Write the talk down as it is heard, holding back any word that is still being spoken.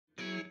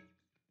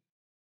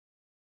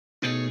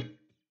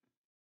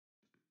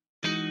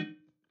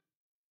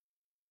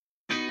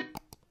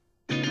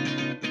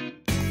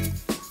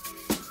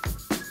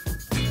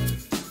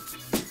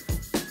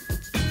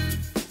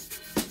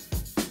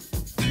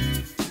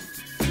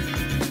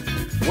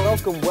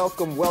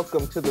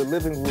Welcome to the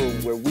living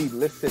room where we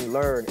listen,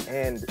 learn,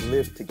 and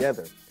live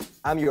together.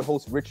 I'm your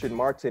host, Richard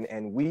Martin,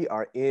 and we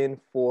are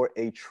in for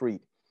a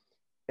treat.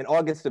 In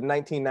August of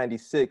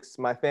 1996,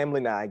 my family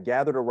and I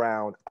gathered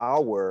around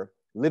our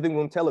living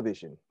room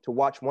television to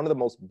watch one of the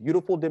most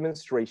beautiful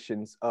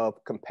demonstrations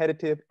of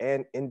competitive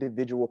and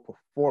individual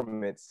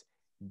performance,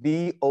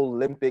 the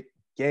Olympic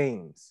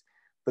Games.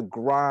 The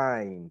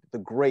grind, the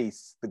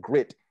grace, the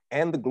grit,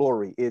 and the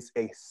glory is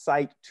a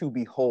sight to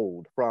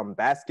behold, from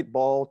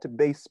basketball to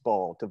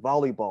baseball to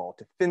volleyball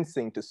to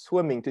fencing to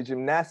swimming to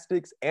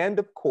gymnastics, and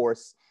of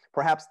course,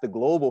 perhaps the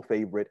global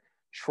favorite,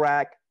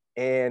 track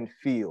and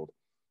field.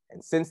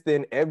 And since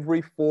then,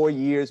 every 4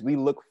 years, we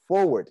look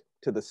forward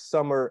to the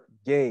Summer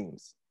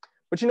Games.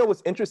 But you know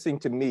what's interesting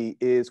to me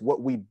is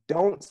what we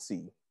don't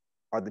see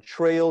are the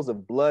trails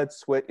of blood,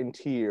 sweat, and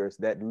tears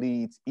that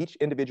leads each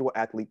individual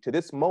athlete to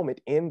this moment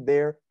in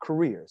their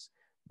careers.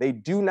 They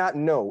do not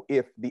know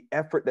if the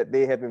effort that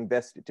they have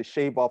invested to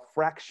shave off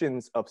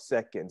fractions of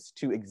seconds,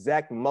 to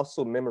exact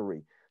muscle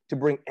memory, to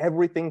bring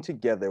everything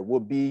together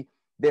will be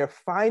their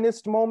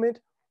finest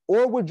moment,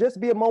 or will just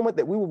be a moment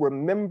that we will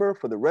remember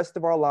for the rest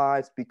of our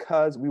lives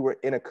because we were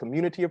in a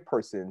community of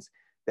persons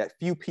that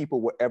few people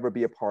will ever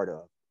be a part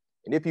of.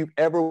 And if you've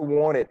ever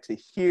wanted to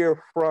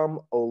hear from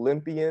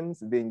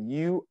Olympians, then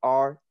you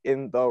are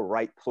in the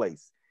right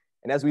place.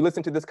 And as we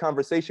listen to this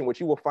conversation,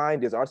 what you will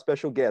find is our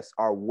special guests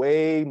are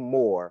way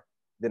more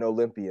than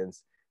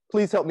Olympians.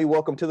 Please help me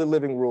welcome to the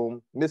living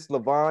room, Miss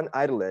LaVonne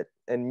Idlette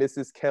and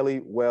Mrs.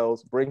 Kellie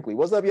Wells-Brinkley.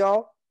 What's up,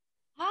 y'all?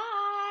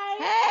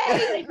 Hi.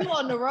 Hey, you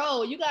on the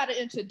road. You got to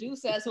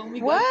introduce us when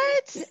we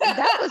What?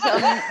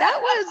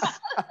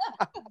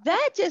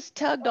 That just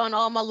tugged on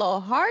all my little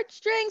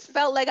heartstrings.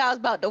 Felt like I was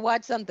about to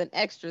watch something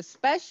extra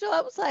special.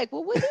 I was like,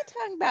 well, what are you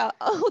talking about?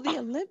 Oh, the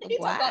Olympics.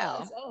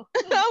 Wow.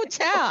 Oh,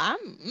 child.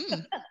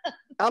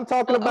 I'm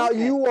talking about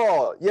okay. you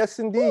all. Yes,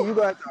 indeed. You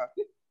guys are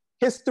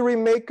history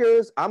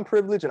makers. I'm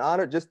privileged and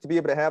honored just to be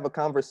able to have a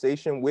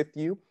conversation with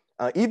you.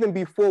 Even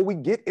before we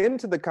get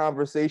into the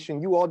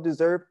conversation, you all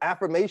deserve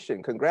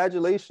affirmation.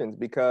 Congratulations,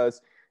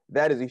 because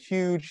that is a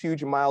huge,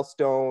 huge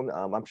milestone.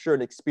 I'm sure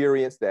an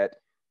experience that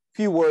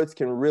few words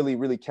can really,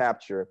 really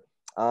capture.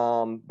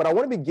 But I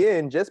want to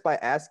begin just by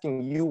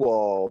asking you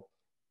all,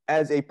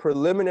 as a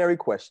preliminary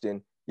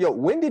question,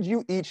 when did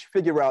you each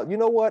figure out, you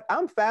know what,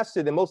 I'm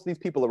faster than most of these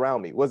people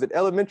around me? Was it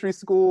elementary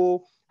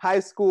school,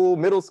 high school,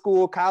 middle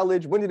school,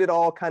 college? When did it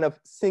all kind of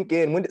sink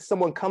in? When did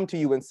someone come to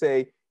you and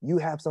say, you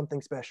have something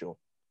special?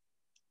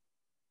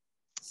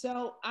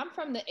 So I'm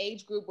from the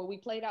age group where we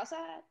played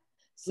outside.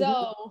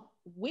 So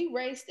we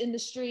raced in the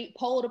street,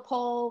 pole to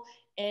pole,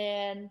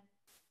 and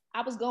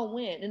I was going to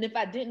win. And if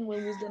I didn't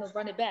win, we was going to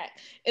run it back.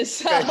 And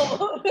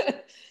so,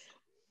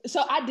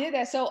 so I did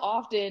that so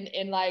often.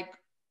 And like,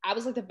 I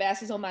was like the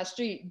fastest on my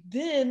street.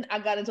 Then I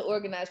got into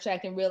organized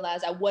track and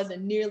realized I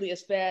wasn't nearly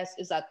as fast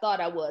as I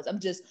thought I was.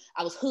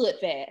 I was hood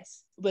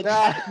fast, but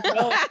I didn't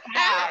know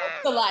how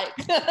to like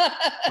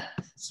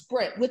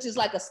sprint, which is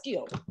like a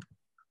skill.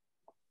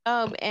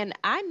 And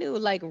I knew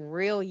like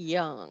real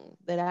young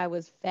that I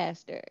was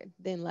faster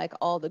than like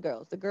all the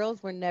girls. The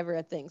girls were never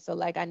a thing. So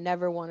like I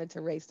never wanted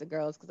to race the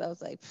girls because I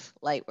was like,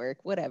 light work,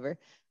 whatever.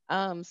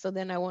 So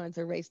then I wanted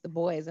to race the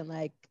boys, and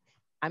like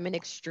I'm an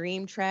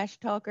extreme trash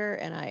talker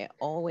and I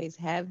always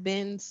have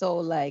been. So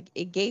like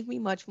it gave me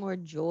much more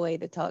joy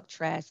to talk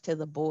trash to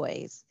the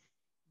boys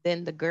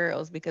than the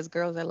girls, because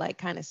girls are like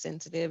kind of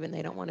sensitive and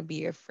they don't want to be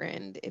your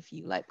friend if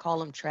you like call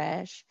them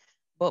trash.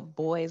 But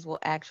boys will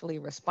actually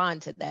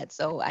respond to that.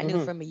 So I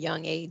knew from a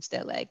young age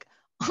that like,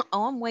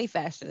 oh, I'm way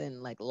faster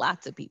than like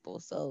lots of people.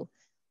 So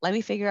let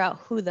me figure out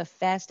who the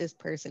fastest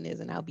person is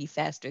and I'll be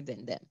faster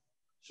than them.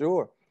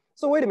 Sure.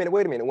 So wait a minute.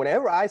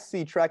 Whenever I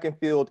see track and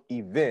field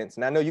events,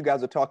 and I know you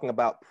guys are talking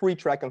about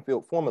pre-track and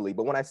field formally,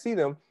 but when I see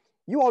them,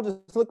 you all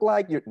just look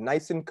like you're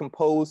nice and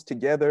composed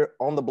together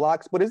on the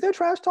blocks. But is there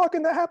trash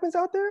talking that happens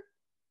out there?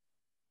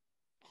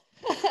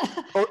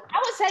 I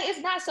would say it's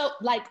not so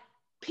like,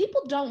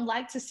 people don't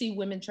like to see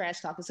women trash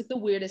talk. It's like the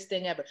weirdest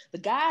thing ever. The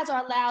guys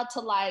are allowed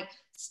to like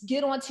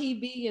get on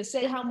TV and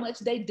say how much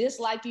they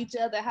dislike each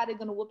other, how they're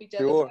gonna whoop each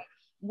other. Sure.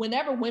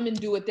 Whenever women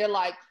do it, they're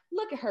like,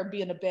 look at her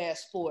being a bad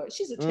sport.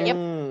 She's a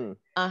terrible.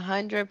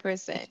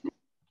 100%.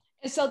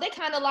 And so they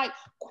kind of like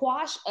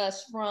quash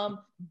us from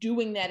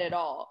doing that at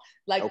all.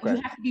 Like you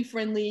have to be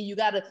friendly. You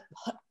got to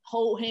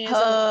hold hands.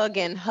 Hug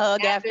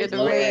after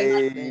the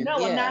race. Like, no,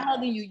 I'm not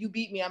hugging you. You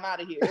beat me. I'm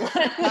out of here.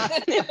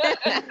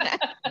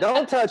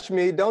 Don't touch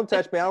me. I don't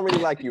really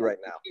like you right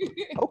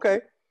now. Okay.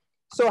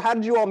 So how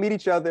did you all meet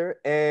each other?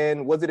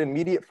 And was it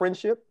immediate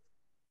friendship?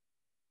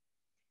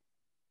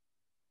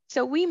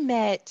 So we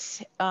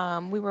met,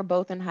 we were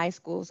both in high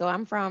school. So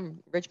I'm from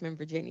Richmond,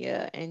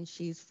 Virginia, and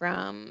she's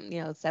from,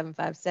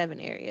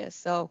 757 area.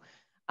 So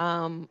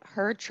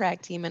her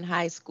track team in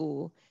high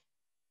school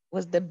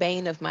was the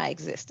bane of my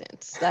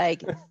existence.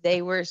 Like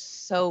they were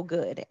so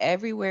good.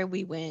 Everywhere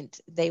we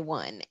went, they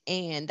won.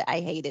 And I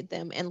hated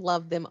them and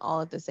loved them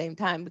all at the same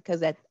time,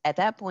 because at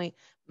that point,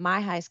 my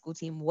high school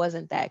team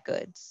wasn't that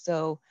good.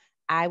 So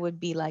I would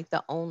be like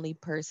the only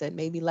person,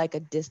 maybe like a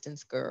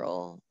distance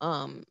girl,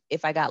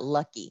 if I got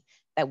lucky,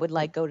 that would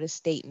like go to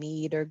state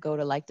meet or go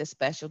to like the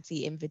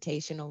specialty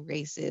invitational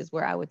races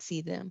where I would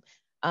see them.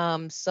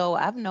 So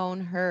I've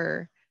known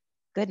her,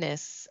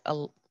 goodness,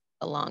 a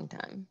long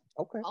time.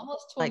 Okay.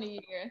 Almost Like 20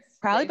 years.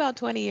 probably about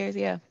 20 years,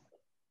 yeah.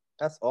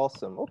 That's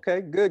awesome.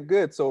 Okay, good,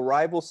 good. So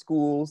rival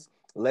schools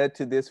led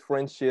to this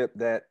friendship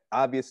that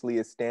obviously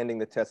is standing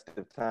the test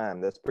of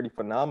time. That's pretty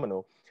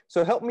phenomenal.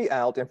 So help me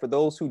out. And for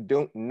those who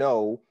don't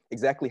know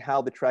exactly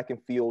how the track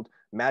and field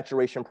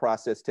maturation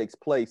process takes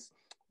place,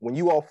 when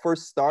you all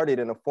first started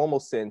in a formal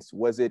sense,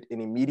 was it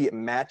an immediate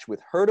match with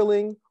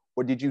hurdling,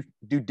 or did you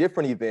do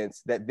different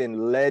events that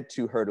then led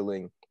to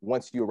hurdling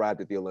once you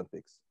arrived at the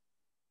Olympics?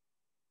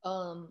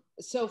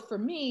 So for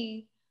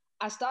me,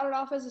 I started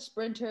off as a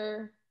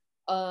sprinter,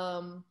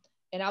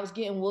 and I was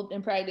getting whooped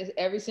in practice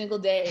every single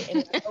day.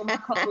 And I told my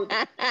coach,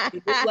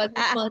 this wasn't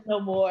fun no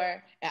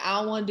more, and I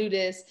don't want to do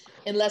this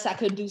unless I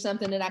could do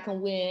something that I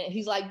can win.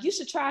 He's like, you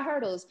should try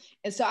hurdles.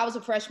 And so I was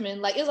a freshman,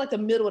 like it was like the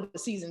middle of the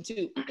season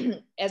too,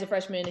 as a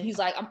freshman. And he's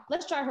like,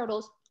 let's try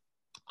hurdles.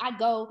 I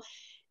go.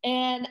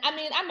 And I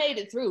mean, I made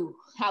it through.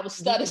 I was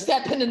stutter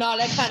stepping and all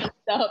that kind of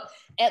stuff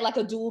at like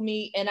a dual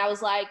meet. And I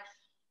was like,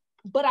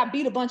 but I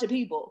beat a bunch of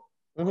people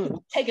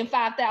taking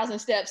 5,000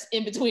 steps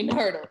in between the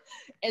hurdle.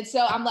 And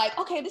so I'm like,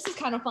 okay, this is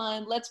kind of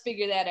fun. Let's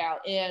figure that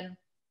out.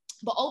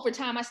 But over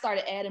time, I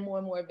started adding more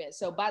and more events.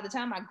 So by the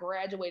time I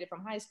graduated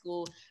from high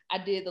school, I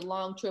did the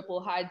long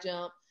triple, high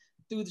jump,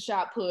 through the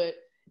shot put,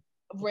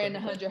 ran the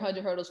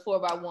 100 hurdles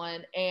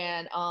 4x1,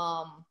 and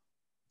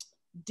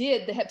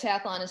did the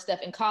heptathlon and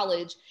stuff in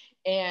college,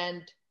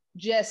 and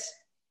just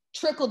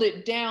trickled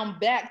it down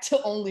back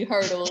to only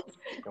hurdles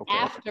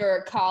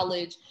after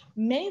college,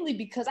 mainly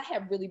because I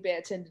had really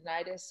bad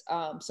tendonitis.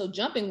 So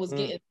jumping was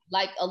getting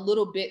like a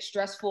little bit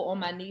stressful on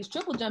my knees.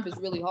 Triple jump is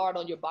really hard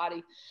on your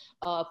body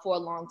for a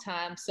long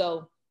time.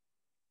 So,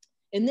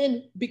 and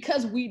then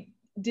because we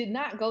did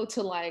not go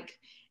to like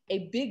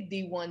a big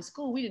D1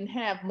 school, we didn't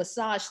have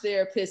massage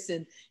therapists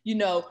and, you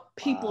know,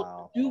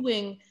 people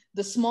doing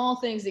the small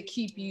things that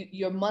keep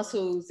your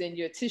muscles and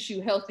your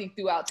tissue healthy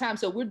throughout time.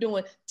 So we're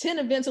doing 10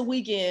 events a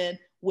weekend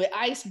with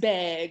ice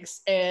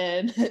bags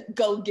and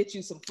go get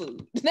you some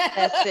food.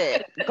 That's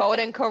it.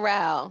 Golden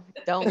Corral.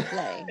 Don't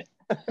play.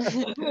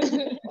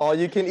 All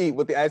you can eat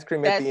with the ice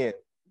cream at the end.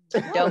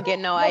 Don't get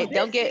no ice.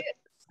 Don't get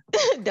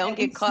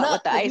caught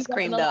with the ice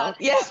cream though.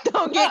 Yes,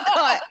 don't get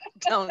caught.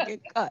 Don't get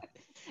caught.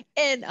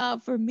 And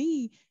for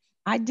me,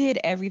 I did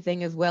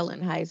everything as well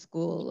in high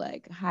school,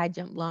 like high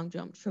jump, long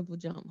jump, triple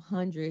jump,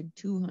 100,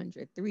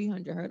 200,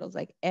 300 hurdles,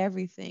 like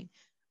everything.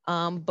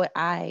 But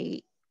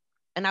I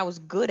was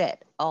good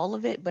at all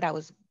of it, but I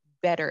was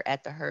better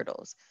at the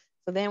hurdles.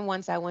 So then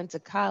once I went to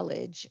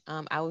college,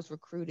 I was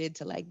recruited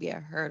to like be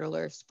a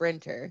hurdler,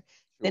 sprinter.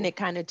 Then it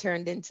kind of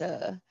turned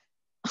into,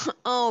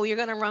 oh, you're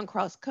going to run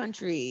cross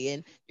country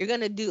and you're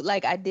going to do,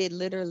 like I did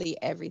literally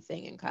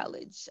everything in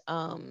college.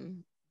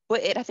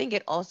 But I think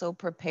it also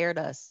prepared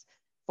us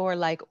for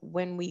like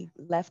when we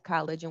left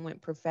college and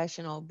went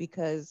professional,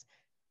 because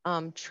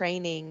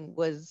training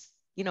was,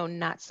 you know,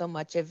 not so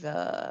much of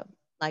a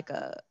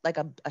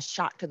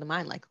shock to the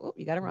mind, like, oh,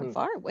 you got to run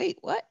far. Wait,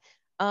 what?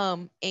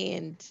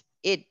 And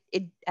it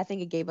I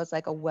think it gave us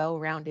like a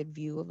well-rounded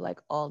view of like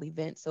all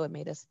events. So it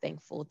made us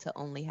thankful to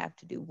only have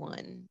to do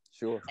one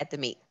at the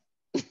meet.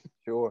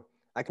 Sure.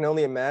 I can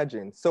only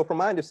imagine. So from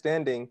my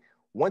understanding,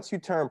 once you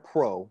turn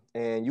pro,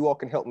 and you all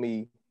can help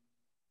me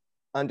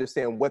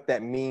understand what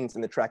that means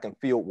in the track and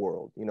field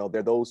world. You know, there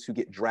are those who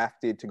get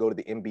drafted to go to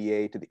the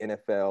NBA, to the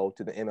NFL,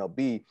 to the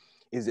MLB.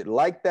 Is it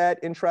like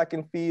that in track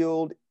and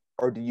field,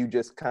 or do you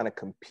just kind of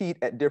compete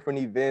at different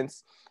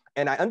events?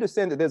 And I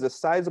understand that there's a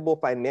sizable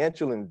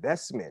financial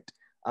investment.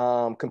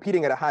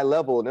 Competing at a high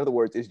level, in other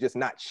words, is just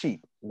not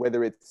cheap,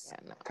 whether it's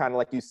kind of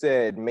like you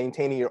said,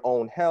 maintaining your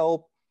own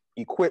health,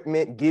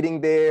 equipment, getting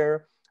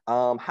there.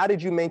 How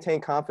did you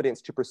maintain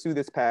confidence to pursue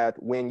this path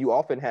when you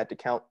often had to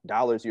count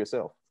dollars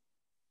yourself?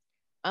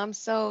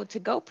 So to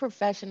go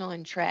professional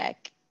in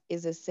track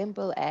is as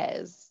simple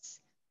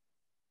as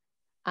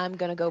I'm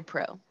gonna go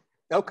pro.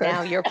 Okay.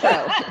 Now you're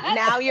pro.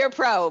 Now you're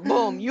pro.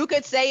 Boom. You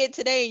could say it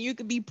today and you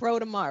could be pro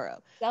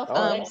tomorrow.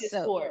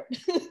 Sport.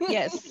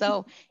 Yes.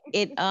 So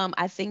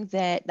I think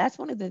that's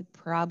one of the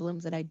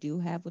problems that I do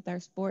have with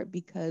our sport,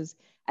 because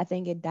I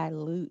think it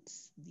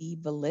dilutes the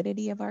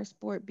validity of our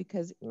sport,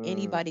 because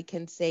anybody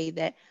can say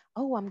that,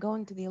 oh, I'm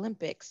going to the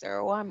Olympics,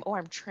 or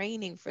I'm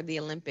training for the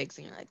Olympics,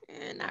 and you're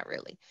like, not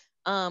really.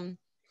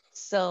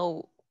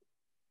 So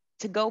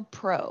to go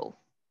pro,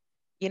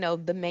 you know,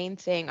 the main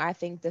thing, I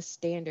think the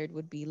standard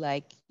would be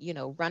like, you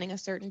know, running a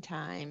certain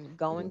time,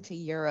 going to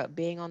Europe,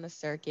 being on the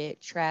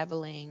circuit,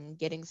 traveling,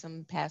 getting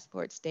some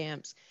passport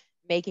stamps,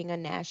 making a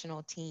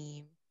national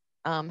team,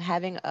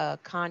 having a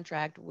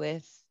contract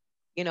with,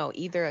 you know,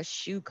 either a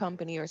shoe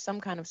company or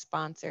some kind of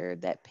sponsor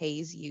that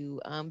pays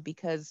you.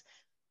 Because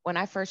when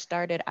I first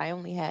started, I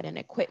only had an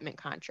equipment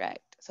contract.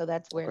 So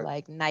that's where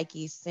like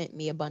Nike sent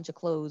me a bunch of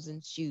clothes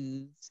and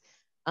shoes.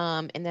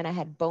 And then I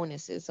had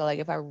bonuses. So like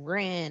if I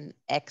ran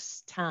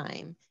X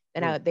time,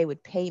 then Mm. they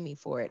would pay me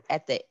for it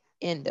at the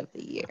end of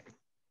the year.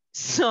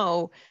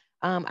 So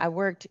I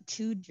worked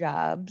 2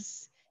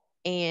 jobs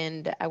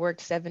and I worked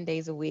 7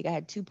 days a week. I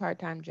had 2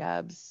 part-time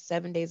jobs,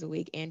 7 days a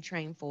week, and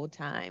trained full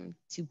time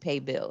to pay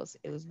bills.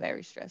 It was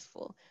very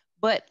stressful.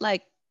 But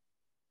like,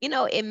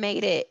 it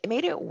made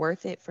it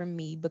worth it for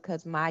me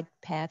because my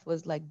path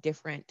was like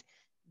different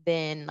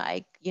than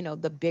like,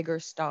 the bigger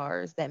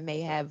stars that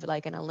may have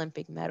like an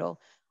Olympic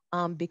medal.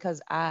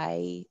 Because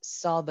I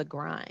saw the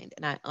grind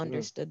and I Mm.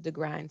 understood the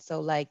grind. So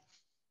like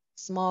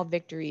small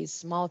victories,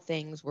 small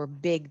things were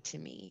big to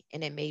me.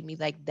 And it made me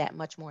like that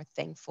much more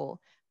thankful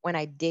when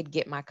I did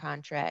get my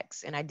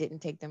contracts and I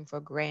didn't take them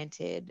for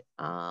granted,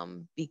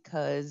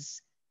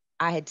 because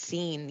I had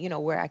seen,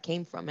 where I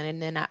came from.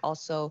 And then I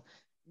also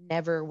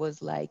never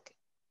was like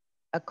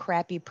a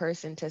crappy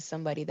person to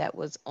somebody that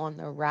was on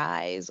the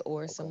rise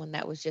or Okay. someone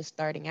that was just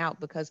starting out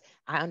because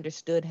I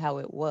understood how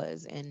it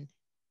was and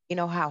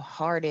how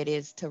hard it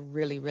is to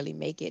really really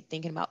make it,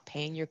 thinking about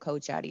paying your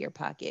coach out of your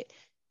pocket,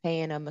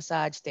 paying a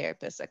massage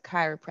therapist, a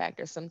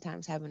chiropractor,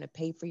 sometimes having to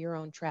pay for your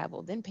own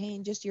travel, then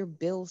paying just your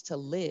bills to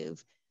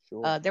live.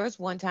 Sure. There was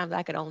one time that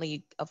I could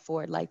only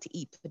afford like to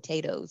eat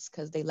potatoes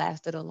because they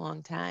lasted a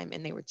long time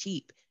and they were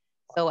cheap.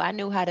 So I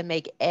knew how to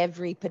make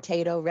every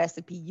potato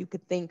recipe you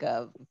could think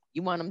of.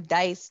 You want them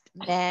diced,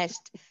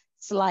 mashed,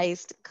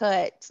 sliced,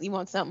 cut. You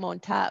want something on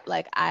top.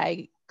 Like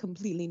I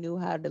completely knew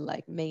how to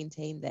like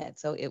maintain that.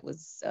 So it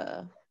was,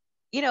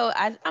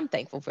 I'm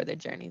thankful for the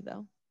journey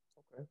though.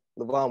 Okay.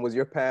 LaVonne, was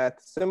your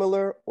path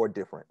similar or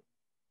different?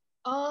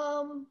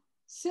 Um,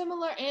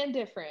 Similar and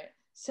different.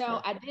 So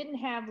Okay. I didn't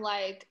have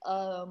like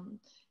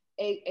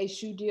a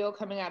shoe deal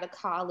coming out of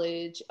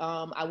college.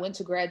 I went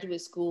to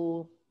graduate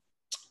school.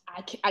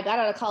 I got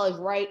out of college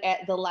right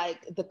at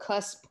the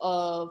cusp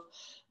of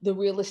the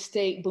real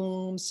estate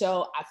boom.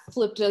 So I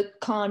flipped a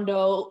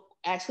condo,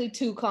 actually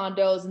 2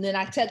 condos, and then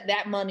I took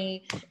that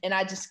money and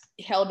I just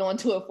held on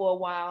to it for a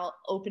while,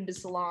 opened a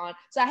salon.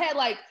 So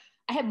I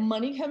had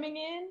money coming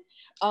in,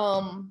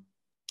 um,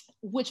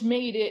 which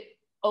made it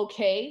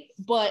okay.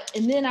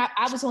 And then I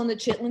was on the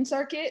chitlin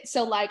circuit.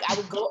 So like I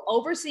would go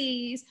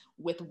overseas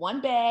with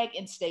one bag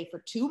and stay for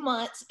 2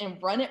 months and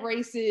run at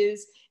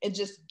races and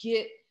just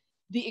get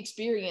the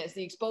experience,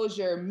 the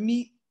exposure,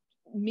 meet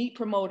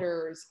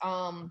promoters,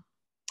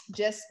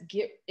 just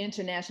get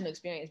international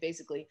experience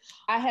basically.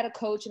 I had a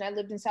coach and I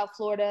lived in South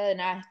Florida and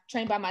I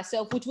trained by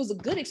myself, which was a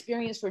good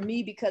experience for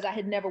me because I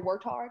had never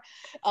worked hard.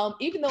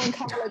 Even though in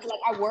college, like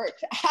I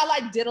worked, I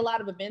like did a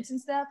lot of events and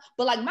stuff,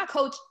 but like my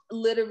coach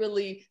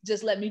literally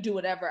just let me do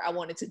whatever I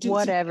wanted to do.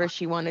 Whatever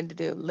she wanted to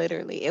do,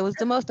 literally. It was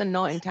the most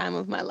annoying time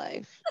of my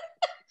life.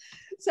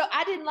 So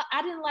I didn't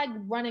like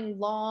running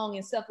long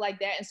and stuff like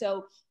that. And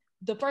so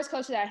the first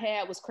coach that I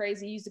had was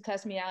crazy. He used to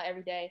cuss me out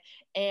every day.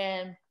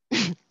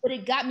 But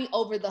it got me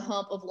over the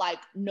hump of like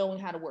knowing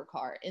how to work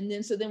hard. And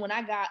then when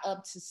I got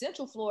up to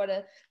Central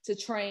Florida to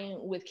train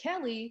with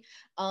Kellie,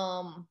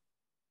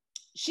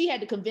 she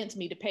had to convince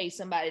me to pay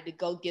somebody to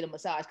go get a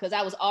massage because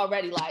I was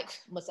already like,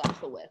 massage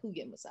for what? Who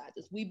get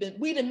massages? We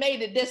done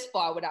made it this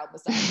far without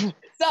massage.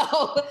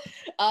 So,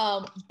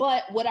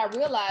 but what I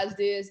realized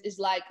is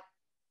like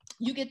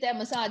you get that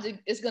massage,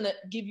 it's gonna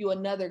give you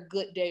another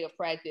good day of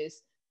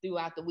practice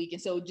throughout the week.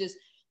 And so just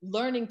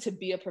learning to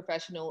be a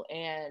professional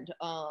and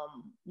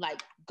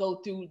like go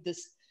through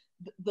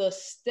the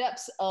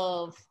steps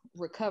of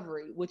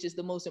recovery, which is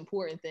the most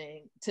important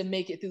thing to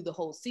make it through the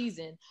whole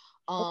season.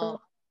 Okay.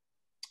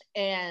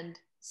 And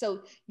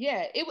so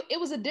yeah, it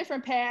was a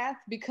different path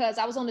because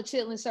I was on the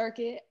chitlin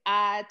circuit.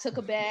 I took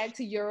a bag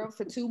to Europe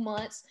for 2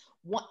 months.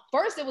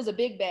 First it was a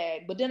big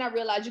bag, but then I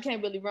realized you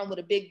can't really run with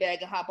a big bag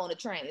and hop on a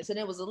train. So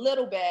then it was a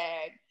little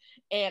bag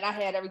and I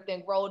had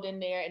everything rolled in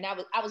there and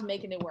I was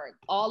making it work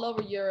all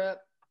over Europe,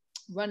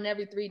 running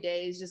every 3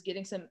 days, just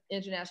getting some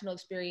international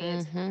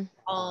experience.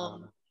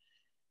 Mm-hmm.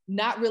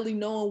 Not really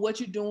knowing what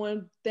you're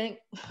doing,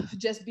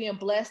 just being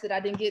blessed that I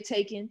didn't get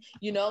taken,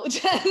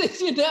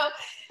 just,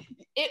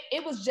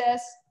 it was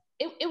just,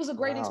 it was a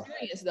great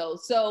experience though.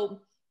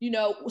 So,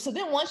 so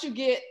then once you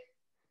get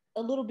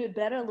a little bit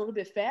better, a little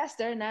bit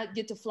faster, and I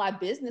get to fly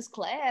business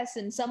class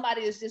and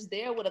somebody is just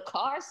there with a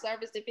car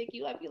service to pick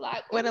you up, you're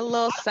like, With a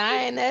little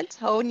sign that's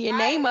holding your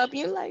name up,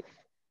 you're like,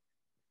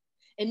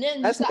 and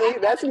then That's me.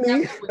 That's me.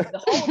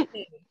 the whole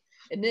thing.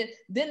 And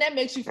then that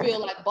makes you feel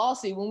like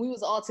bossy when we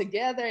was all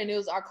together and it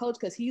was our coach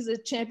because he's a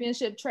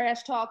championship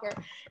trash talker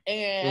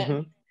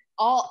and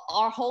all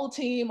our whole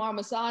team, our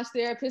massage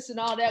therapists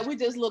and all that, we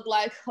just look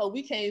like, oh,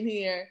 we came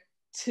here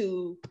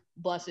to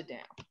bust it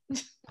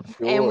down.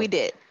 Sure. And we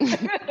did.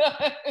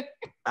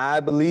 I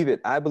believe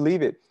it. I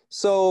believe it.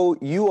 So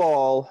you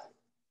all,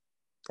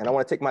 and I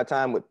want to take my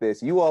time with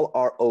this, you all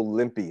are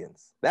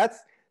Olympians. That's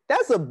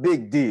a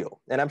big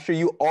deal. And I'm sure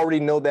you already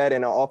know that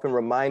and are often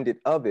reminded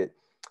of it.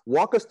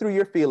 Walk us through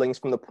your feelings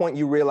from the point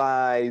you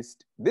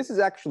realized this is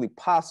actually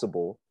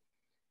possible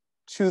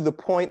to the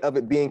point of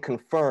it being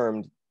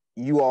confirmed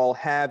you all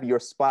have your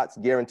spots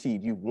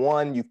guaranteed. You've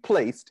won, you've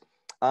placed.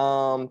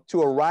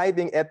 to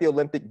arriving at the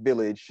Olympic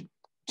Village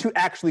to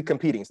actually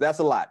competing. So that's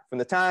a lot. From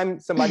the time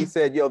somebody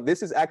said, yo,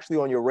 this is actually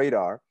on your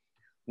radar,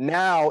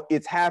 now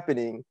it's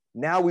happening.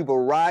 Now we've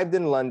arrived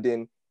in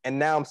London, and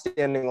now I'm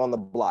standing on the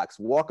blocks.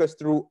 Walk us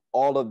through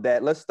all of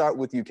that. Let's start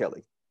with you,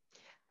 Kellie.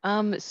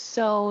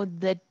 So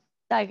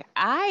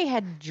I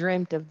had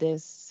dreamt of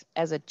this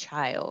as a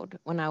child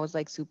when I was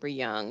like super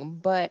young,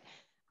 but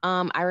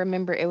I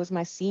remember it was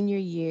my senior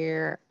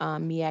year,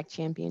 MEAC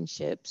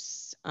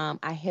championships.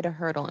 I hit a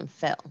hurdle and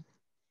fell.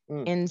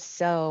 And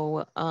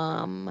so,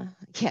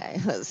 yeah,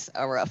 it was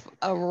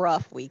a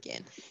rough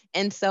weekend.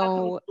 And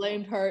so I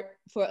blamed her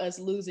for us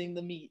losing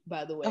the meet,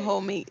 by the way. The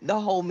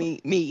whole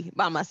meet, me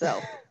by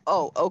myself.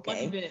 Oh,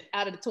 okay. 1 event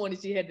out of the 20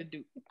 she had to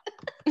do.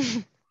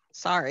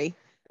 Sorry.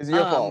 It's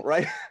your fault,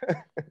 right?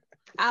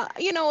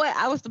 You know what?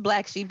 I was the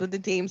black sheep of the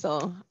team,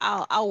 so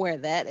I'll wear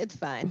that. It's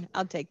fine.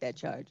 I'll take that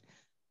charge.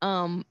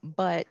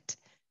 But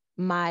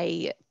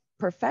my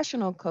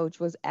professional coach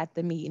was at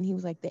the meet, and he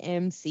was like the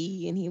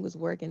MC, and he was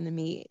working the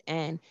meet,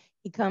 and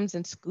he comes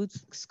and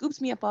scoops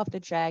me up off the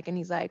track, and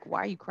he's like, "Why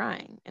are you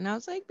crying?" And I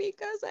was like,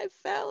 "Because I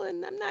fell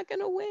and I'm not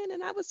gonna win,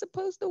 and I was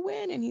supposed to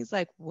win." And he's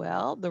like,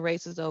 "Well, the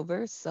race is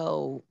over,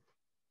 so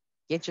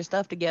get your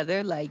stuff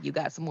together. Like, you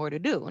got some more to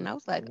do." And I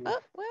was like, "Oh,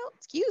 well,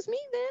 excuse me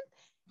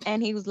then."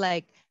 And he was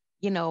like,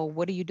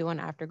 "What are you doing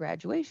after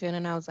graduation?"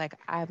 And I was like,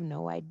 "I have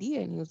no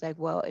idea." And he was like,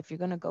 "Well, if you're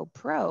gonna go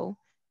pro,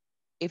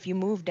 if you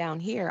move down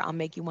here, I'll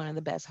make you one of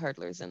the best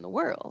hurdlers in the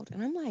world."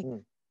 And I'm like,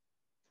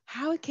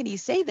 how can he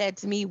say that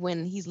to me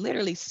when he's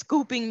literally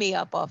scooping me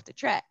up off the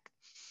track?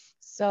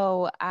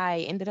 So I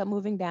ended up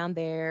moving down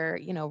there,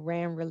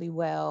 ran really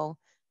well.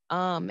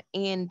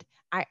 And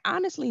I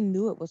honestly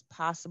knew it was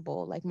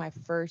possible, like my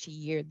first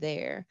year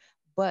there.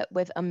 But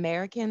with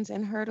Americans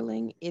in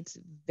hurdling, it's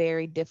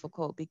very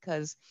difficult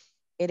because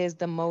it is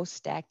the most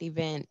stacked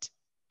event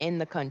in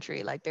the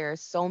country. Like, there are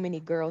so many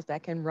girls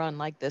that can run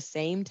like the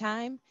same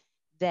time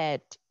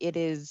that it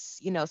is,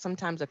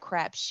 sometimes a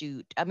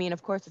crapshoot. I mean,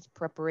 of course, it's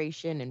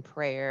preparation and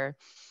prayer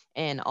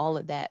and all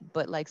of that,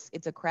 but like,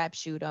 it's a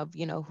crapshoot of,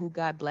 who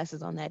God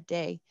blesses on that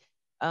day.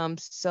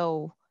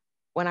 So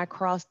when I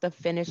crossed the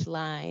finish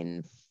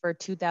line for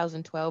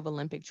 2012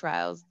 Olympic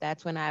trials,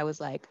 that's when I was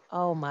like,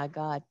 oh my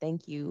God,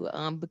 thank you.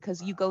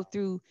 Because you go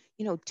through,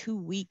 2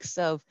 weeks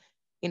of,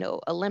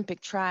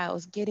 Olympic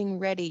trials, getting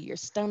ready, your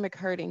stomach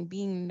hurting,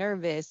 being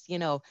nervous,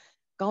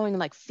 going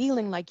like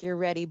feeling like you're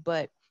ready,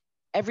 but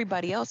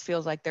everybody else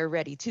feels like they're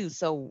ready too.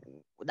 So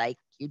like,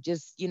 you're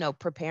just,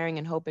 preparing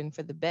and hoping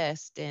for the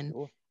best. And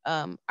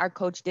our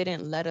coach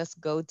didn't let us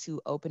go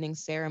to opening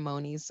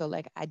ceremonies. So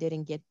like, I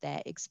didn't get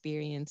that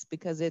experience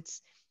because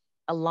it's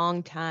a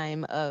long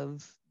time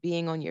of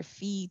being on your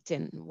feet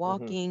and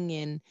walking.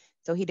 And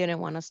so he didn't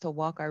want us to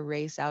walk our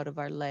race out of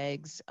our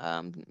legs.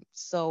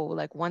 So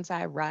like, once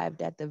I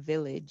arrived at the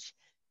village,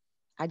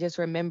 I just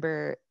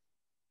remember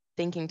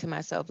thinking to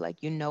myself, like,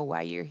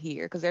 why you're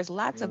here, because there's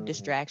lots of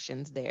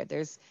distractions there.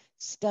 There's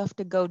stuff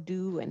to go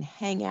do and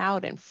hang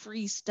out and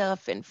free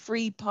stuff and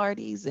free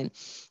parties. And,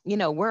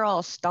 we're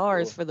all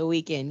stars for the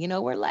weekend.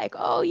 We're like,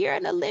 oh, you're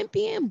an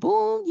Olympian.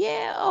 Boom.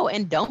 Yeah. Oh,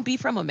 and don't be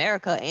from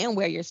America and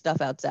wear your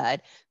stuff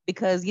outside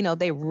because,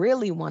 they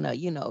really want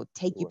to,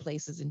 take you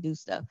places and do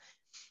stuff.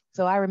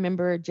 So I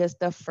remember just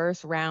the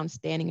first round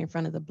standing in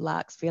front of the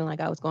blocks, feeling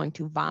like I was going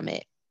to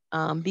vomit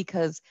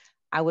because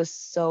I was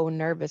so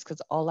nervous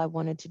because all I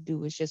wanted to do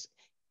was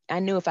I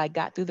knew if I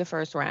got through the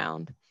first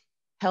round,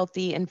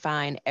 healthy and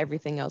fine,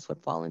 everything else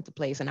would fall into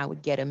place and I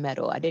would get a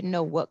medal. I didn't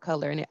know what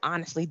color, and it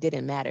honestly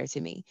didn't matter to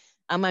me.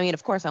 I mean,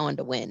 of course I wanted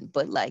to win,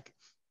 but like,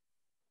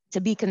 to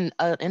be an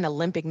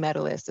Olympic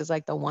medalist is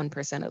like the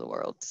 1% of the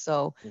world.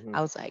 So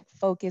I was like,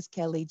 focus,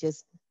 Kellie,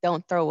 just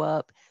don't throw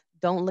up.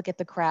 Don't look at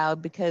the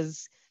crowd,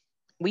 because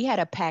we had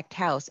a packed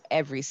house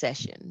every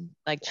session,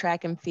 like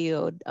track and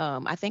field.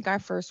 I think our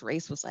first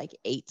race was like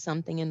 8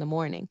 something in the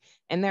morning,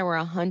 and there were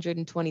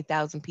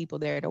 120,000 people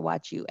there to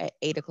watch you at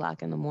 8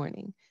 o'clock in the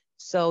morning.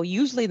 So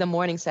usually the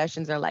morning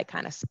sessions are like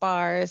kind of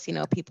sparse,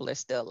 people are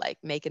still like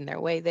making their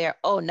way there.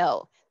 Oh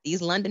no,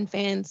 these London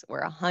fans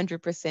were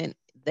 100%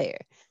 there.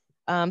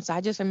 So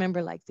I just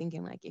remember like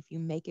thinking, like, if you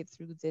make it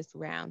through this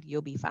round,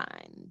 you'll be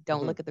fine.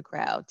 Don't look at the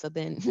crowd. So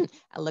then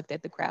I looked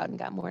at the crowd and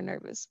got more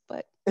nervous,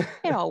 but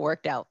it all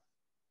worked out.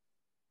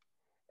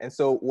 And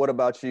so what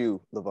about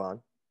you, LaVonne?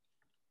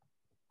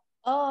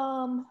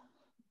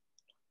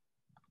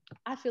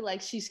 I feel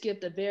like she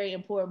skipped a very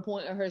important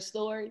point of her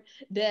story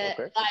that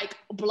like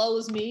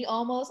blows me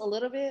almost a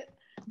little bit,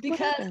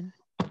 because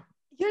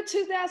your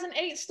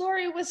 2008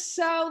 story was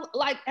so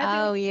like,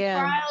 oh yeah,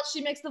 trial,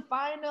 she makes the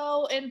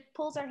final and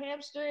pulls her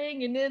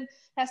hamstring and then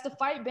has to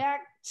fight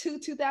back to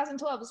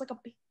 2012. It's like a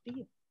big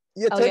deal.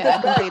 Yeah,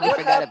 I completely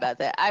forgot about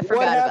that. I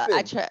forgot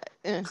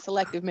about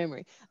selective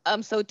memory.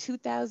 So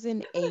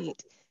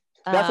 2008.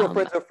 That's what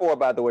friends are for,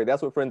 by the way.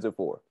 That's what friends are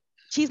for.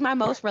 She's my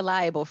most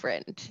reliable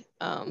friend.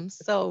 I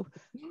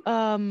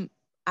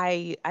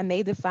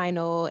made the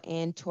final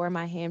and tore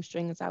my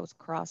hamstring as I was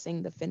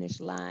crossing the finish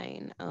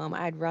line.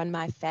 I'd run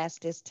my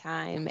fastest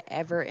time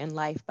ever in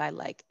life by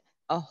like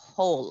a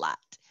whole lot.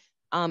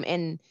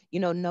 And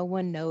no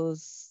one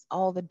knows,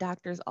 all the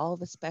doctors, all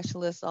the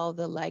specialists, all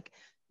the like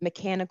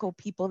mechanical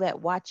people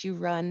that watch you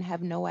run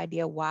have no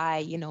idea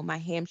why, my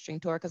hamstring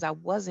tore, because I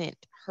wasn't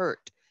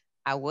hurt.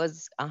 I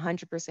was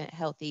 100%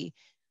 healthy.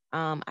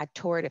 I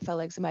tore it. It felt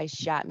like somebody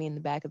shot me in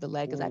the back of the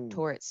leg because I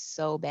tore it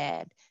so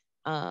bad.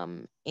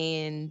 And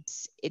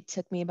it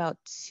took me about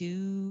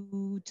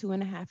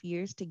 2.5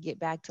 years to get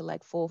back to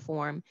like full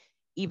form,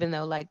 even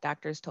though like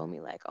doctors told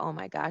me like, oh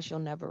my gosh, you'll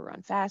never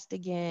run fast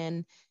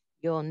again.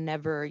 You'll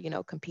never,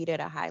 compete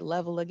at a high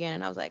level again.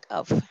 And I was like,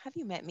 oh, have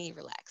you met me?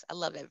 Relax. I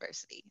love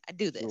adversity. I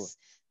do this.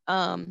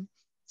 Sure.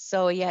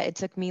 So yeah, it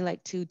took me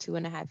like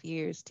 2.5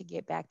 years to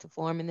get back to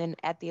form. And then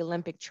at the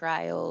Olympic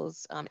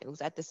trials, it was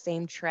at the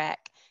same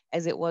track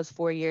as it was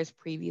 4 years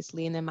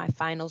previously. And then my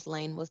finals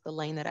lane was the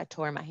lane that I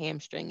tore my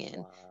hamstring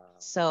in. Wow.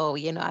 So,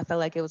 I felt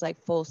like it was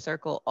like full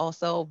circle,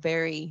 also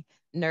very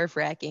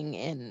nerve-wracking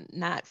and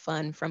not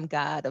fun from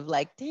God of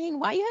like, dang,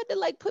 why you had to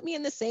like put me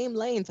in the same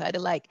lane? So I had to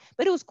like,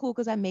 but it was cool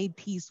because I made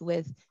peace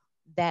with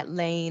that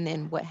lane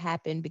and what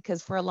happened,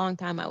 because for a long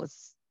time I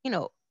was,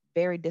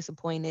 very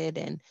disappointed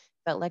and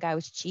felt like I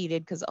was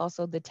cheated, because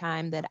also the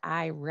time that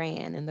I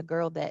ran and the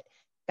girl that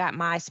got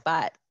my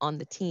spot on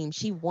the team,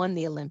 she won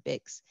the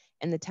Olympics,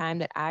 and the time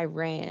that I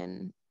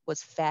ran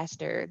was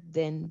faster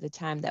than the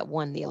time that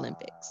won the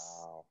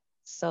Olympics.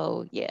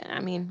 So yeah, I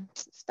mean,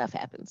 stuff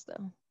happens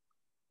though.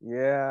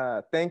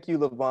 Yeah, thank you,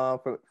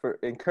 LaVonne, for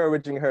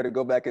encouraging her to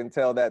go back and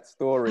tell that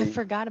story. I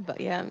forgot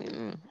about, yeah. I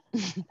mean,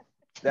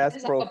 that's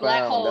it's profound. Like a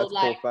black hole, that's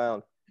like,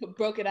 profound.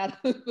 Broke it out,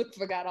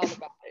 forgot all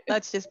about it.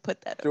 Let's just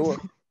put that Sure,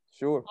 up.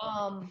 sure.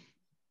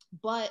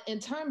 But in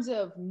terms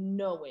of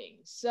knowing,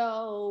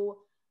 so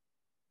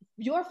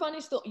your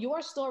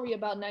story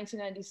about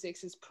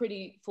 1996 is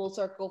pretty full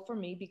circle for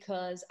me,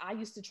 because I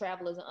used to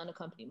travel as an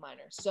unaccompanied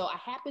minor. So I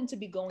happened to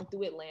be going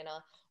through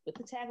Atlanta with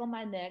the tag on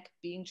my neck,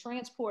 being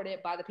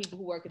transported by the people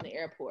who work in the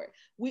airport.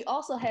 We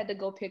also had to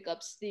go pick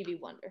up Stevie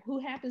Wonder, who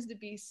happens to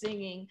be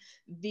singing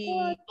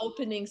the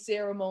opening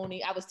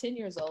ceremony. I was 10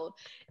 years old,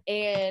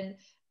 and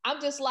I'm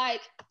just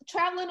like,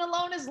 traveling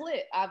alone is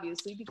lit,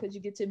 obviously, because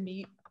you get to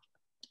meet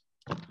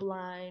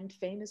blind,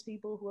 famous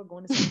people who are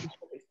going to see the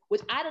Olympics,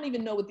 which I don't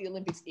even know what the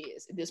Olympics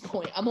is at this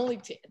point. I'm only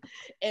 10.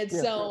 And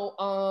yeah, so,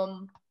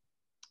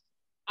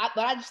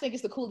 but I just think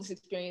it's the coolest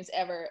experience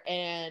ever.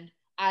 And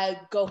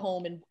I go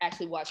home and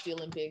actually watch the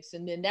Olympics.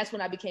 And then that's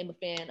when I became a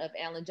fan of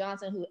Alan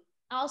Johnson, who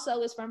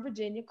also is from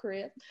Virginia,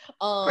 Crip.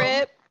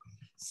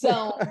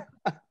 So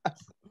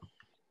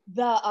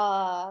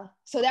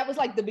so that was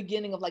like the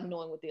beginning of like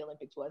knowing what the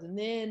Olympics was. And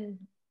then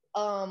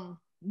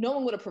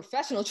knowing what a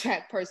professional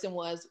track person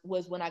was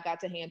when I got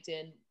to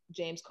Hampton.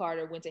 James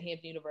Carter went to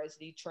Hampton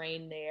University,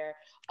 trained there.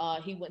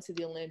 He went to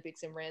the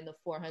Olympics and ran the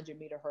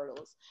 400-meter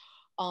hurdles.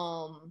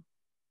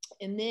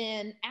 And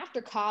then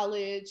after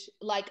college,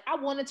 like, I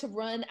wanted to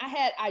run. I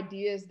had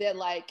ideas that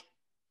like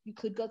you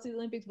could go to the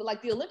Olympics, but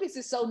like the Olympics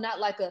is so not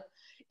like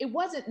it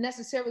wasn't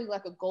necessarily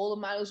like a goal of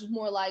mine. It was just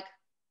more like,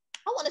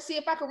 I want to see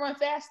if I could run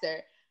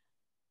faster.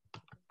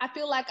 I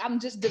feel like I'm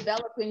just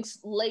developing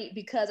late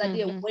because I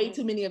did way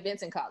too many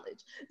events in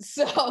college.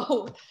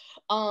 So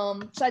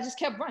I just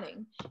kept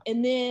running.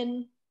 And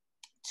then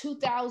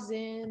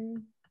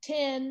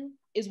 2010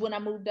 is when I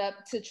moved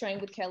up to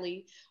train with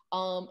Kellie.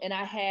 And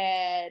I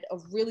had a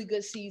really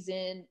good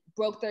season,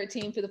 broke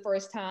 13 for the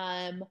first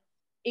time.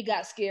 It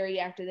got scary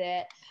after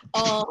that.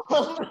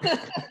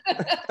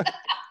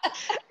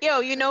 Yo,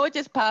 you know what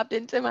just popped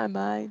into my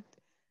mind?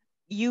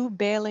 You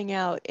bailing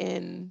out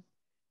in,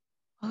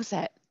 what was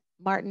that?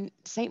 Martinique?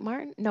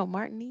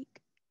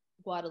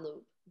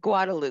 Guadeloupe.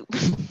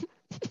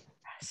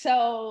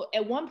 So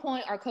at one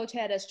point, our coach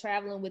had us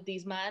traveling with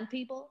these Mayan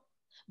people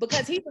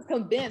because he was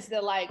convinced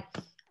that like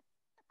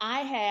I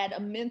had a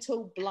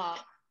mental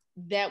block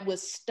that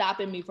was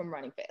stopping me from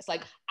running fast.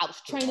 Like I was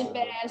training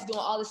fast, doing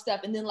all this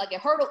stuff. And then like at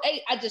hurdle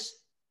 8,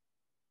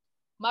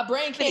 my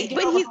brain can't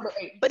get over hurdle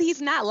 8. But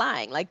he's not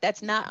lying. Like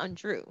that's not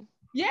untrue.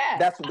 Yeah.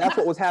 That's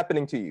what was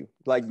happening to you.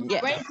 Like my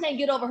brain can't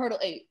get over hurdle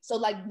 8. So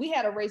like we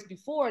had a race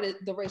before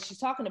the race she's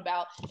talking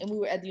about, and we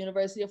were at the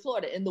University of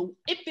Florida. And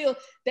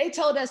they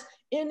told us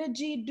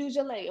energy du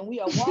jour, and we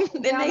are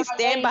walking. Then down they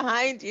stand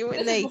behind you,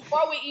 and this is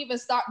before we even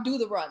do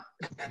the run.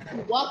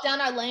 We walk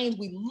down our lanes,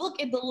 we look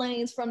at the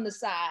lanes from the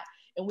side,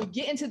 and we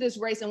get into this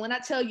race. And when I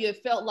tell you,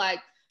 it felt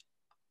like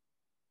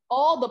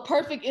all the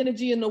perfect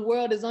energy in the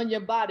world is on your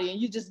body, and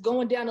you're just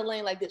going down the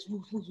lane like this,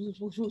 whoosh, whoosh, whoosh,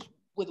 whoosh, whoosh,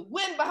 with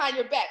wind behind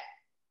your back.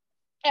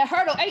 At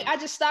hurdle 8, I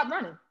just stopped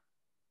running.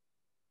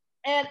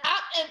 And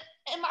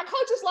my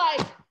coach is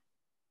like,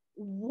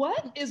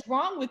 what is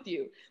wrong with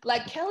you?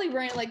 Like Kellie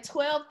ran like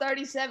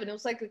 12:37. It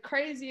was like the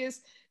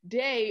craziest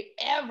day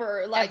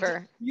ever. Like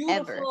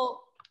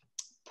beautiful,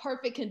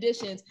 perfect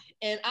conditions.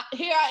 And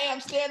here I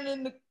am standing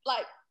in the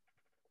like.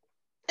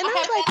 And I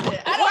was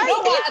like, I don't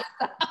know why.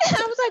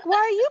 I was like, why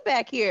are you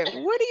back here?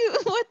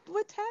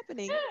 What's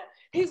happening?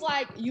 He's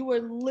like, you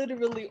were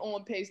literally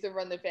on pace to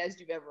run the fastest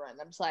you've ever run.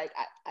 I'm just like,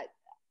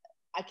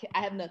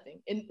 I have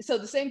nothing. And so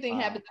the same thing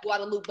happened to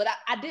Guadeloupe, but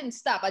I didn't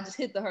stop. I just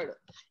hit the hurdle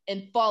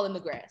and fall in the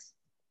grass.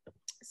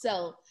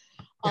 So,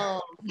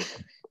 and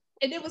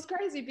it was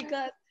crazy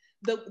because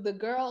the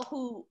girl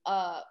who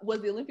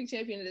was the Olympic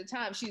champion at the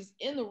time, she's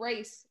in the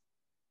race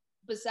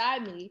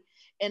beside me,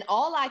 and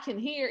all I can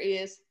hear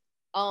is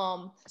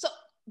so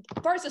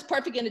first it's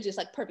perfect energy, it's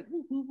like perfect.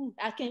 Woo, woo, woo.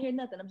 I can't hear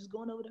nothing. I'm just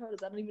going over the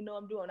hurdles. I don't even know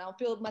what I'm doing. I don't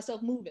feel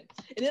myself moving.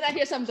 And then I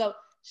hear something go,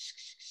 shh,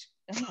 shh, shh.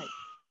 I'm like,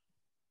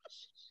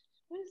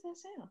 what is that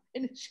sound?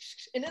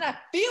 And then I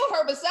feel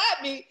her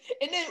beside me,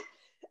 and then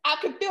I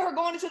can feel her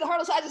going into the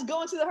hurdle. So I just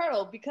go into the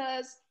hurdle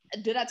because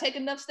did I take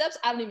enough steps?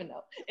 I don't even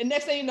know. And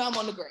next thing you know, I'm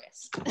on the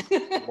grass.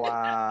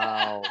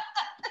 Wow.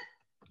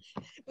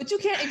 But you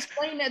can't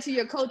explain that to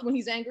your coach when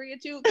he's angry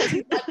at you, because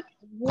he's like,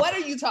 what are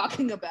you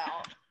talking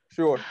about?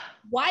 Sure.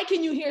 Why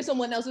can you hear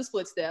someone else's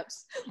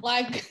footsteps?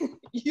 Like,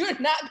 you're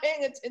not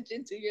paying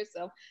attention to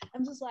yourself.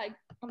 I'm just like,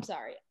 I'm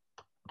sorry.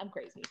 I'm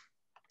crazy.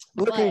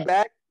 Looking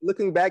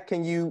back,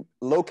 can you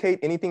locate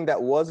anything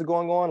that was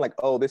going on? Like,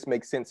 oh, this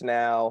makes sense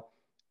now.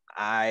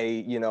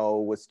 I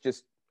was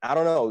just, I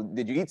don't know.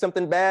 Did you eat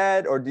something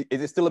bad, or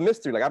is it still a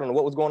mystery? Like, I don't know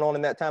what was going on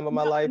in that time of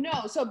my life.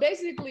 No. So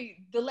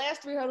basically, the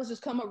last 3 hurdles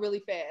just come up really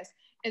fast.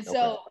 And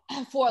so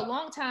for a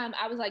long time,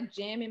 I was like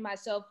jamming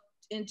myself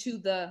into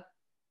the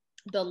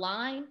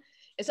line.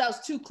 And so I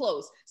was too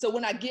close. So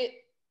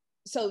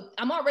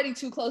I'm already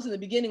too close in the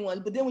beginning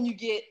ones, but then when you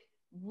get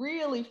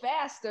really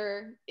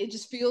faster, it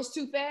just feels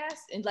too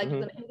fast and like you're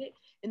gonna hit it.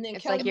 And then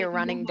it's Kellie like you're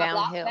running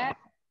downhill.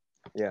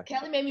 Yeah.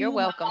 Kellie made me move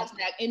my blocks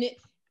back, and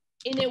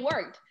it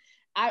worked.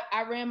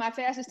 I ran my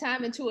fastest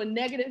time into a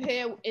negative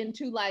head,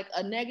 into like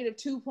a negative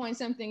 2 point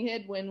something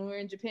headwind when we were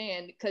in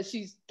Japan, because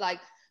she's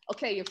like,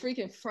 okay, your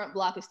freaking front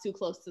block is too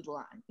close to the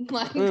line.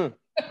 Like,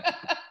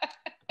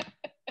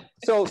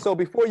 So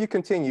before you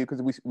continue,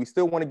 because we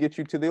still want to get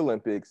you to the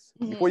Olympics,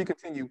 before you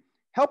continue,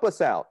 help us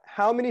out.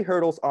 How many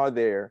hurdles are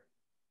there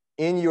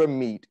in your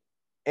meet?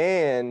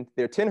 And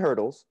there are 10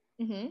 hurdles.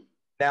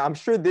 Now, I'm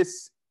sure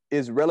this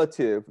is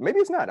relative. Maybe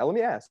it's not. Now, let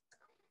me ask.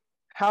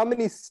 How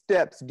many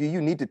steps do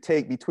you need to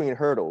take between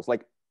hurdles?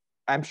 Like,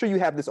 I'm sure you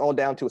have this all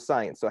down to a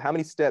science. So how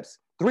many steps?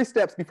 3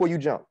 steps before you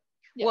jump.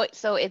 Yeah. Well,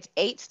 so it's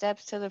 8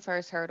 steps to the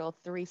first hurdle,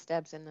 3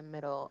 steps in the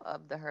middle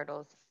of the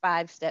hurdles,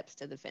 5 steps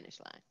to the finish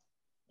line.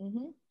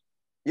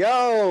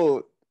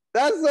 Yo,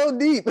 that's so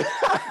deep.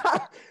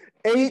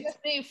 8, you just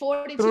need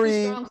 42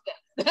 strong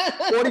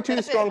steps.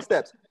 42 strong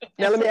steps.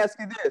 Now, let me ask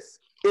you this.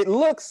 It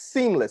looks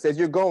seamless as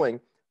you're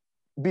going.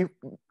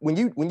 When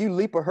you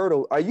leap a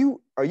hurdle, are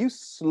you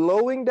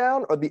slowing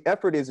down, or the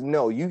effort is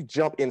no, you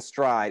jump in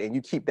stride and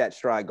you keep that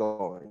stride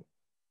going?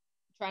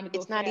 Trying to go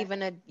it's not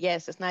even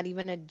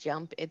a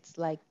jump. It's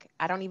like,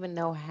 I don't even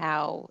know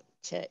how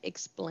to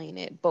explain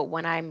it, but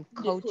when I'm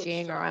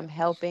coaching or I'm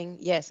helping,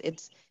 yes,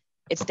 it's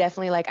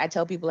definitely like, I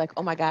tell people like,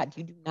 oh my God,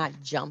 you do not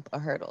jump a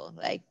hurdle,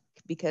 like,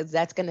 because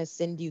that's going to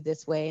send you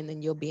this way and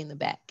then you'll be in the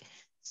back.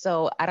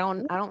 So I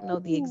don't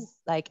know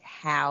like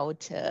how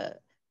to,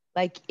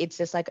 like, it's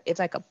just like, it's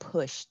like a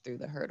push through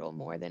the hurdle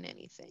more than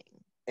anything.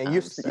 And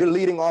you're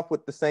leading off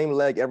with the same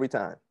leg every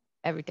time?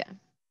 Every time.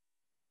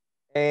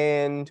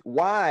 And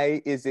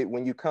why is it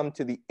when you come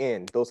to the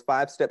end, those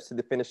 5 steps to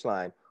the finish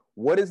line,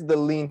 what is the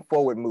lean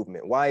forward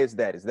movement? Why is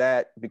that? Is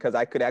that because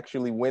I could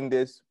actually win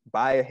this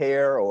by a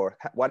hair, or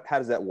how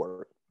does that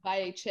work? By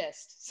a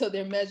chest. So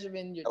they're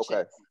measuring your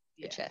chest.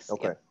 Your chest.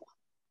 Okay. Yeah.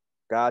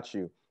 Got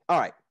you. All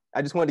right.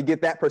 I just wanted to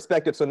get that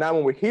perspective. So now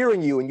when we're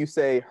hearing you and you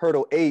say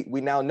hurdle 8, we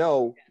now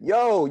know,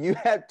 yo, you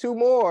had 2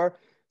 more.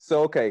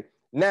 So, okay.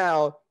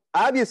 Now,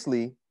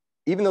 obviously,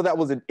 even though that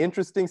was an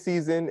interesting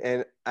season,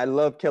 and I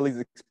love Kellie's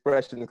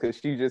expression because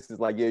she just is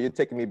like, yeah, you're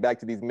taking me back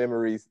to these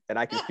memories, and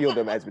I can feel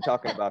them as we're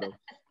talking about them.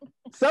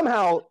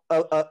 Somehow,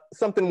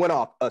 something went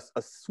off. A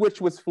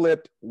switch was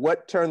flipped.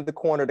 What turned the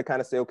corner to kind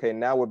of say, okay,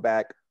 now we're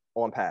back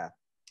on path?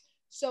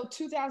 So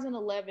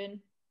 2011,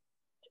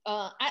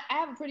 I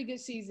have a pretty good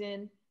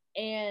season,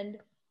 and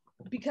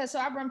because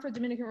I run for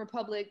Dominican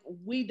Republic,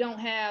 we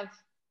have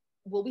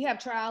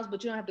trials,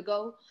 but you don't have to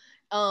go.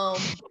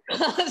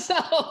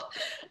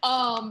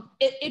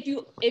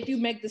 If you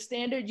make the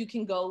standard, you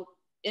can go.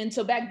 And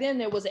so back then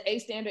there was an A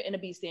standard and a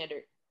B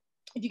standard.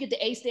 If you get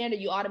the A standard,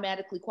 you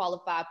automatically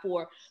qualify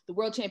for the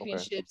World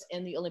Championships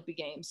and the Olympic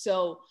Games.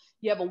 So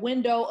you have a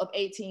window of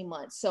 18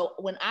 months. So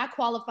when I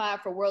qualified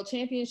for World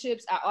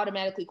Championships, I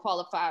automatically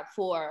qualified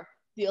for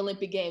the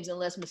Olympic Games,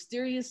 unless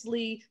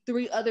mysteriously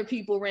 3 other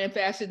people ran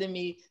faster than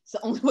me. It's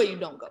the only way you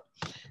don't go.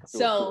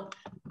 So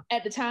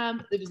at the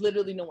time, there was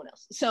literally no one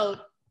else. So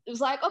it was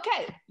like,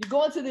 okay, you're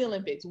going to the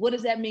Olympics. What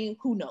does that mean?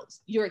 Who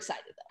knows? You're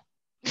excited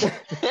though.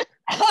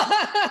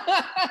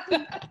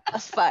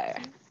 That's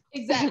fire.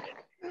 Exactly.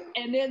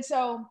 And then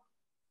so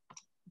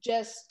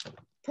just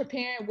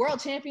preparing.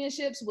 World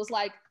Championships was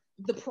like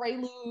the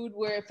prelude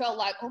where it felt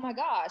like, oh my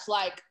gosh,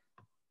 like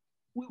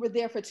we were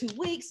there for 2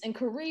 weeks in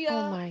Korea.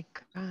 Oh my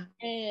God.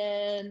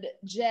 And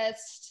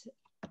just,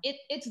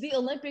 it's the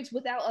Olympics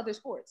without other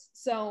sports.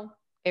 So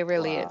it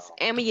really is.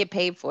 And we get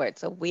paid for it.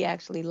 So we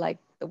actually like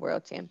the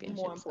World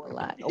Championships a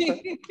lot.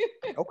 Okay.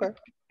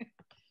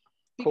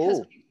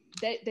 Because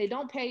they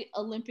don't pay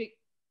Olympic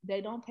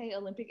they don't pay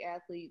Olympic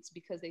athletes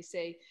because they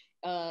say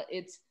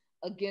it's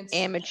against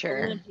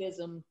Amateur.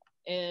 Olympism.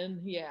 And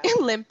yeah,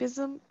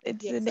 Olympism.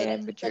 It's an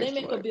amateur so they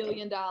make sport. $1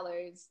 billion,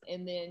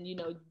 and then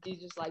they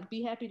just like,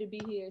 be happy to be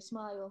here,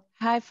 smile.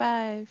 High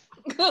five.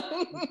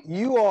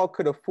 You all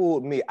could have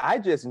fooled me. I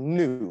just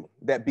knew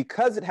that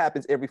because it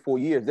happens every 4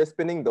 years, they're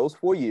spending those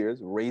 4 years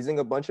raising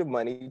a bunch of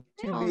money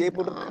to be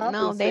able to compensate.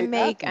 No, they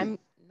make.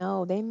 athletes.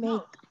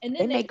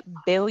 They make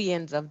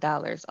billions of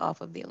dollars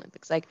off of the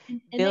Olympics, like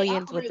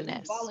billions with an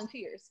S.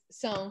 Volunteers.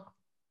 So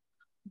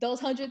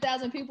those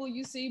 100,000 people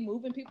you see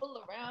moving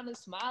people around and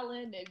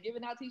smiling and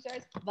giving out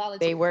t-shirts, volunteers.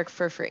 They work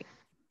for free.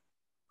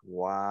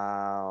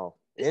 Wow.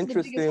 This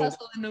Interesting. is the biggest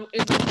hustle in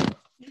the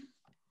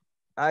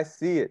I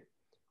see it.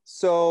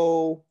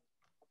 So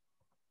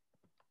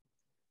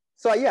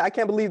yeah, I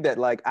can't believe that.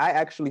 Like, I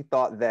actually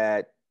thought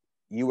that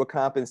you were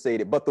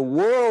compensated, but the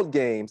World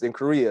Games in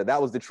Korea,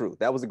 that was the truth.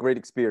 That was a great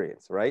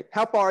experience, right?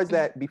 How far is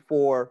that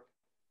before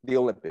the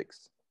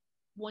Olympics?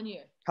 1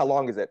 year. How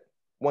long is it?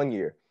 1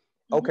 year.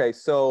 Okay,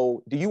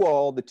 so do you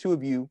all, the two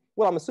of you,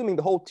 well, I'm assuming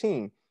the whole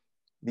team,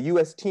 the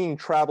US team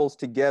travels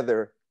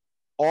together,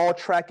 all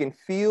track and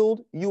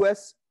field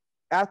US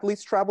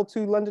athletes travel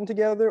to London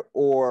together,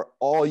 or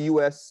all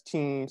US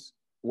teams,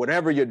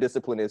 whatever your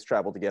discipline is,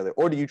 travel together?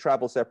 Or do you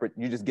travel separate,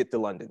 you just get to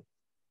London?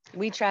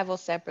 We travel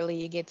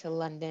separately. You get to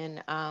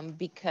London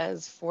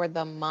because for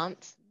the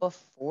month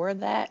before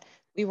that,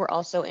 we were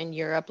also in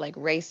Europe, like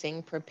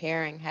racing,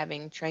 preparing,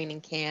 having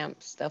training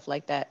camps, stuff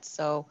like that.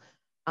 So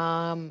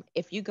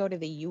if you go to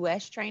the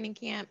US training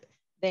camp,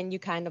 then you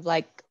kind of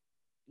like,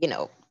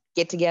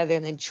 get together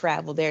and then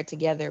travel there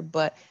together.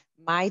 But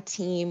my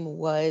team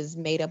was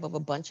made up of a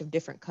bunch of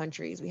different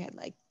countries. We had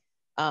like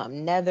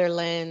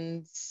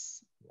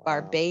Netherlands,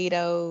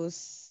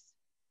 Barbados,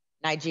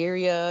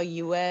 Nigeria,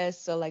 US.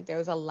 So like there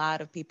was a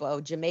lot of people.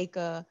 Oh,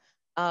 Jamaica.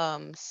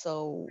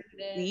 So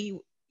we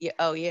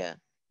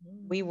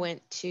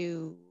went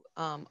to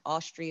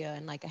Austria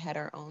and like had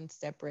our own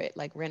separate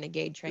like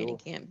renegade training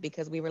camp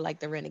because we were like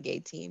the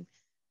renegade team.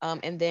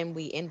 And then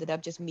we ended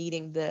up just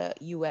meeting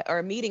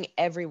meeting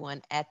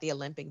everyone at the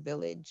Olympic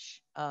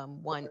Village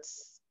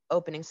once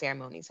opening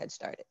ceremonies had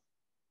started.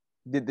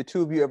 Did the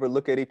two of you ever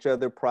look at each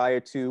other prior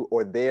to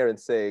or there and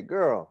say,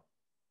 girl,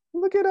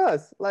 look at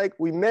us. Like,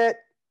 we met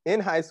in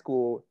high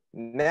school.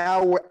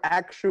 Now we're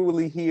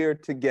actually here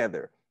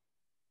together.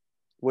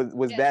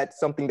 Was that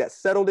something that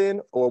settled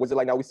in, or was it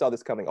like, now we saw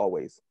this coming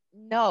always?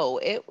 No,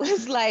 it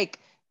was like,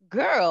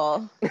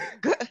 girl,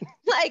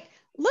 like,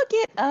 look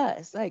at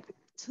us. Like,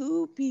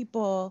 two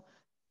people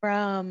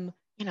from,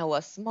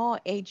 a small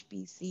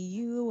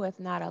HBCU with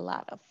not a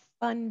lot of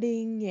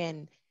funding.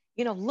 And,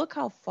 look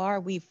how far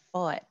we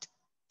fought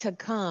to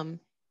come.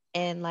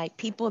 And like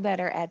people that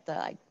are at the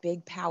like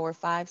big Power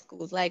 5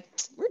 schools, like,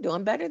 we're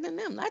doing better than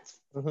them. That's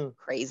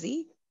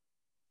crazy.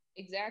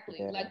 Exactly.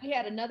 Yeah. Like, we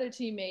had another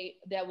teammate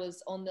that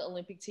was on the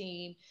Olympic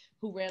team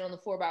who ran on the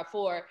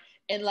 4x4.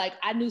 And like,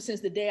 I knew since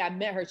the day I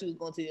met her, she was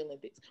going to the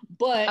Olympics.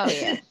 But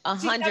 100%.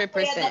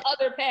 The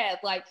other path,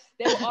 like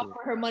they would offer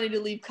her money to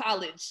leave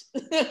college,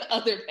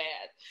 other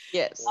path.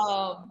 Yes.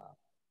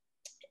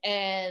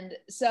 And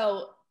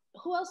so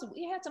who else?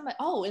 We had somebody.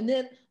 Oh, and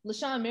then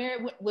LaShawn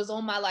Merritt was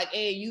on my like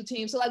AAU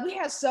team. So like, we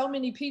had so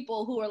many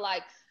people who are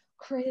like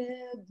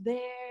crib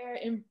there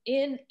in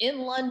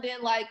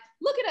London. Like,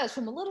 look at us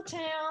from a little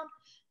town,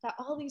 got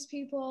all these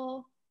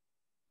people.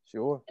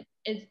 Sure.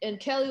 And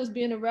Kellie was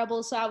being a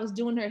rebel, so I was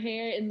doing her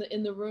hair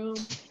in the room.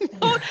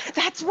 Oh,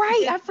 that's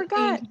right. I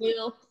forgot.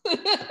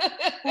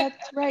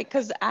 That's right.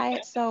 Because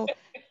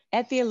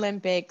at the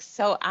Olympics,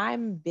 so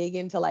I'm big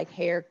into like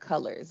hair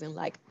colors and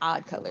like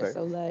odd colors. Okay.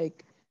 So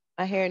like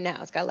my hair now,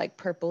 it's got like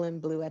purple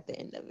and blue at the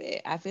end of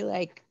it. I feel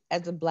like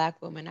as a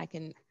Black woman,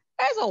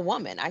 as a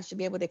woman, I should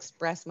be able to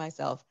express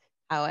myself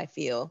how I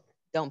feel.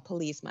 Don't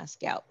police my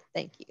scalp.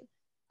 Thank you.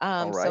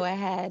 Right. So I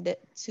had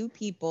two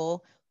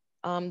people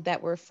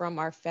that were from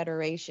our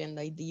federation,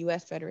 the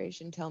US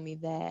Federation, tell me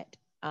that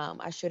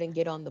I shouldn't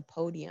get on the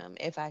podium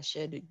if I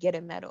should get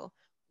a medal.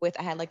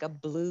 I had like a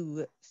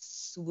blue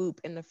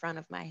swoop in the front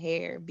of my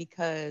hair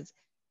because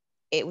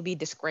it would be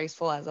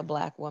disgraceful as a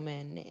Black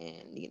woman,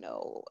 and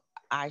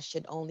I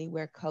should only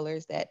wear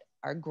colors that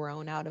are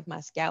grown out of my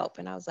scalp.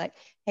 And I was like,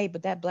 hey,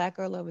 but that Black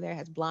girl over there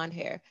has blonde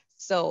hair,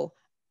 so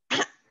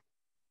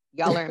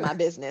y'all are in my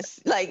business.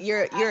 Like,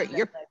 you're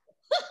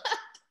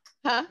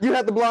huh? You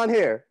had the blonde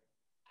hair.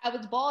 I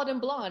was bald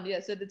and blonde,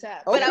 yes, at the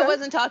time. But I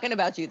wasn't talking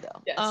about you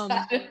though.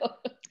 Yes,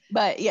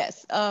 but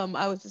yes,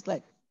 I was just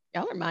like,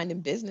 y'all are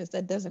minding business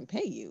that doesn't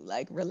pay you.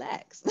 Like,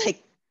 relax.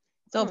 Like,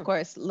 so of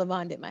course,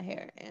 LaVonne did my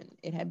hair and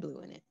it had blue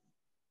in it.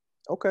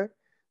 Okay.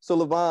 So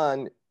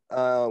LaVonne,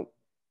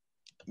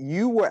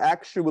 you were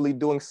actually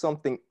doing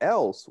something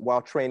else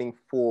while training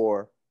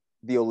for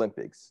the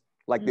Olympics.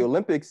 Like, the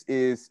Olympics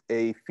is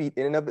a feat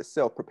in and of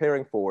itself,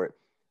 preparing for it.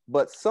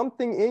 But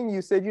something in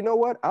you said, you know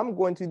what? I'm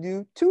going to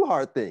do two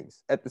hard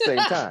things at the same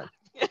time.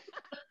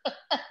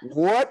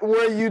 What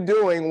were you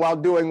doing while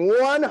doing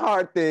one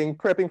hard thing,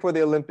 prepping for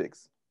the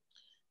Olympics?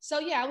 So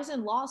yeah, I was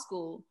in law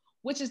school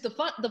which is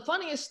the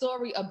funniest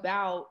story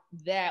about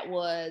that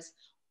was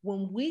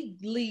when we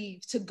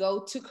leave to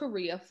go to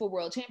Korea for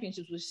World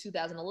Championships, which was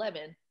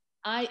 2011.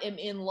 I am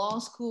in law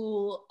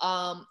school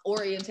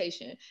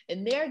orientation,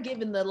 and they're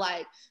giving the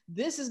like,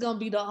 this is gonna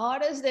be the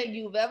hardest that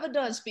you've ever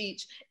done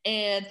speech,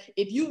 and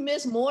if you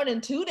miss more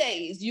than 2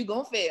 days, you're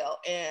gonna fail.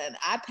 And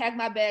I packed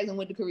my bags and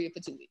went to Korea for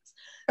 2 weeks.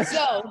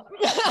 So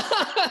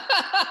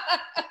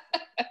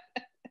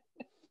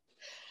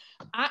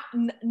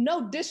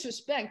no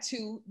disrespect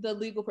to the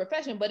legal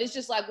profession, but it's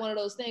just like one of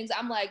those things.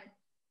 I'm like,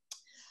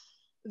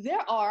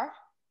 there are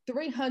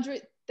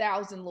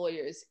 300,000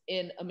 lawyers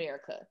in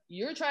America.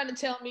 You're trying to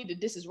tell me that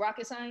this is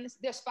rocket science?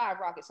 There's 5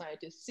 rocket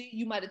scientists. See,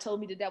 you might have told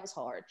me that was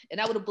hard, and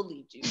I would have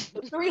believed you.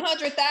 But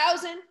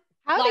 300,000?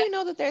 How do you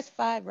know that there's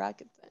 5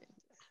 rocket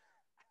scientists?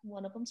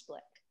 One of them's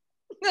black.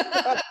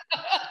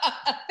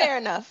 Fair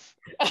enough.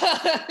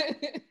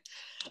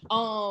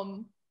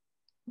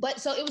 But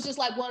so it was just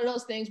like one of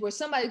those things where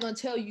somebody's gonna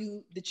tell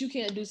you that you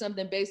can't do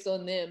something based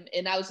on them,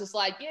 and I was just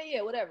like,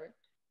 yeah, whatever.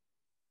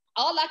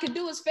 All I could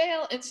do is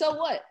fail, and so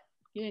what?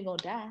 You ain't gonna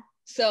die.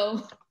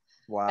 So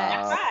wow.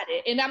 I tried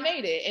it, and I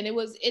made it, and it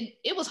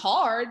was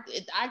hard.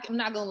 I'm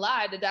not gonna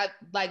lie, that I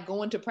like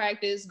going to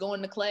practice,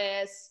 going to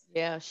class.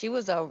 Yeah, she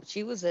was a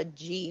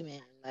G,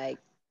 man. Like,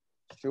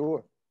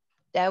 sure.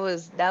 That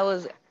was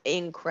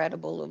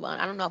incredible, LaVonne.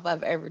 I don't know if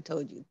I've ever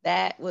told you.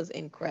 That was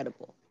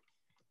incredible.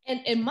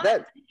 And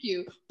thank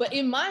you. But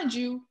mind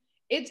you,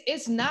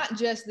 it's not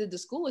just that the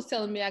school is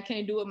telling me I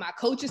can't do it. My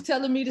coach is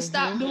telling me to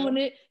stop doing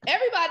it.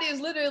 Everybody is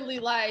literally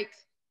like,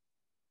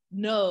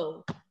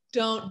 no,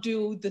 don't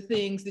do the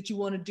things that you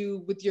want to do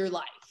with your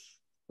life.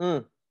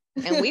 And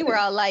we were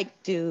all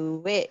like,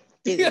 do it,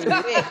 do it,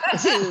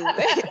 do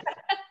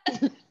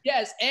it.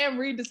 Yes, and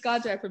read this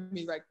contract for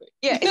me right quick.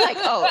 Yeah, it's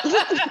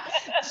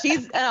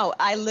like,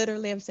 I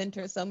literally have sent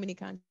her so many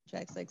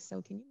contracts. Like,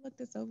 so can you look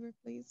this over,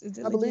 please? Is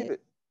it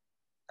legit?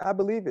 I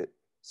believe it.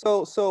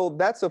 So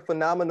that's a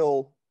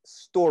phenomenal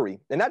story,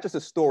 and not just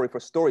a story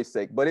for story's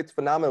sake, but it's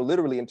phenomenal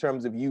literally in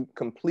terms of you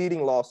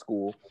completing law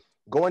school,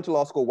 going to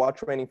law school while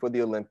training for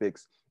the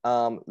Olympics.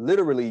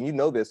 Literally, you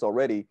know this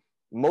already.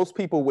 Most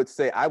people would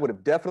say I would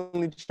have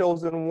definitely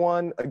chosen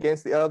one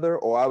against the other,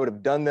 or I would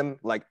have done them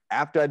like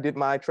after I did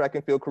my track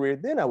and field career,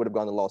 then I would have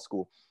gone to law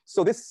school.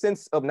 So this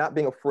sense of not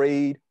being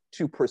afraid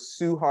to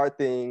pursue hard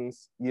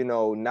things,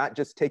 not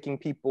just taking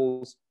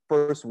people's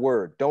first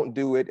word, don't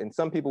do it. And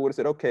some people would have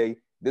said, okay,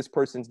 this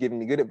person's giving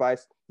me good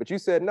advice, but you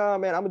said, nah,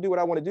 man, I'm gonna do what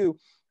I want to do.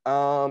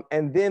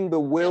 And then the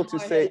will to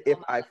say,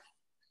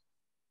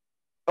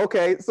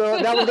 okay, so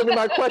that was gonna be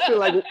my question.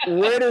 Like,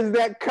 where does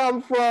that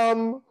come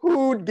from?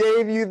 Who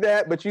gave you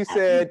that? But you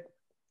said,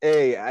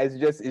 hey, it's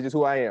just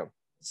who I am.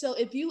 So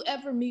if you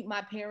ever meet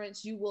my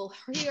parents, you will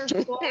hear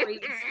stories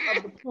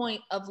of the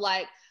point of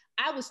like,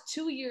 I was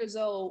 2 years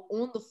old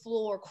on the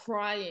floor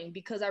crying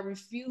because I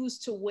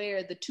refused to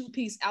wear the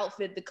 2-piece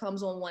outfit that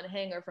comes on one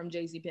hanger from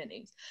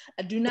JCPenney's.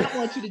 I do not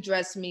want you to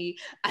dress me.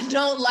 I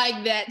don't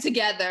like that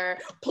together.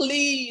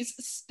 Please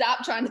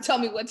stop trying to tell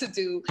me what to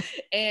do.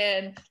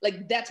 And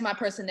like, that's my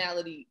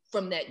personality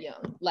from that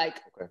young. Like,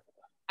 okay.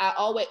 I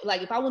always,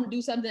 like, if I want to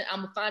do something,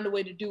 I'm gonna find a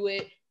way to do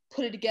it,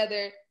 put it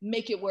together,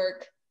 make it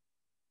work,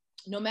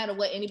 no matter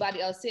what anybody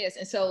else says.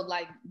 And so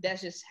like,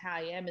 that's just how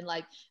I am. And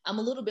like, I'm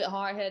a little bit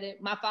hard-headed.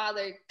 My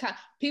father,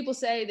 people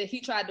say that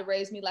he tried to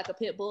raise me like a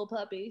pit bull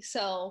puppy.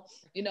 So,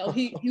 he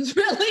was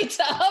really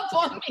tough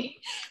on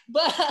me,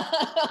 but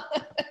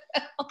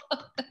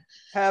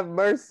have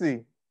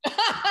mercy.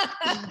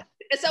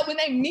 And so when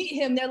they meet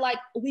him, they're like,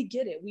 we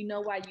get it. We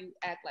know why you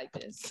act like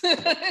this.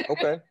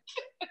 Okay.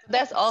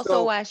 That's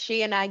also why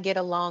she and I get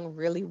along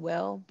really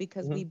well,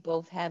 because we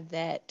both have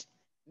that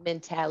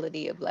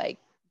mentality of like,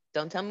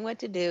 don't tell me what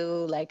to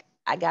do. Like,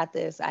 I got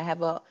this. I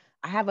have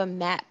a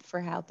map for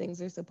how things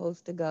are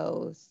supposed to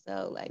go.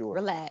 So like,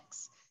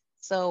 relax.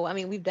 So, I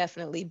mean, we've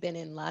definitely been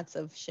in lots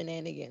of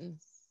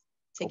shenanigans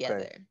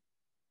together.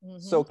 Okay.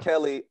 So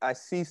Kellie, I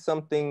see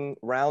something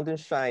round and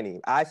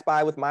shiny. I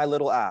spy with my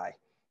little eye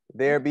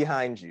there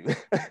behind you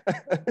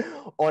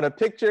on a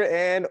picture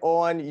and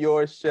on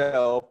your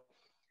shelf.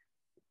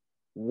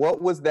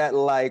 What was that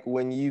like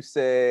when you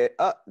said,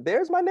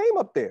 there's my name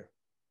up there?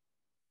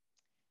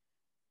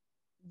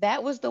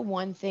 That was the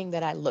one thing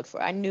that I looked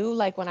for. I knew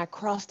like when I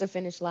crossed the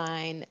finish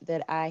line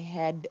that I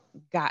had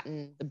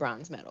gotten the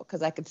bronze medal,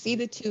 because I could see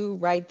the 2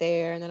 right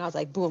there. And then I was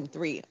like, boom,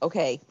 3.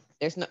 Okay,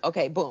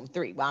 boom,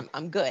 3. Well,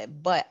 I'm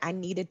good. But I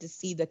needed to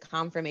see the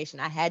confirmation.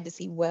 I had to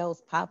see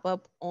Wells pop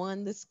up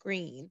on the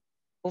screen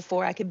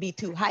before I could be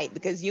too hyped,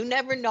 because you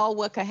never know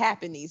what could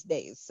happen these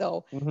days.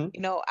 So,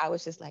 I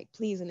was just like,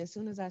 please. And as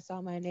soon as I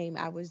saw my name,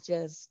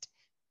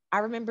 I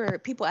remember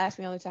people ask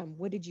me all the time,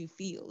 what did you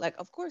feel? Like,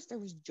 of course, there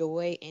was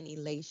joy and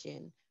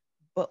elation,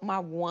 but my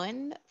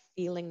one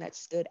feeling that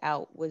stood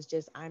out was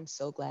just, I'm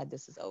so glad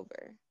this is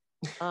over.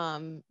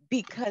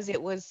 Because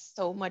it was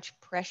so much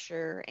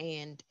pressure,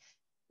 and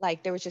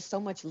like, there was just so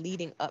much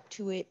leading up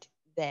to it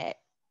that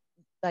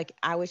like,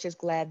 I was just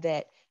glad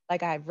that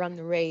like I'd run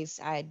the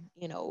race. I'd,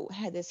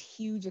 had this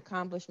huge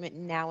accomplishment,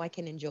 and now I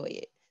can enjoy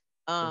it.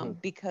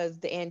 because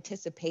the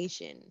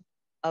anticipation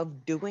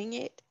of doing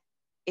it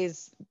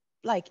is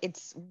like,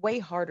 it's way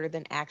harder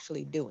than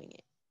actually doing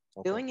it.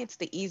 Okay. Doing it's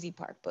the easy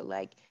part, but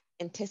like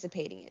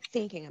anticipating it,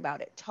 thinking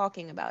about it,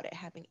 talking about it,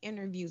 having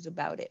interviews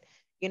about it,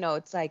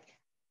 it's like,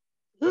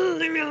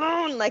 leave me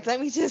alone. Like, let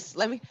me just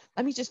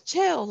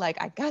chill.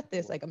 Like, I got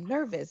this. Like, I'm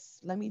nervous.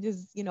 Let me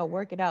just,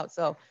 work it out.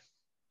 So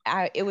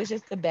it was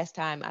just the best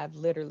time I've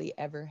literally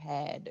ever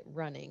had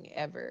running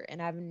ever.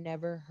 And I've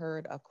never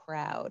heard a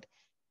crowd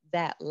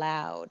that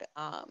loud.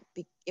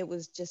 It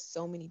was just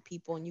so many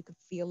people, and you could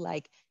feel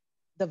like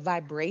the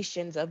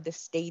vibrations of the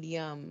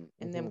stadium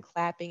and them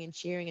clapping and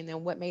cheering. And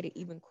then what made it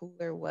even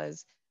cooler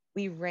was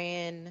we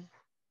ran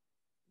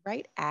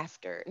right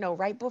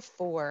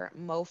before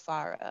Mo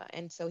Farah.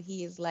 And so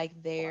he is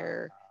like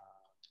their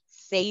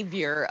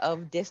savior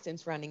of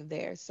distance running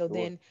there. So Sure.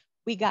 then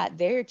we got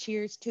their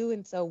cheers too.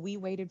 And so we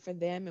waited for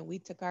them and we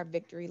took our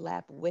victory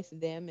lap with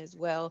them as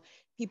well.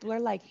 People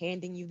are like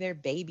handing you their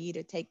baby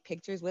to take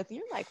pictures with. And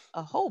you're like,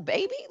 a whole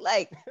baby?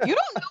 Like, you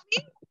don't know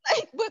me?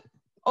 Like, but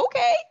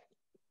okay.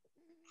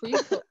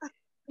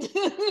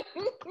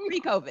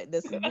 Pre-COVID.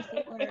 This is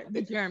before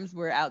the germs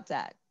were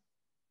outside.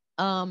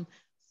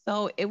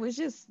 So it was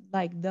just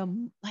like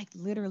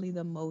literally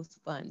the most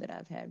fun that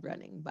I've had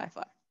running by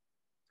far.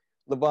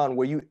 LaVonne,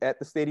 were you at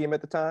the stadium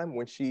at the time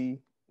when she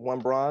won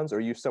bronze, or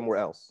are you somewhere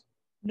else?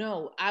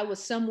 No, I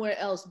was somewhere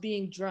else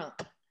being drunk.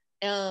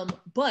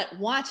 But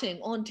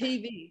watching on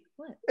TV.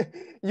 What?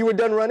 You were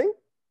done running?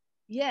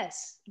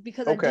 Yes,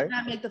 because I Okay. did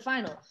not make the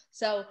final.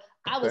 So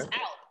I was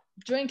out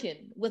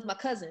drinking with my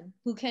cousin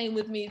who came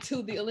with me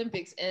to the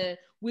Olympics, and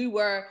we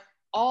were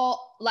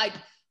all like,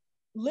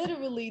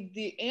 literally,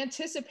 the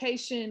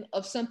anticipation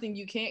of something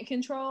you can't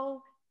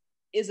control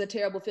is a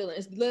terrible feeling.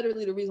 It's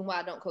literally the reason why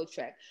I don't coach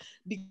track,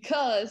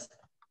 because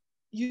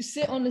you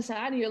sit on the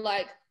side and you're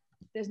like,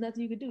 there's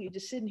nothing you can do. You're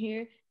just sitting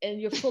here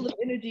and you're full of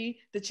energy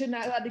that you're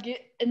not allowed to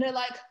get. And they're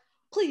like,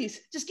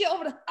 please just get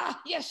over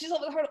yes, she's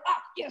over the hurdle.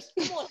 Yes,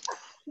 come on.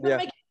 Yeah.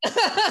 Make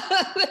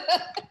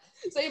it.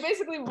 So you're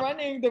basically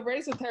running the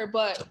race with her,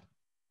 but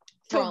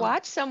to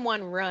watch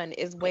someone run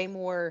is way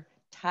more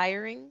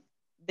tiring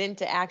than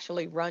to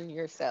actually run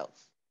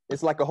yourself.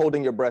 It's like a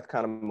holding your breath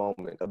kind of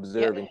moment,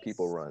 observing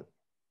people run.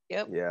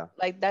 Yep. Yeah.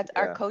 Like that's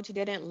our coach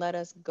didn't let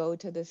us go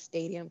to the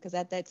stadium because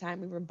at that time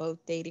we were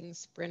both dating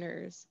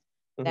sprinters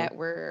that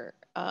were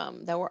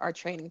our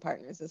training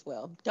partners as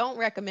well. Don't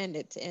recommend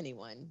it to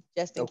anyone,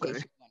 just in case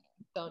you're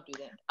wondering. Don't do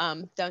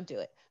that. Don't do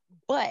it.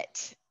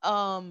 But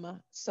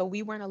so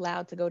we weren't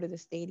allowed to go to the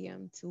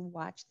stadium to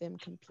watch them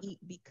compete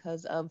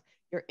because of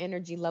your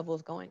energy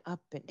levels going up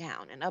and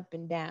down and up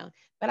and down.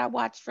 But I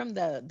watched from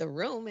the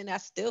room and I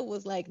still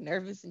was like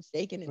nervous and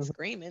shaking and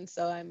screaming.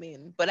 So I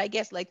mean, but I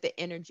guess like the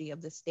energy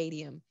of the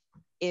stadium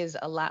is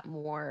a lot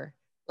more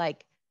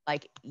like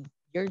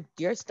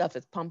your stuff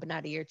is pumping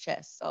out of your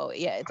chest. So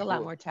yeah, it's a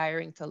lot more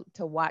tiring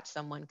to watch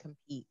someone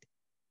compete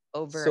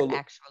over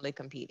actually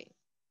competing.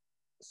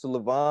 So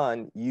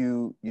LaVonne,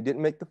 you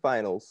didn't make the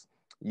finals.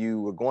 You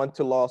were going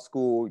to law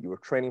school. You were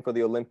training for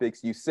the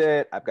Olympics. You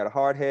said, I've got a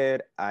hard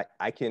head.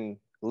 I can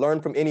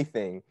learn from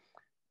anything.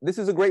 This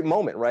is a great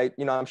moment, right?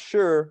 I'm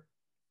sure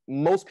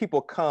most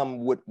people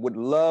would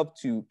love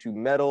to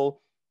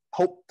medal.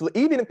 Hope,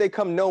 even if they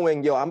come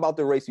knowing, I'm about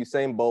to race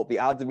Usain Bolt, the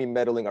odds of me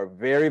medaling are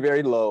very,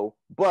 very low,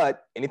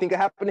 but anything could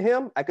happen to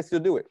him, I could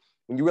still do it.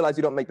 When you realize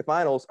you don't make the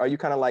finals, are you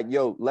kind of like,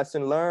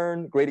 lesson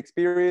learned, great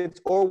experience?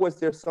 Or was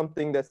there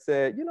something that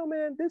said,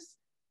 man, this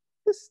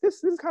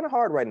is kind of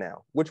hard right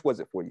now? Which was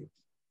it for you?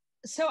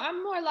 So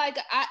I'm more like,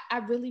 I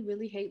really,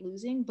 really hate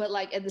losing, but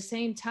like at the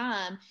same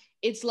time,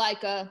 it's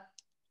like a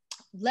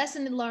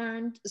lesson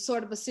learned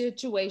sort of a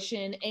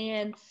situation.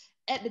 And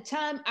at the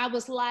time I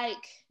was like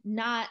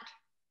not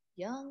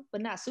young, but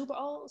not super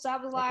old. So I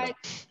was like,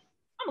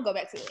 I'm gonna go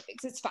back to the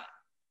Olympics. It's fine.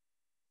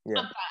 Yeah.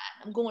 I'm fine.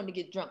 I'm going to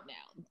get drunk now.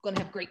 I'm going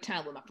to have a great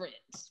time with my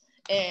friends.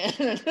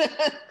 And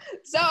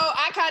so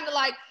I kind of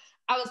like,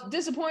 I was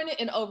disappointed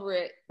and over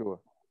it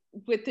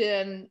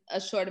within a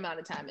short amount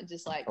of time and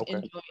just like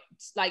enjoying,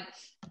 like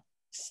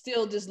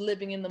still just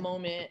living in the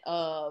moment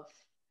of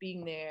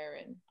being there.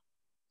 And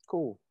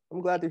cool.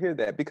 I'm glad to hear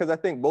that, because I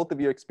think both of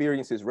your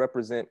experiences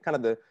represent kind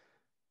of the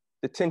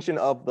tension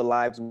of the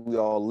lives we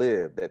all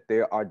live, that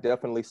there are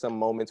definitely some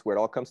moments where it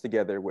all comes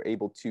together. We're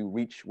able to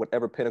reach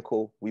whatever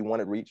pinnacle we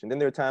want to reach. And then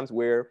there are times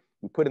where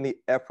we put in the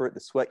effort,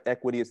 the sweat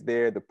equity is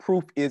there. The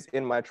proof is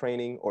in my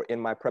training or in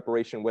my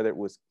preparation, whether it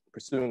was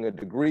pursuing a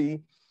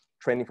degree,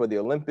 training for the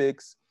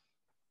Olympics,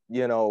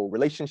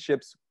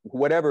 relationships,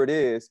 whatever it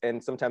is.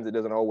 And sometimes it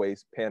doesn't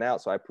always pan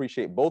out. So I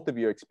appreciate both of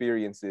your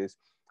experiences.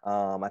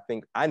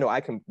 I know I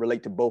can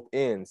relate to both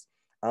ends.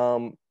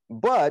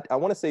 But I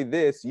want to say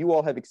this, you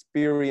all have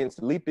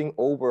experienced leaping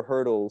over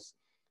hurdles,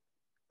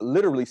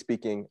 literally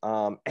speaking,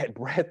 at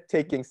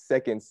breathtaking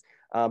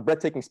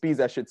speeds,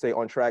 I should say,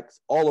 on tracks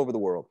all over the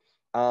world.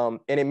 And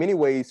in many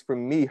ways, for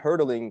me,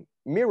 hurdling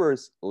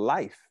mirrors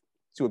life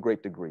to a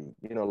great degree.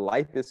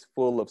 Life is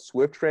full of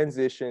swift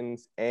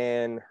transitions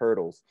and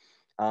hurdles.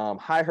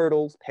 high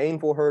hurdles,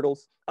 painful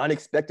hurdles,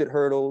 unexpected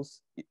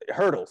hurdles,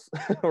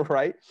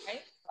 right?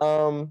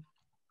 Right.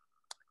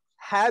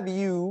 Have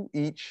you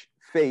each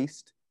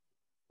faced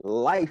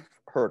life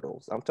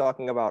hurdles? I'm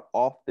talking about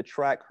off the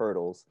track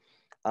hurdles,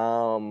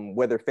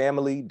 whether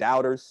family,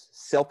 doubters,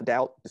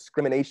 self-doubt,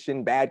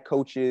 discrimination, bad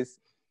coaches.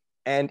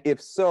 And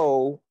if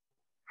so,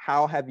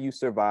 how have you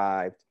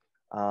survived?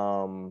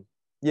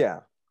 Yeah.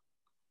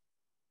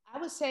 I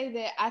would say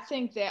that I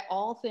think that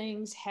all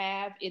things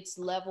have its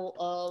level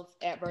of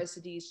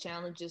adversities,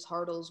 challenges,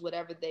 hurdles,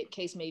 whatever the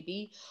case may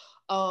be.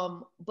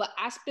 But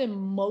I spend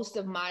most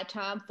of my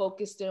time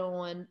focused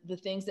on the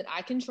things that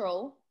I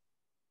control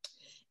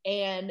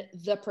and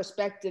the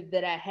perspective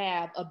that I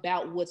have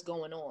about what's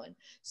going on.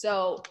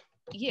 So,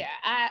 yeah,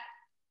 I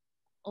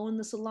owned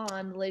the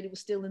salon. The lady was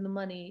stealing the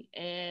money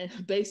and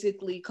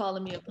basically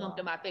calling me a punk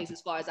to my face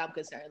as far as I'm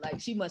concerned. Like,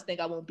 she must think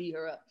I won't beat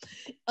her up.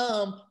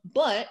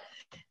 But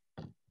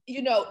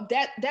you know,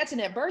 that's an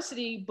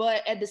adversity,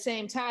 but at the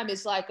same time,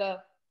 it's like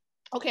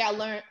okay, I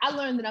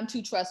learned that I'm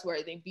too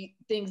trustworthy.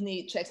 Things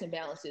need checks and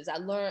balances. I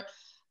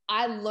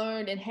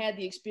learned and had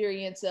the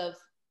experience of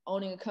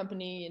owning a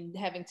company and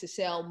having to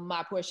sell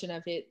my portion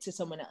of it to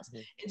someone else. Mm-hmm.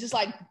 And just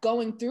like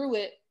going through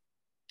it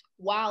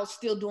while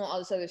still doing all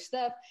this other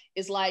stuff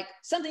is like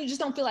something you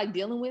just don't feel like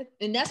dealing with.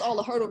 And that's all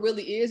the hurdle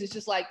really is. It's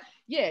just like,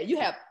 yeah, you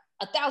have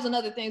 1,000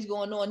 other things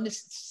going on.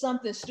 This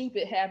something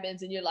stupid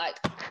happens and you're like,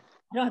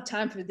 I don't have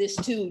time for this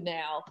too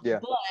now. Yeah.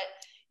 But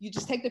you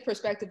just take the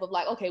perspective of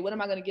like, okay, what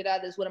am I going to get out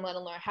of this? What am I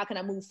going to learn? How can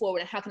I move forward?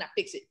 And how can I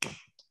fix it?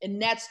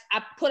 And that's,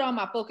 I put on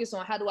my focus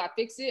on how do I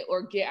fix it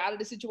or get out of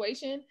the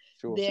situation,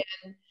 sure, than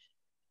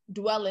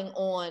dwelling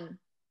on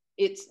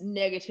its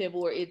negative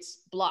or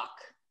its block.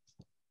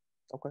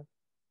 Okay.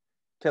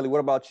 Kellie, what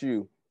about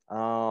you?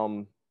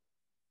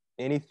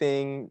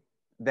 Anything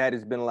that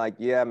has been like,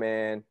 yeah,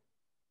 man,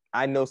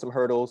 I know some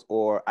hurdles,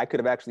 or I could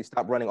have actually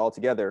stopped running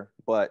altogether,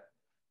 but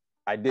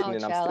I didn't,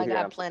 and I'm still here.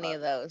 I got plenty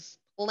of those.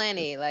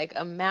 Plenty, like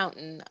a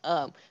mountain.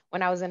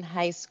 When I was in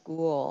high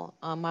school,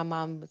 my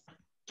mom was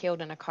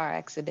killed in a car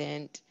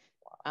accident,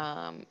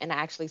 and I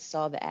actually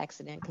saw the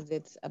accident because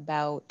it's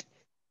about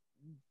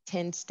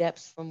 10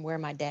 steps from where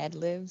my dad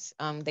lives.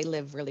 They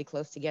live really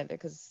close together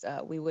because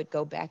we would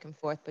go back and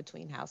forth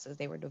between houses.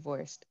 They were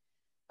divorced.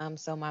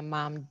 So my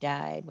mom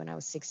died when I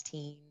was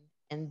 16,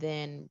 and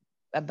then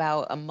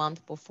about a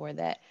month before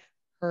that,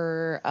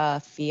 her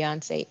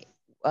fiance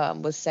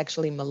was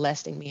sexually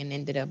molesting me and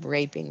ended up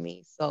raping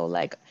me. So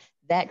like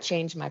that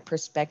changed my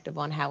perspective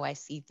on how I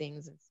see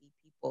things and see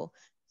people.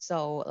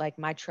 So like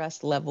my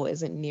trust level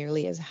isn't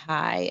nearly as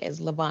high as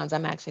LaVonne's.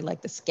 I'm actually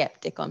like the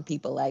skeptic on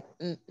people, like,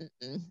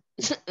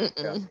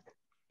 yeah.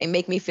 They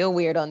make me feel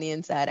weird on the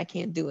inside. I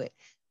can't do it.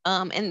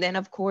 And then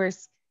of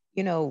course,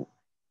 you know,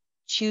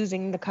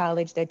 choosing the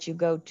college that you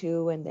go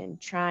to and then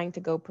trying to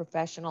go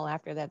professional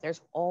after that, there's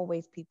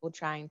always people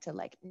trying to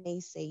like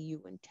naysay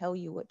you and tell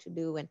you what to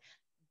do and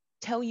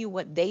tell you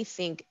what they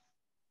think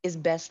is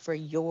best for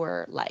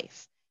your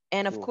life.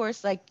 And of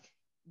course, like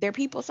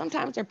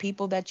sometimes they're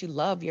people that you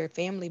love, your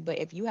family, but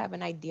if you have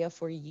an idea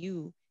for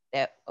you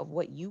of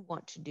what you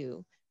want to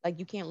do, like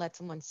you can't let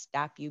someone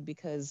stop you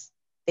because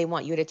they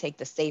want you to take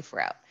the safe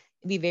route.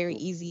 It'd be very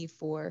easy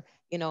for,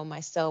 you know,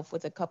 myself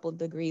with a couple of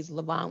degrees,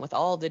 LaVonne with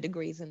all the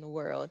degrees in the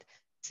world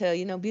to,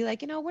 you know, be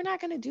like, you know, we're not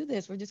going to do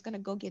this. We're just going to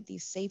go get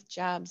these safe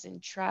jobs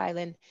and try.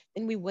 And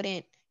then we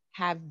wouldn't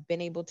have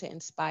been able to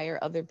inspire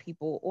other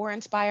people or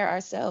inspire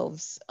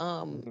ourselves.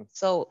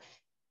 So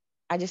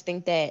I just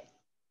think that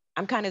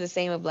I'm kind of the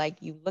same of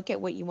like, you look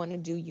at what you want to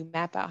do, you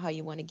map out how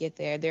you want to get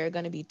there. There are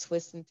going to be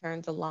twists and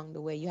turns along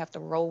the way. You have to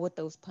roll with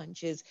those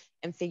punches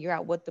and figure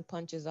out what the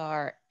punches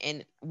are.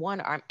 And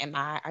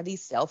are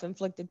these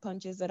self-inflicted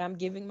punches that I'm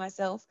giving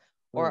myself,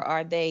 or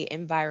are they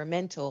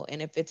environmental?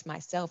 And if it's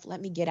myself,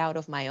 let me get out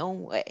of my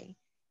own way.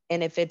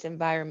 And if it's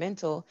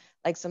environmental,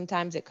 like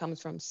sometimes it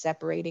comes from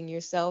separating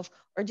yourself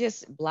or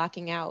just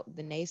blocking out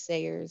the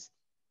naysayers,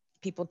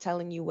 people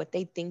telling you what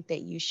they think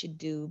that you should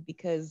do.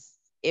 Because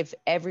if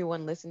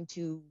everyone listened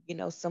to, you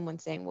know, someone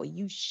saying, well,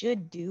 you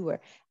should do, or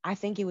I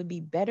think it would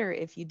be better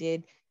if you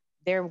did,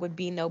 there would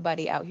be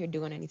nobody out here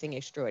doing anything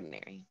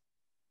extraordinary.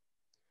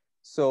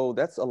 So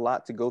that's a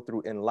lot to go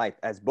through in life,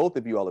 as both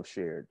of you all have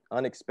shared.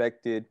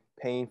 Unexpected,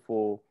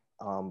 painful,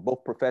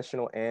 both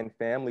professional and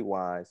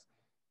family-wise,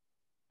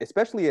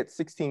 especially at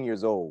 16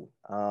 years old,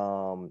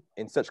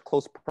 in such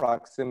close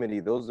proximity.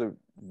 Those are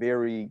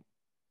very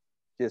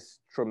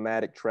just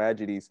traumatic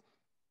tragedies.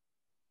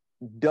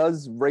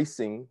 Does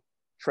racing,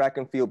 track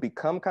and field,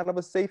 become kind of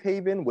a safe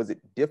haven? Was it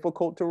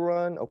difficult to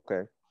run?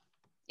 Okay.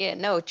 Yeah,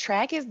 no,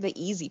 track is the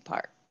easy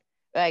part.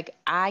 Like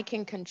I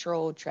can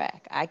control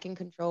track. I can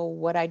control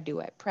what I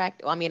do at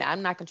practice. I mean,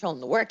 I'm not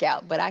controlling the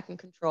workout, but I can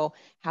control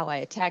how I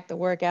attack the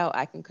workout.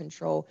 I can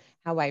control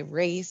how I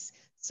race.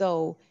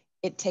 So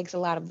it takes a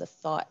lot of the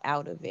thought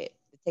out of it.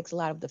 It takes a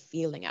lot of the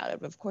feeling out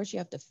of it. Of course, you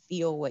have to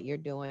feel what you're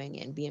doing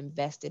and be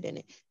invested in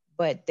it.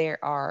 But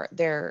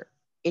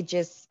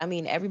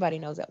everybody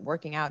knows that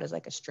working out is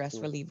like a stress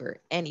reliever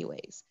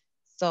anyways.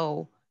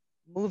 So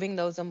moving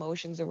those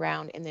emotions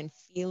around and then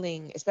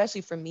feeling,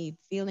 especially for me,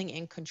 feeling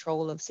in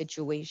control of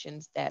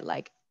situations that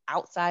like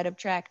outside of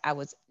track I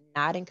was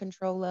not in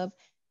control of,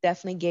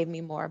 definitely gave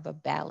me more of a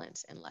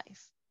balance in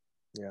life.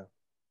 Yeah.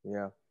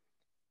 Yeah.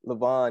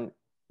 LaVonne,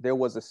 there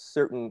was a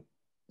certain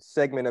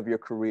segment of your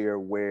career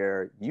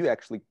where you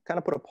actually kind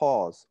of put a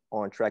pause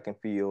on track and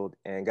field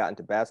and got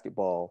into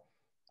basketball,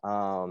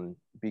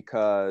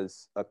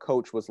 because a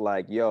coach was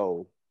like,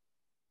 yo,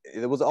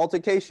 there was an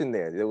altercation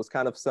there. There was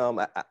kind of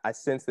I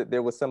sensed that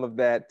there was some of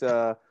that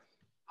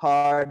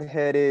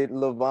hard-headed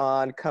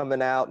LaVonne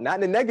coming out, not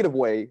in a negative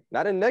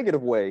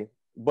way,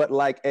 but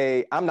like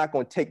I'm not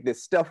going to take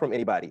this stuff from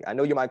anybody. I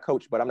know you're my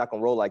coach, but I'm not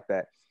going to roll like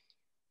that.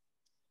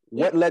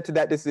 What led to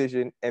that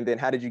decision, and then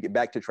how did you get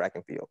back to track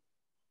and field?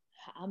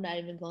 I'm not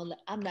even gonna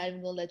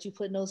let you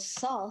put no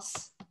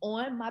sauce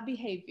on my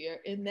behavior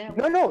in that.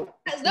 No,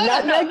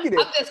 not negative.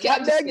 I'm just kidding.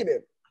 Not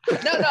negative.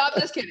 No, I'm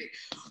just kidding.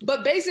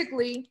 But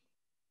basically,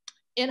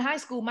 in high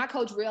school, my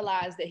coach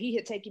realized that he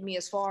had taken me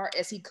as far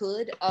as he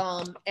could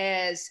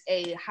as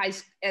a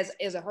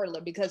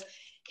hurdler, because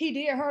he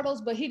did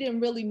hurdles, but he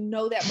didn't really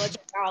know that much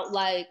about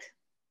like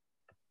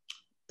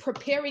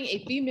preparing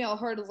a female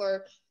hurdler,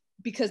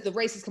 because the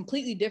race is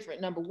completely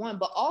different, number one,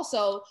 but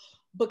also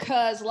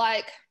because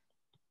like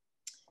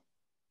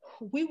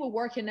we were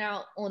working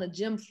out on a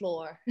gym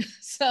floor.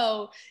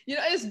 So, you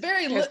know, it's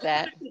very little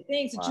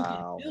things that you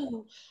can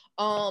do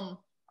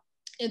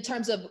in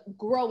terms of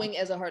growing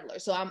as a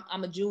hurdler. So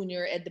I'm a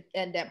junior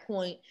at that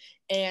point.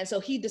 And so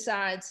he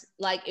decides,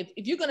 like, if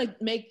you're going to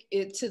make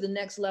it to the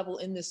next level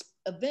in this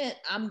event,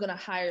 I'm going to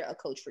hire a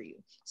coach for you.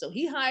 So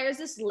he hires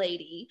this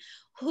lady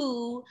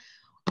who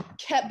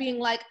kept being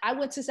like, I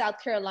went to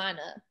South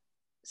Carolina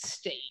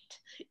State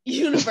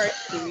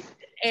University.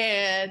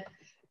 And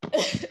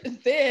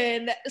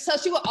then, so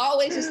she would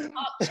always just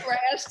talk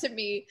trash to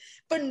me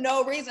for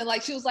no reason.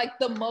 Like, she was like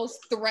the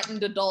most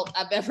threatened adult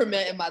I've ever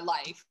met in my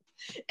life.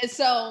 And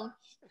so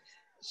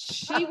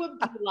she would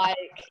be like,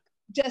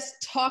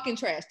 just talking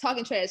trash,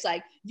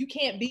 like, you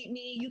can't beat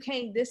me, you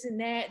can't this and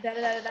that, da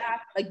da da da.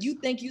 Like, you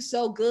think you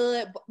so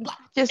good, but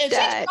just and she's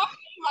talking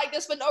like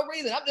this for no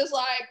reason. I'm just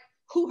like,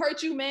 who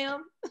hurt you,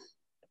 ma'am?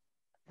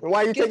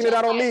 Why are you taking it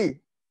out on me?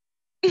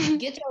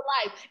 Get your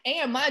life.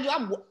 And mind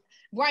you,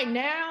 right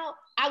now,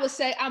 I would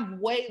say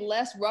I'm way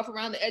less rough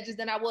around the edges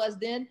than I was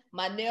then.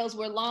 My nails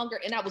were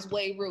longer and I was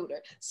way ruder.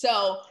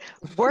 So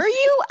were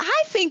you?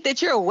 I think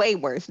that you're way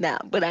worse now,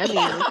 but I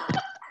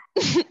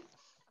mean,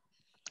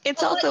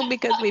 it's also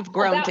because we've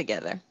grown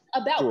together.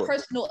 About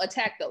personal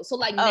attack though. So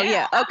like, now,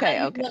 okay.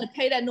 I want to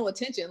pay that no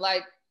attention.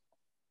 Like,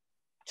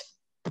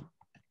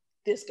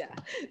 this guy.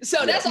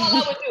 So that's all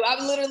I would do. I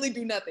would literally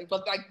do nothing.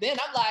 But like then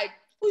I'm like,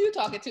 who you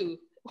talking to?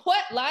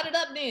 What? Line it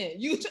up then.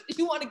 You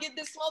want to get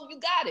this smoke? You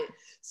got it.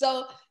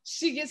 So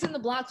she gets in the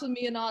blocks with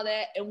me and all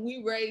that, and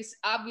we race.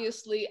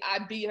 Obviously,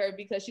 I beat her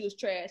because she was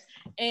trash.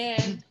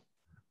 And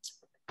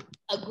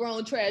a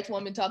grown trash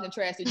woman talking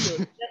trash to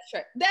children. That's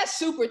trash. That's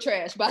super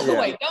trash, by the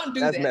way. Don't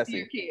do that to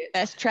your kids.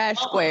 That's trash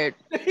squared.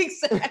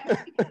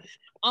 Exactly.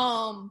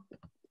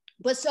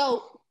 But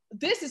so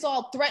this is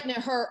all threatening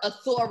her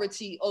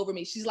authority over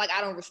me. She's like,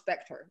 I don't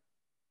respect her.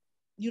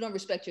 You don't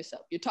respect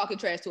yourself. You're talking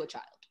trash to a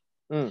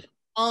child.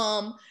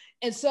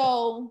 And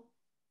so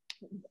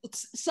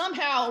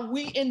somehow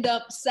we end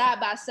up side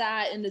by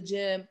side in the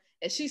gym,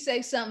 and she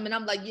says something and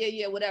I'm like,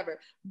 yeah, whatever.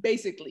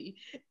 Basically,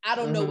 I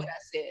don't know what I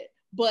said,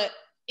 but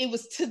it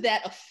was to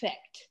that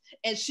effect.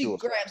 And she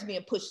grabs me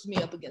and pushes me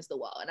up against the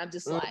wall. And I'm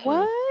just like,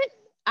 what?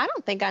 I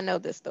don't think I know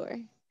this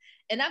story.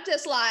 And I'm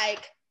just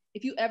like,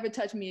 if you ever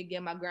touch me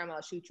again, my grandma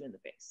will shoot you in the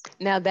face.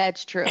 Now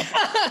that's true.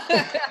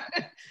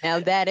 Now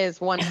that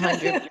is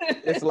 100.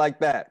 It's like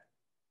that.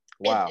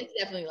 Wow. It's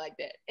definitely like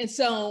that. And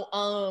so,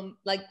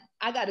 like,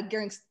 I got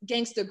a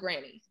gangster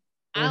granny.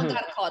 I don't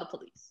gotta call the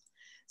police.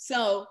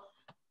 So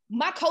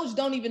my coach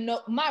don't even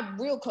know, my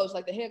real coach,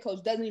 like the head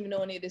coach, doesn't even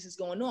know any of this is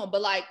going on.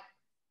 But like,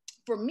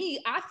 for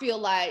me, I feel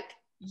like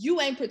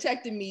you ain't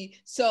protecting me,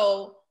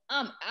 so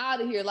I'm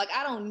out of here. Like,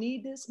 I don't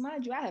need this.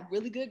 Mind you, I have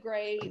really good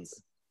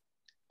grades.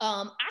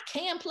 I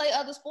can play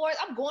other sports.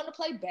 I'm going to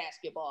play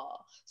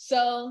basketball.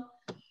 So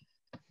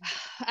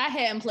I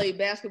hadn't played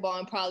basketball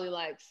in probably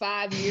like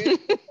 5 years.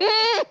 And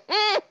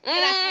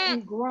I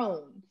hadn't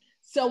grown.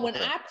 So when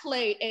I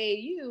played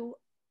AAU,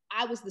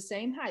 I was the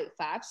same height,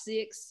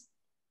 5'6".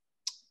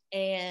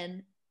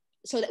 And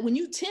so that when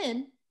you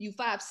 10, you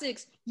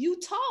 5'6", you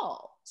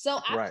tall. So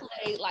I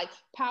played like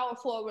power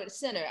forward,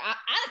 center. I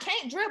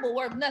can't dribble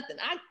worth nothing.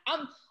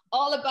 I'm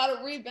all about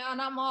a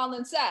rebound. I'm all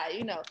inside,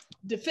 you know,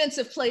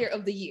 defensive player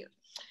of the year.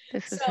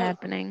 This is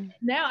happening.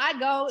 Now I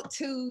go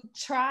to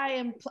try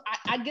and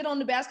I get on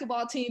the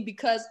basketball team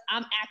because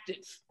I'm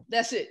active.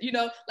 That's it. You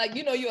know, like,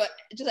 you know, you're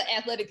just an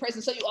athletic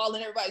person, so you all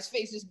in everybody's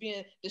face, just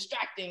being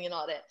distracting and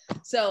all that.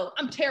 So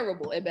I'm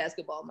terrible at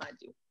basketball, mind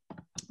you.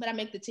 But I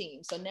make the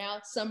team. So now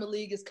summer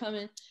league is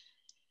coming.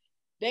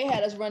 They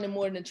had us running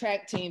more than the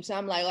track team. So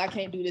I'm like, I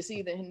can't do this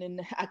either. And then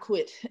I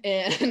quit.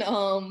 And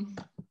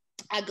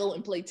I go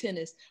and play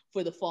tennis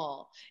for the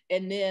fall.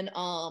 And then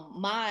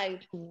my...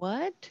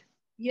 What?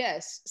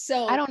 Yes.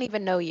 So I don't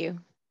even know you.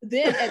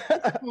 then at this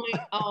point,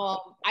 I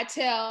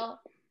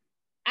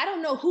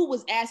don't know who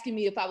was asking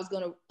me if I was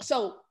gonna.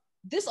 So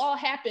this all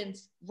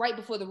happens right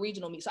before the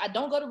regional meet. So I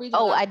don't go to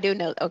regional. Oh, I do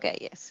know. Okay,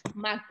 yes.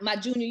 My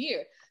junior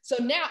year. So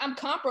now I'm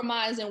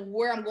compromising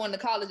where I'm going to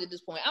college at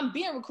this point. I'm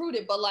being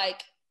recruited, but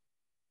like,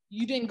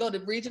 you didn't go to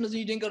regionals and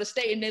you didn't go to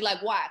state, and they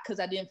like, why? Because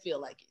I didn't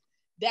feel like it.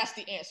 That's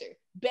the answer.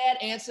 Bad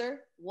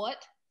answer.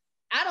 What?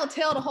 I don't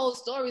tell the whole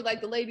story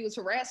like the lady was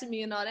harassing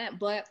me and all that,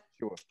 but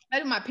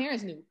maybe my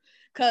parents knew,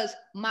 because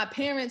my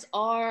parents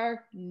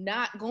are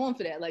not going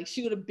for that. Like,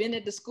 she would have been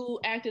at the school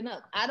acting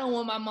up. I don't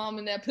want my mom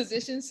in that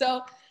position,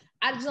 so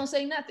I just don't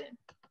say nothing.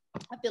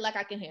 I feel like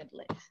I can handle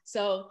it.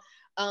 So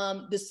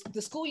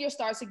the school year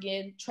starts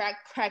again,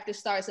 track practice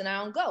starts, and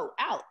I don't go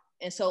out.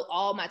 And so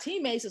all my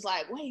teammates is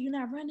like, wait, you're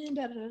not running,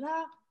 da da da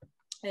da.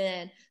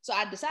 And so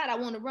I decide I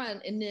want to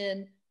run. And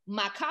then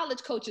my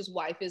college coach's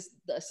wife is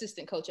the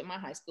assistant coach at my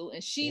high school.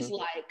 And she's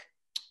like,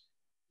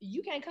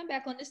 you can't come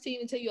back on this team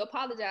until you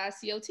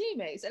apologize to your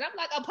teammates. And I'm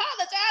like,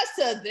 apologize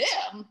to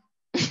them?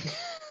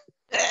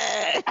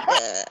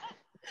 I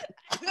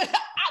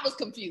was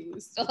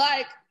confused.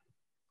 Like,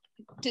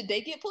 did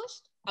they get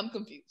pushed? I'm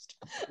confused.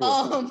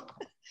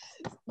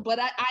 But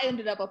I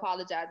ended up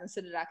apologizing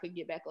so that I could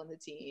get back on the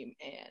team.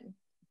 And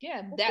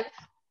yeah,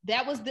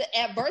 that was the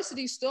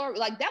adversity story.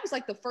 Like, that was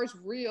like the first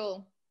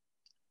real,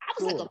 I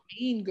was like a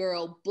mean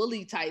girl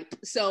bully type.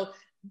 So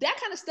that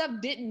kind of stuff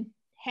didn't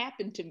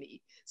happen to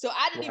me. So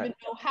I didn't even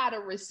know how to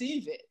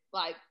receive it.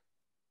 Like,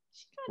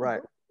 she kind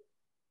of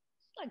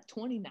like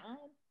 29,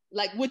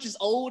 like, which is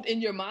old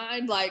in your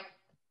mind, like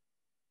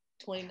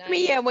 29. I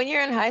mean, yeah, when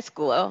you're in high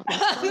school,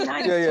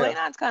 29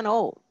 is kind of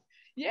old.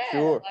 Yeah,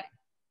 like,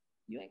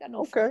 you ain't got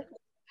no fun.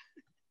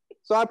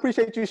 So I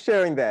appreciate you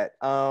sharing that,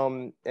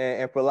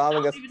 and for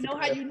allowing us. I don't even know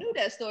how you knew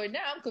that story. Now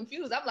I'm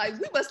confused. I'm like,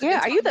 we must have.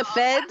 Yeah, are you the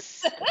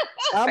feds?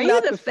 Are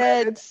you the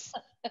feds?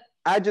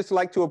 I just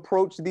like to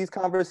approach these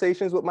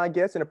conversations with my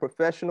guests in a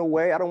professional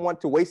way. I don't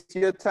want to waste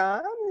your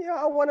time. You know,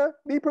 I want to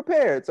be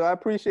prepared. So I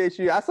appreciate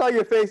you. I saw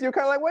your face. You're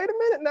kind of like, wait a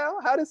minute now.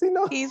 How does he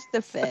know? He's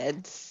the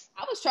feds.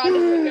 I was trying to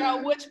figure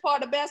out which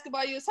part of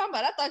basketball you was talking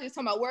about. I thought you was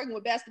talking about working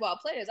with basketball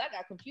players. I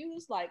got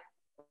confused. Like,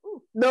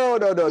 ooh. No.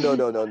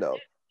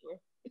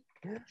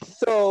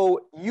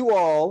 So you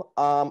all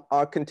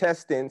are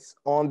contestants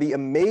on The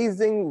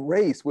Amazing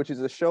Race, which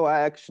is a show I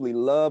actually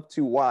love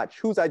to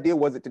watch. Whose idea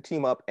was it to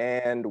team up,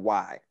 and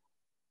why?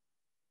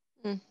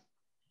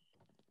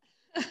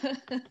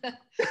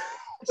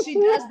 She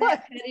does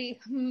that, Petty,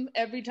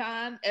 every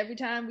time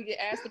we get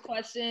asked the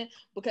question,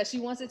 because she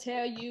wants to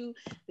tell you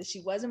that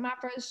she wasn't my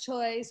first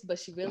choice, but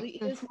she really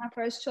is my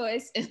first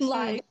choice in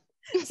life.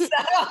 So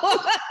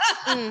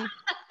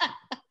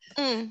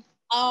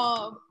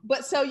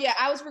but so yeah,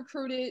 I was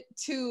recruited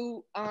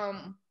to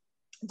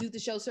do the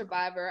show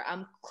Survivor.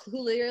 I'm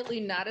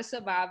clearly not a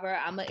survivor.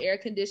 I'm an air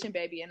conditioned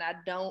baby, and I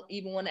don't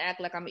even want to act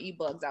like I'm gonna eat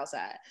bugs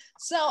outside.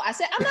 So I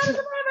said, I'm not a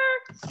survivor.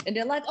 And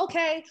they're like,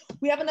 okay,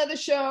 we have another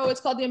show. It's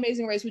called The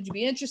Amazing Race. Would you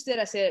be interested?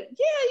 I said,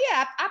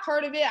 yeah, I've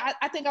heard of it.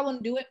 I think I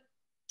want to do it.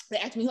 They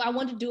asked me who I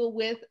wanted to do it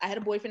with. I had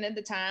a boyfriend at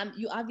the time.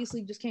 You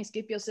obviously just can't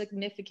skip your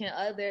significant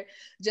other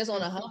just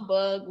on a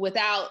humbug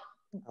without.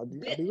 I'll be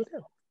with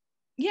him.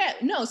 Yeah,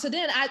 no. So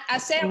then I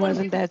said, it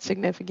wasn't that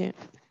significant.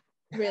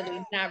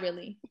 Really, not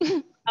really.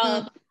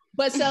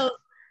 But so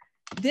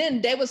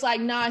then they was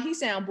like, nah, he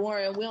sound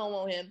boring. We don't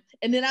want him.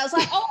 And then I was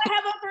like, oh, I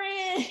have a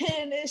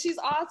friend and she's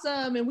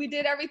awesome. And we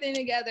did everything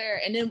together.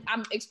 And then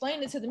I'm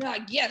explaining it to them. They're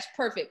like, yes,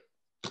 perfect.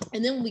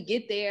 And then we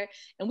get there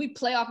and we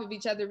play off of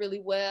each other really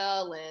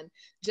well. And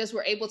just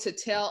we're able to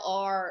tell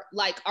our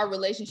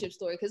relationship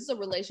story, because it's a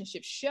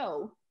relationship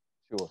show.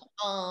 Sure.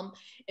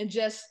 And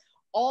just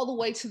all the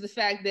way to the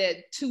fact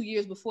that 2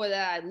 years before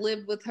that, I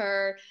lived with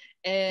her,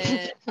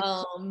 and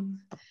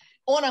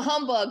on a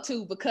humbug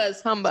too,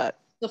 because the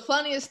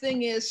funniest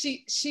thing is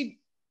she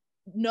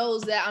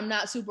knows that I'm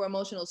not super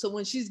emotional. So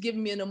when she's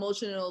giving me an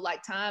emotional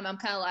time, I'm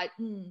kind of like,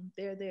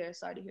 there.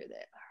 Sorry to hear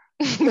that.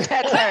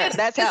 That's her.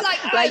 That's how.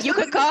 Like you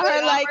could call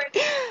her like,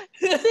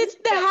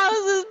 the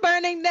house is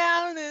burning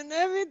down and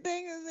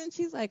everything, and then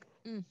she's like,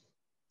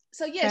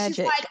 So yeah, tragic.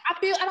 She's like,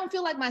 I don't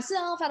feel like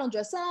myself. I don't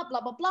dress up.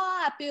 Blah blah blah.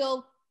 I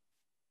feel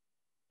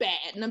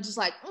bad, and I'm just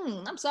like,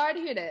 I'm sorry to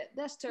hear that.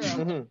 That's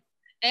terrible. Mm-hmm.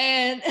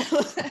 And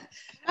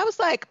I was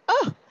like,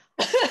 oh,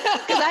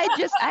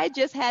 because I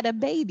just had a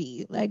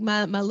baby. Like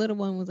my little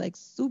one was like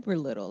super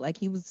little. Like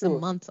he was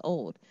some months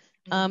old.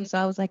 So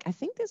I was like, I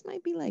think this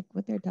might be like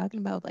what they're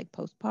talking about, like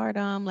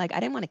postpartum. Like I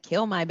didn't want to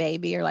kill my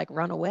baby or like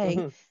run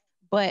away,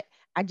 but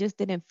I just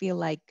didn't feel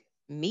like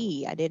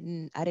me. I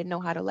didn't know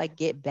how to like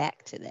get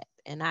back to that.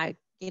 And I,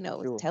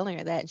 was telling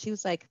her that, and she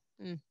was like,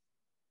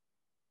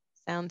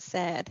 sounds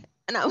sad.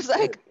 And I was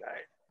like,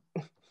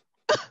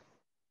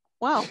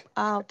 wow,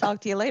 I'll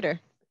talk to you later.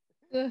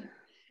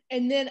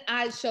 And then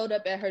I showed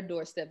up at her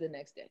doorstep the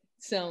next day.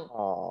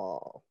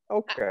 So,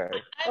 okay.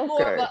 I'm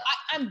more of a,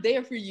 I'm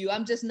there for you.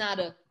 I'm just not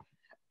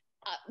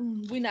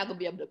we're not gonna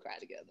be able to cry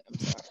together.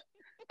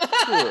 I'm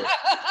sorry.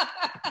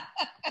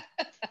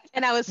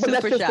 And I was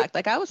super shocked.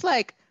 Like I was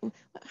like,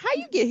 how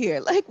you get here?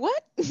 Like,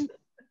 what?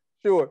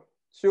 Sure,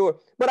 sure.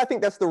 But I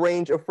think that's the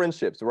range of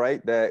friendships,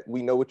 right? That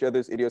we know each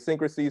other's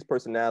idiosyncrasies,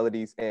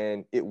 personalities,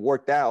 and it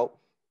worked out.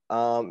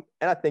 And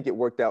I think it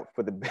worked out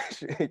for the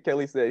best.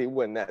 Kelly said he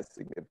wasn't that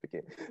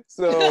significant.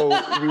 So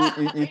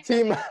you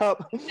team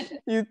up,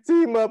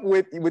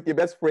 with your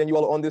best friend. You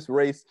all are on this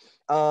race.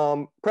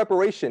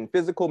 Preparation,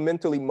 physical,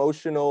 mental,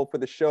 emotional for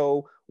the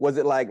show. Was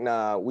it like,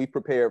 nah, we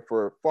prepared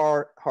for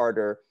far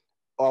harder?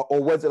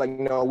 Or was it like,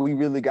 no, we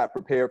really got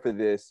prepared for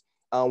this?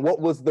 What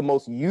was the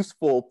most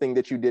useful thing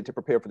that you did to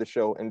prepare for the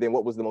show? And then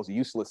what was the most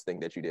useless thing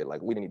that you did?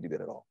 Like, we didn't do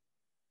that at all.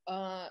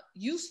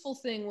 Useful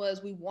thing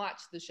was we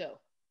watched the show.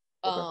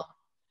 Okay.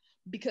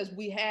 Because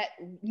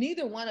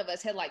neither one of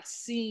us had like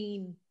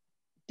seen,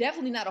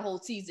 definitely not a whole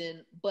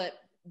season, but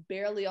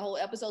barely a whole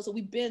episode. So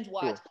we binge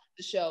watched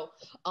the show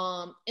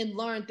and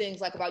learned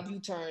things like about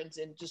U-turns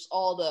and just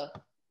all the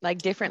like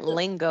different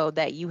lingo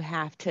that you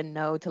have to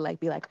know to like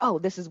be like, oh,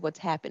 this is what's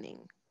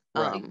happening.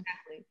 Right.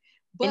 Exactly.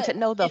 But and to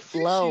know the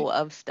flow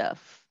of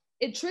stuff.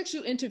 It tricks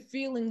you into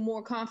feeling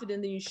more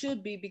confident than you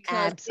should be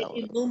because it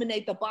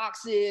illuminate the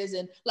boxes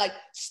and like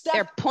stuff.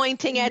 They're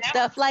pointing at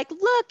stuff like,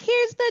 look,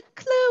 here's the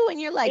clue. And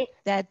you're like,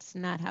 that's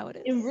not how it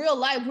is. In real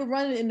life, we're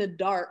running in the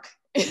dark.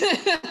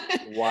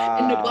 Wow.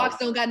 And the box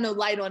don't got no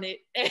light on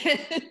it.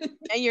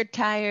 And you're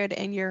tired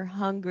and you're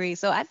hungry.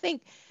 So I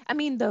think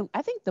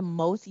the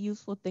most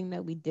useful thing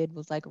that we did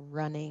was like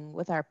running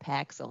with our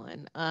packs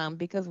on.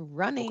 Because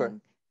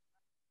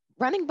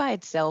running by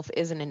itself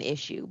isn't an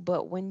issue,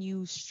 but when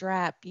you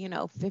strap,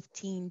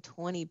 15,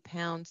 20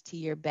 pounds to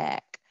your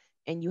back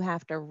and you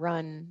have to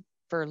run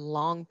for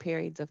long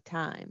periods of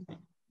time,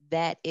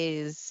 that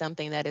is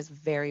something that is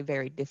very,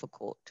 very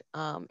difficult,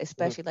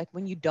 especially like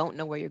when you don't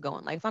know where you're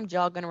going. Like if I'm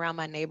jogging around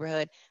my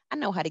neighborhood, I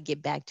know how to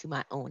get back to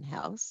my own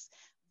house.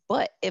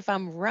 But if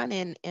I'm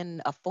running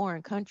in a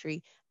foreign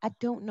country, I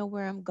don't know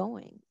where I'm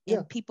going.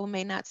 And people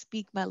may not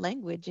speak my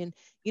language. And,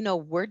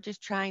 we're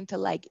just trying to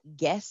like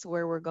guess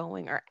where we're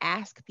going or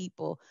ask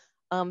people.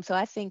 So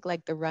I think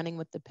like the running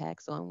with the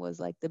packs on was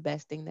like the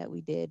best thing that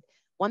we did.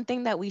 One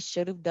thing that we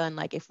should have done,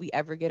 like if we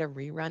ever get a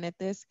rerun at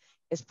this,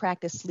 is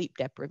practice sleep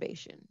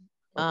deprivation.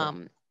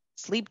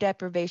 Sleep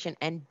deprivation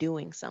and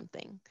doing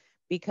something.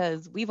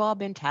 Because we've all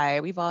been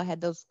tired. We've all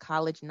had those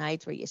college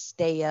nights where you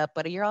stay up,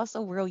 but you're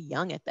also real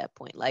young at that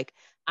point. Like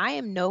I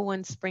am no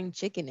one's spring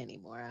chicken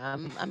anymore.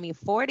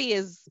 40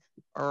 is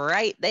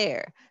right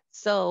there.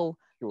 So,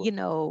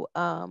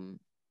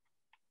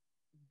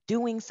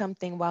 doing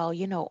something while,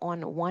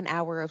 on 1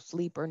 hour of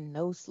sleep or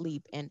no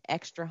sleep and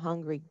extra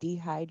hungry,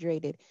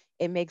 dehydrated,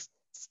 it makes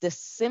the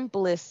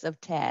simplest of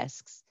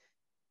tasks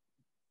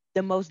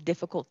the most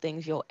difficult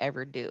things you'll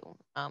ever do.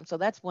 So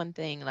that's one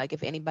thing, like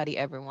if anybody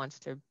ever wants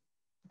to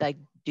like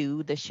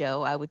do the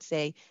show, I would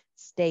say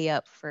stay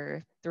up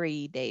for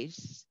 3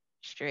 days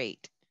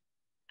straight.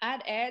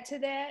 I'd add to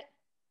that,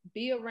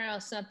 be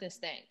around something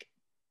stank.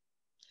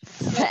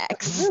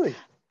 Facts. Really?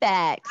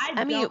 Facts.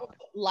 I don't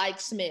like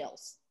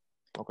smells.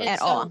 Okay.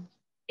 At all.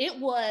 It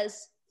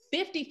was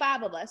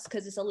 55 of us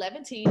because it's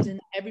 11 teams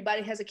and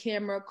everybody has a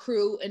camera,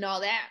 crew, and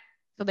all that.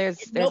 So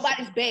there's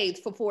nobody's bathed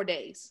for 4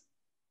 days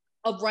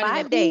of running.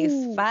 5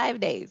 days. 5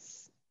 days.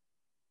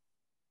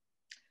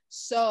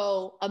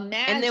 So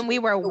imagine, and then we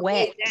were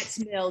wet. That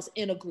smells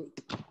in a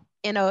group,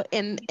 in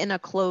a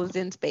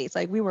closed-in space.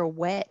 Like we were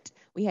wet.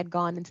 We had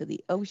gone into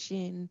the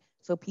ocean,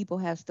 so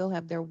people still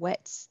have their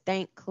wet,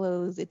 stank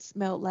clothes. It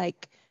smelled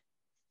like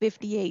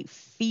 58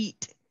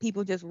 feet.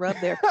 People just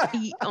rubbed their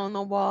feet on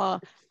the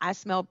wall. I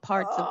smelled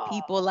parts of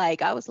people.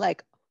 Like I was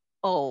like,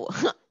 oh,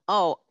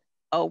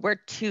 we're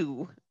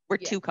too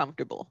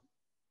comfortable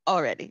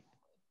already.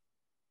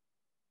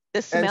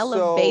 The smell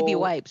of baby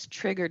wipes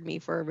triggered me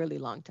for a really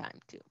long time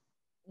too.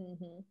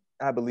 Mm-hmm.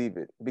 I believe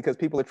it because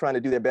people are trying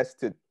to do their best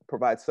to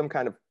provide some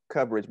kind of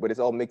coverage, but it's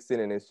all mixed in,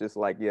 and it's just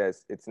like,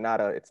 yes, it's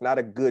not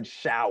a good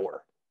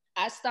shower.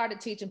 I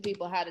started teaching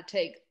people how to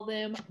take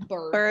them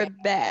bird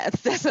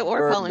baths. That's what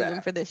we're calling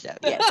them for this show.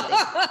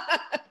 Yes.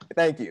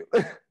 Thank you.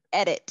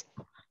 Edit.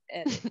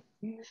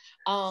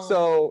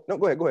 So no,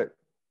 go ahead.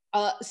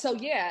 So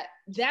yeah,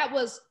 that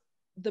was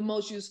the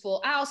most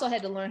useful. I also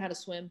had to learn how to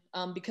swim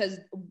because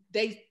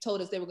they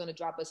told us they were going to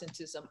drop us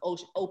into some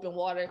open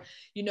water.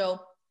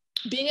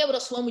 Being able to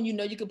swim when you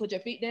can put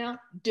your feet down,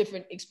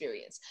 different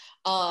experience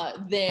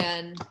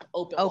than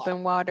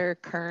open water,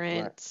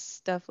 currents,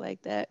 stuff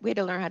like that. We had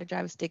to learn how to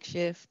drive a stick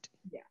shift.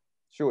 Yeah,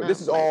 sure. This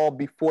is all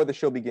before the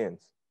show begins.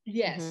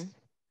 Yes.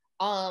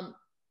 Mm-hmm.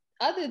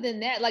 Other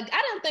than that, like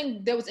I don't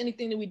think there was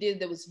anything that we did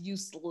that was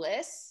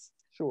useless.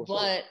 Sure.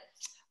 But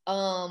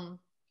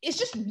it's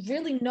just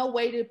really no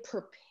way to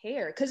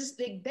prepare because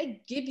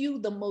they give you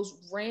the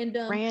most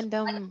random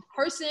like,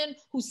 person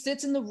who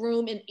sits in the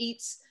room and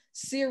eats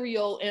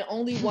cereal and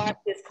only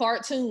watches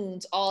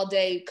cartoons all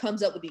day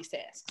comes up with these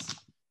tasks.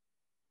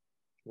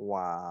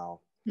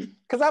 Wow.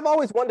 Because I've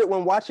always wondered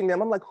when watching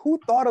them, I'm like, who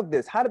thought of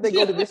this? How did they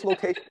go to this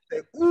location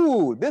and say,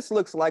 ooh, this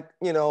looks like,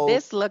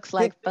 this looks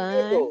like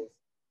fun. Vehicles.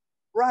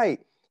 Right.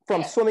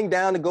 From swimming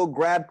down to go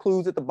grab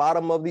clues at the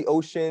bottom of the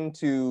ocean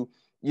to,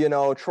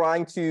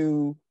 trying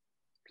to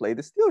play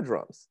the steel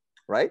drums,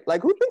 right?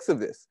 Like, who thinks of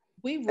this?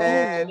 We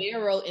rolled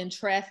Vero in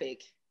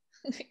traffic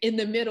in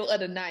the middle of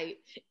the night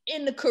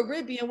in the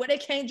Caribbean where they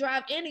can't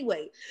drive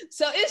anyway.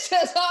 So it's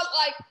just all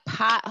like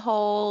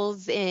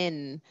potholes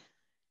in.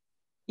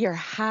 You're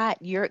hot.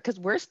 Because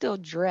we're still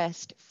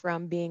dressed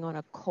from being on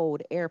a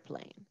cold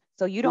airplane.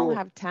 So you don't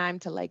have time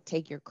to like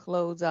take your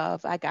clothes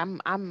off. Like I'm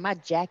my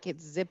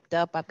jacket's zipped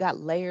up. I've got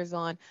layers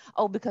on.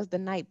 Oh, because the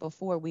night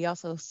before we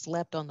also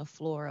slept on the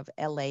floor of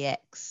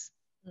LAX.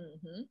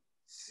 Mm-hmm.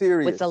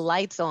 Serious. With the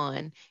lights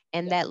on,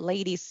 and that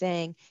lady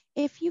saying,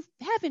 if you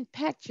haven't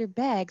packed your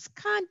bags,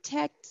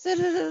 contact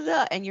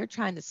and you're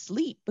trying to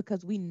sleep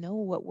because we know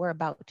what we're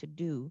about to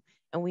do.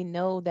 And we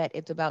know that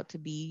it's about to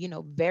be,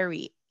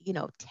 very,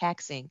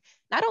 taxing,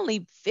 not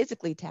only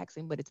physically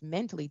taxing, but it's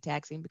mentally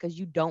taxing because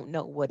you don't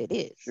know what it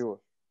is. Sure.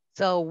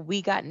 So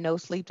we got no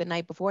sleep the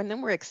night before. And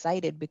then we're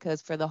excited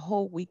because for the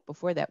whole week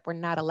before that, we're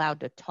not allowed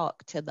to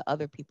talk to the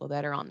other people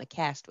that are on the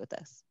cast with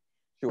us.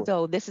 Sure.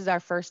 So this is our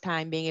first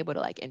time being able to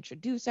like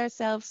introduce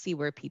ourselves, see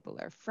where people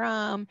are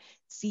from,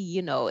 see,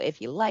 if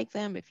you like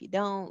them, if you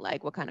don't,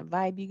 like what kind of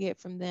vibe you get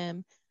from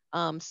them.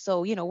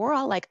 So, we're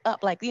all like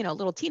up, like,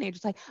 little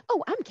teenagers like,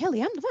 oh, I'm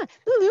Kellie, I'm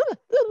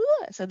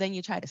LaVonne. So then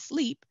you try to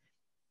sleep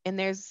and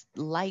there's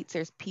lights,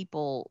 there's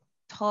people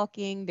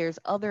talking, there's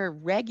other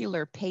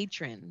regular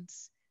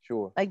patrons.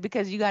 Sure. Like,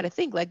 because you got to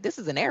think like this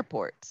is an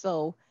airport.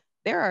 So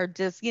there are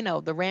just,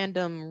 the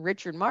random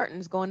Richard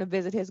Martins going to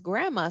visit his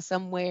grandma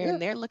somewhere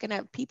and they're looking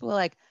at people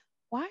like,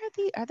 why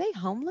are they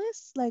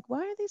homeless? Like, why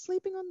are they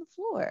sleeping on the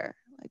floor?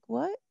 Like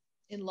what?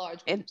 In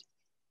large groups.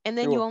 And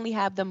then you only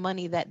have the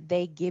money that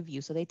they give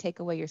you. So they take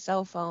away your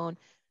cell phone,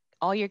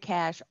 all your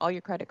cash, all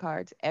your credit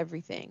cards,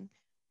 everything.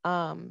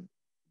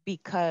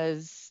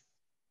 Because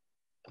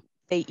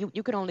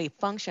you can only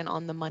function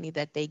on the money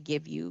that they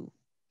give you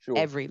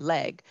every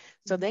leg.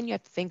 So then you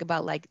have to think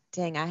about like,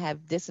 dang, I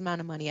have this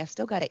amount of money. I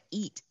still got to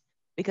eat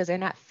because they're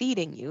not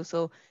feeding you.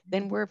 So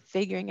then we're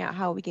figuring out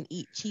how we can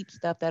eat cheap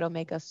stuff that'll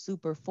make us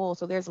super full.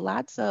 So there's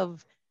lots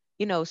of,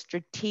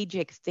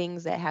 strategic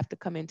things that have to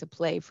come into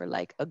play for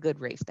like a good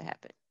race to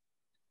happen.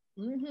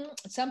 Mm-hmm.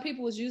 Some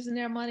people was using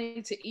their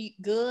money to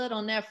eat good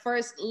on their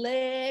first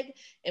leg.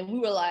 And we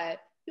were like,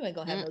 you ain't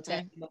gonna have no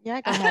taxi money. Yeah,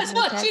 I gonna have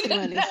no taxi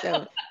money.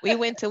 So we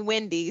went to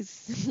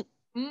Wendy's.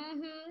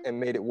 And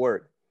made it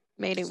work.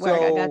 I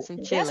got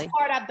some chili. The best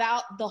part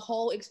about the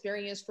whole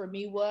experience for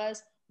me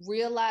was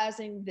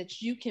realizing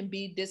that you can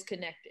be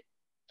disconnected.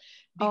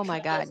 Oh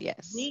my God,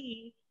 yes.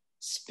 We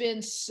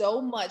spend so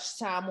much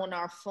time on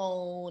our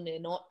phone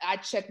and I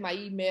check my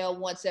email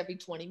once every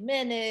 20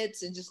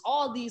 minutes and just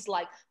all these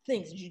like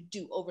things that you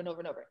do over and over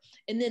and over.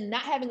 And then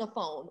not having a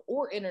phone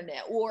or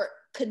internet or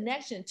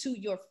connection to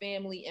your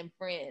family and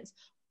friends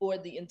for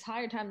the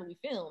entire time that we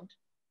filmed,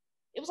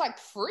 it was like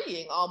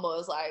freeing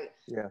almost. Like,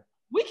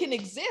 we can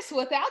exist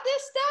without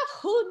this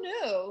stuff. Who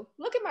knew?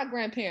 Look at my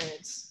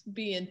grandparents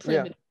being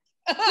primitive.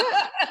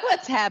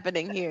 What's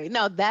happening here?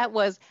 No, that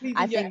was,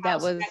 I think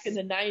that was back in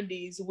the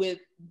 90s with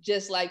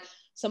just like,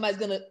 somebody's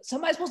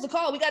supposed to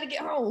call. We got to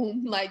get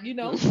home. Like, leave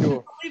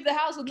the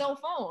house with no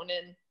phone.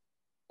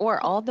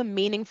 Or all the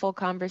meaningful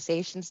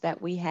conversations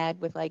that we had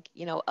with like,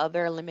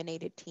 other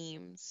eliminated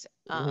teams.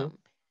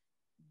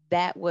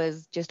 That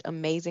was just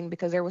amazing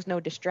because there was no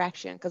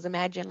distraction. Because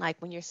imagine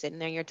like when you're sitting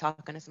there, you're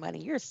talking to somebody,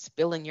 you're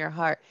spilling your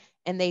heart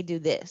and they do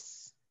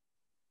this.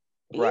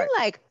 Right. You're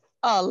like,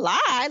 a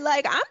lie?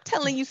 Like, I'm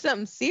telling you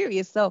something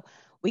serious. So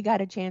we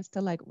got a chance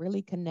to like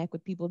really connect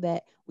with people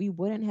that we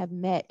wouldn't have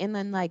met. And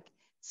then like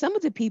some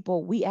of the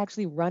people we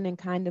actually run in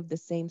kind of the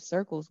same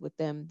circles with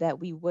them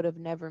that we would have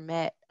never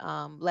met.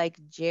 Like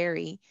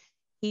Jerry,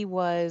 he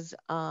was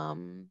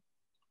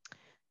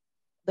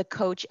the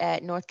coach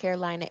at North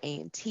Carolina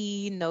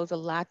A&T, knows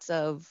lots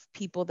of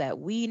people that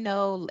we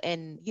know,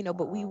 and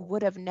but we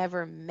would have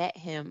never met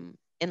him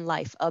in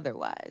life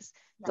otherwise.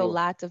 So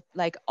lots of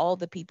like all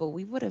the people,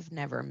 we would have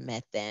never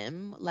met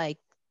them like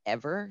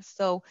ever.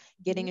 So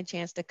getting a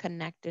chance to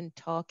connect and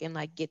talk and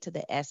like get to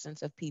the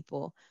essence of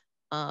people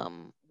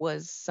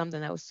was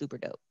something that was super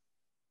dope.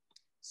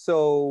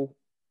 So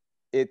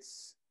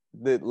it's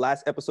the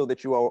last episode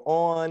that you are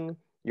on,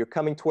 you're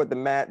coming toward the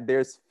mat,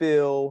 there's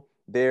Phil,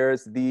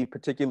 there's the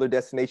particular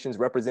destination's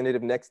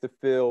representative next to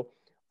Phil.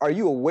 Are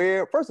you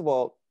aware, first of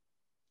all,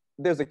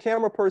 there's a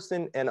camera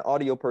person and an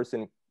audio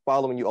person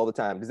following you all the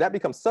time. Does that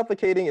become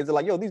suffocating? Is it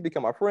like, yo, these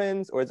become our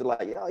friends? Or is it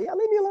like, yo, yeah,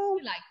 leave me alone?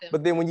 We like them.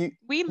 But then when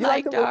we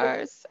liked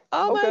ours.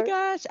 Oh my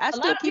gosh. I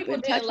still keep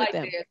in touch with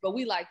them. Theirs, but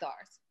we liked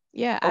ours.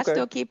 Yeah, I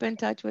still keep in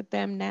touch with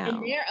them now.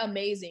 And they're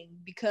amazing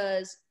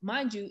because,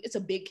 mind you, it's a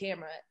big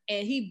camera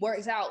and he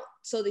works out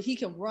so that he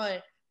can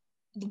run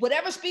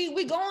whatever speed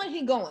we going,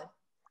 he going.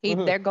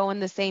 They're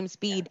going the same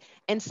speed,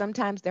 and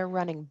sometimes they're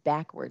running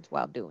backwards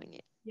while doing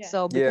it.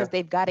 So because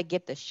they've got to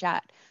get the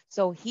shot.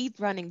 So he's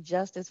running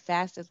just as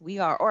fast as we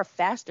are, or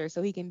faster,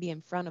 so he can be in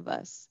front of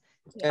us.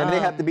 And they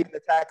have to be in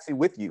the taxi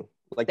with you.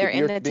 Like they're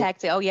in the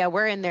taxi. Oh yeah,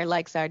 we're in there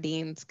like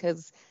sardines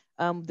because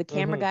the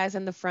camera guy's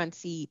in the front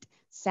seat.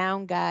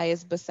 sound guy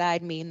is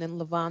beside me, and then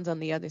LaVonne's on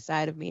the other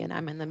side of me, and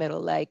I'm in the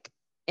middle, like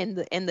in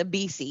the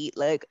B seat,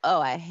 like, oh,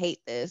 I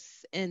hate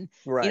this. And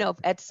Right.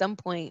 at some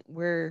point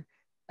we're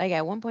like,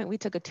 at one point we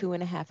took a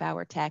 2.5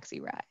 hour taxi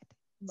ride.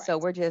 Right. So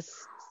we're just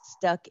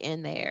stuck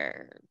in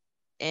there.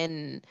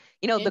 And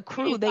And the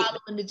crew, they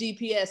following the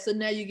GPS, so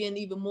now you're getting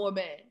even more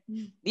mad.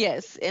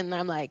 yes, and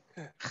I'm like,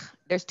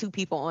 there's two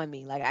people on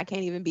me. Like, I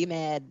can't even be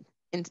mad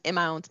in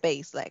my own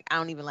space. Like, I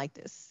don't even like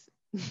this.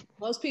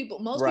 Most people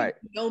Right.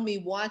 know me,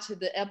 watch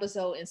the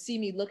episode and see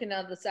me looking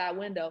out the side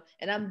window,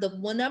 and I'm the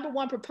number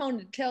one proponent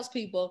that tells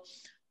people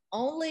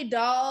only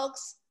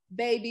dogs,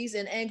 babies,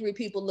 and angry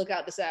people look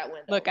out the side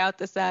window. Look out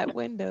the side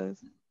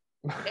windows.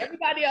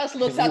 Everybody else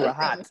looks out the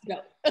front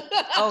window.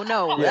 Oh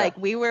no, Yeah. like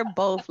we were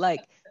both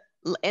like,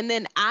 and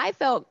then I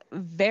felt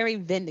very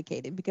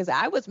vindicated because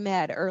I was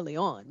mad early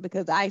on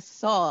because I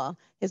saw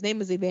his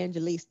name is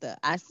Evangelista.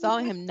 I saw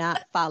him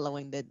not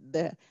following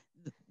the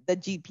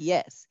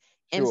GPS.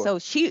 And Sure. so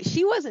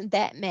she wasn't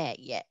that mad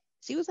yet.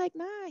 She was like,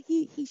 nah,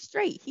 he's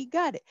straight. He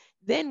got it.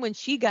 Then when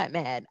she got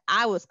mad,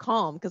 I was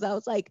calm because I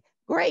was like,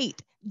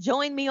 great,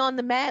 join me on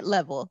the mad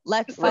level.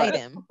 Let's fight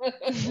him.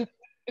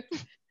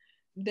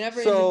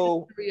 Never in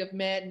the history of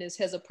madness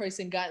has a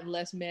person gotten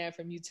less mad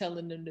from you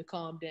telling them to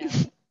calm down.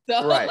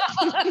 So. Right.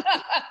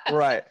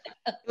 Right.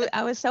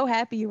 I was so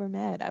happy you were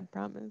mad, I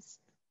promise.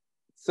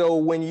 So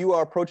when you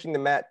are approaching the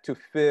mat to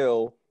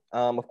fill,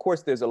 of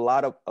course, there's a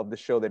lot of the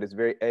show that is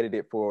very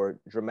edited for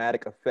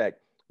dramatic effect.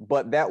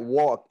 But that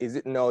walk, is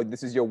it, no,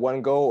 this is your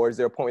one go, or is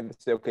there a point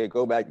that say, okay,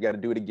 go back, you got to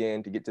do it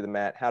again to get to the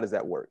mat? How does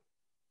that work?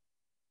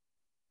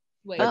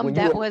 Wait, Like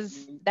that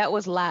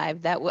was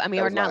live.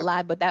 Or not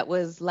live, but that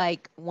was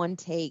like one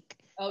take.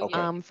 Oh,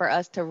 yeah. For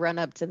us to run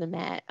up to the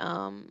mat.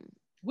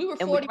 We were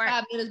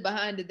 45 minutes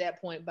behind at that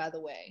point, by the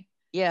way.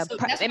 Yeah, So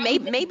and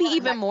maybe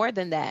even more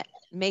than that.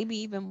 Maybe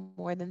even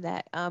more than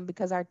that.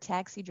 Because our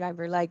taxi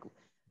driver, like,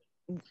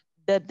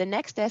 the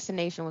next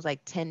destination was like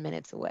 10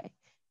 minutes away,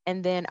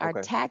 and then our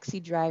taxi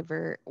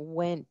driver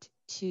went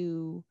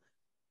to,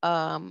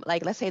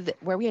 like, let's say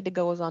that where we had to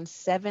go was on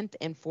 7th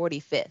and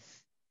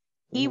 45th.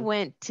 He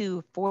went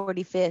to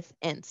 45th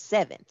and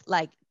 7th,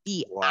 like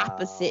the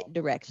opposite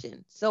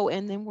direction. So,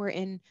 and then we're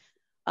in,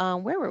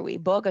 where were we?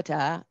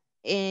 Bogota,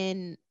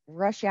 in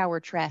rush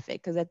hour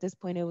traffic, because at this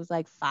point it was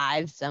like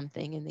 5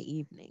 something in the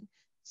evening.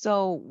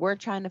 So we're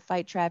trying to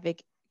fight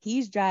traffic.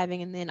 He's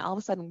driving, and then all of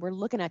a sudden we're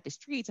looking at the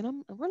streets,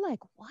 and we're like,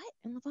 what?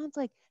 And LaVonne's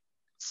like,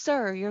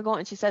 sir, you're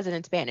going, she says it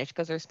in Spanish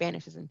because her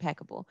Spanish is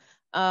impeccable.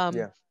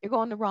 You're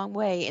going the wrong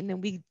way. And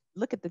then we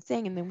look at the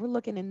thing, and then we're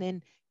looking, and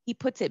then he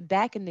puts it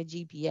back in the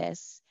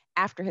GPS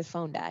after his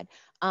phone died.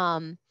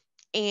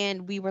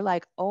 And we were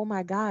like, oh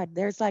my God,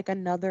 there's like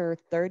another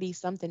 30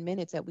 something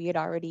minutes that we had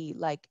already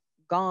like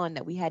gone,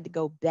 that we had to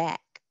go back.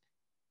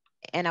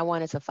 And I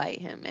wanted to fight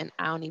him, and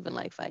I don't even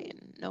like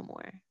fighting no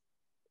more.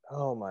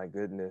 Oh my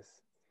goodness.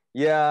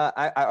 Yeah,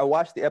 I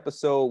watched the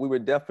episode. We were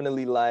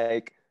definitely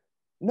like,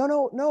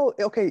 no,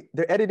 okay,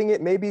 they're editing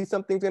it. Maybe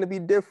something's gonna be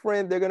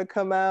different. They're gonna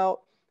come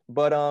out.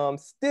 But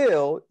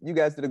still, you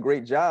guys did a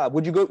great job.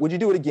 Would you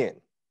do it again?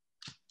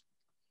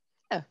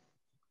 Yeah.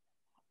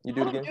 You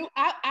do it again?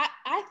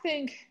 I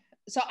think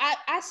so.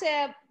 I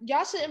said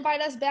y'all should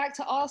invite us back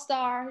to All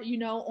Star,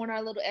 on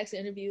our little exit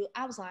interview.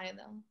 I was lying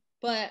though.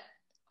 But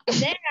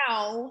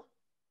now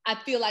I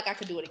feel like I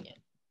could do it again.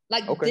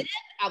 Like then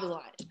I was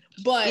lying.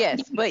 But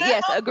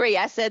yes, agree.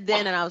 I said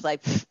then, and I was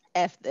like,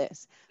 F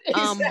this.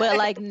 Exactly. But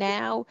like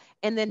now,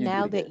 and then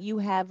now that you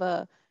have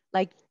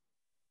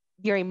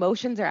your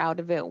emotions are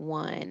out of it,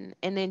 one,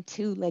 and then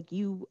two, like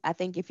I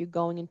think if you're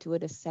going into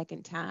it a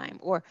second time,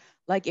 or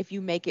like if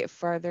you make it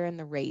further in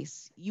the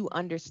race, you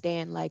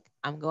understand, like,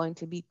 I'm going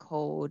to be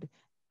cold,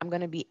 I'm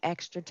going to be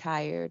extra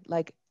tired,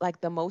 like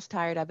the most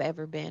tired I've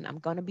ever been, I'm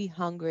going to be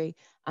hungry,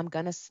 I'm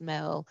going to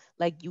smell,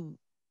 like you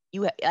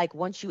like,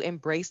 once you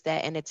embrace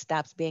that and it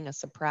stops being a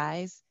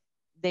surprise,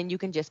 then you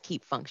can just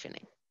keep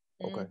functioning.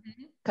 Okay.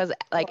 Because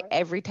like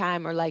every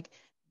time, or like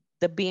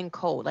the being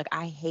cold, like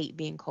I hate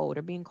being cold,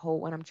 or being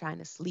cold when I'm trying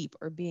to sleep,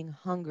 or being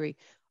hungry,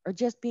 or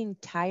just being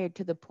tired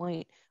to the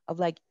point of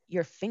like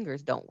your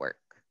fingers don't work.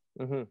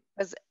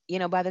 Because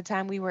by the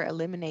time we were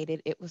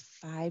eliminated, it was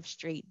 5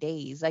 straight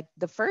days. Like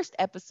the first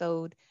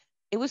episode,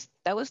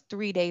 that was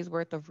 3 days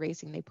worth of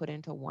racing they put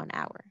into 1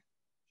 hour.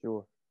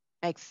 Sure.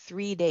 Like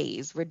 3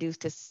 days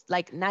reduced to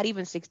like not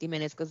even 60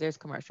 minutes because there's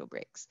commercial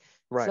breaks.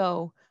 Right.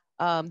 So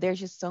there's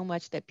just so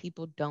much that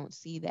people don't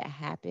see that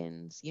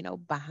happens,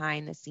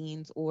 behind the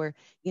scenes, or,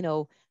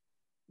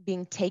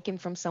 being taken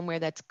from somewhere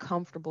that's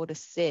comfortable to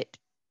sit,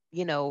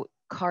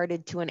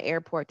 carted to an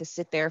airport to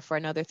sit there for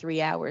another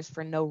 3 hours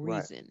for no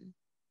reason.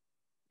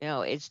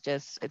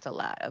 It's a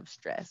lot of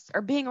stress,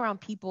 or being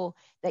around people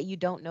that you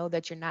don't know,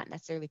 that you're not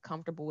necessarily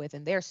comfortable with,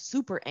 and they're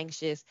super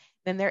anxious.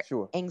 Then their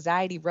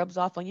anxiety rubs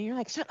off on you. You're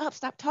like, shut up,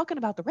 stop talking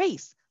about the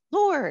race,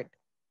 Lord.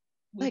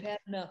 We've had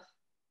enough.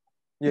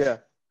 Yeah.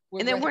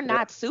 And then we're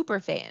not super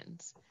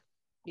fans.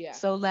 Yeah.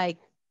 So like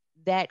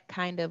that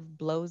kind of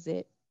blows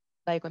it.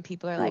 Like when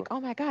people are like, oh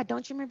my God,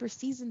 don't you remember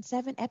season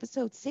 7,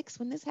 episode 6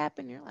 when this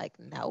happened? You're like,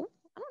 no.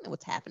 I don't know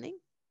what's happening.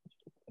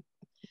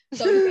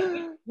 So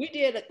we've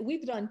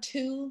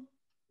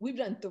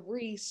done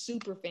 3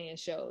 super fan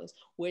shows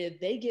where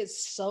they get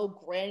so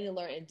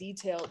granular and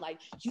detailed. Like,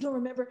 you don't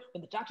remember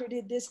when the doctor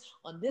did this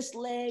on this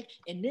leg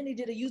and then he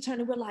did a U-turn,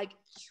 and we're like,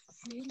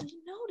 you really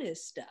know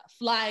this stuff.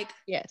 Like,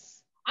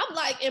 yes, I'm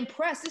like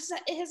impressed.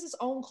 It has its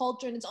own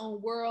culture and its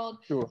own world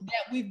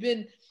that we've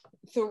been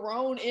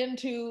thrown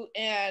into,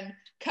 and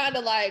kind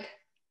of like,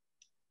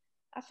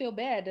 I feel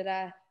bad that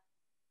I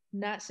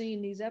not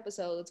seen these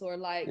episodes, or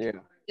like,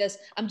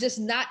 I'm just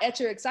not at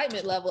your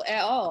excitement level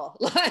at all.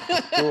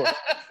 Sure.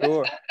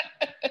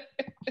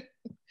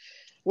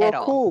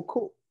 Well,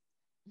 cool.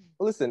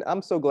 Listen,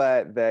 I'm so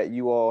glad that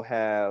you all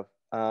have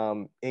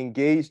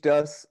engaged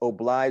us,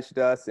 obliged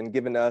us, and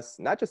given us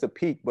not just a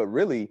peek, but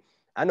really,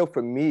 I know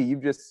for me,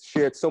 you've just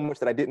shared so much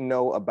that I didn't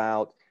know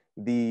about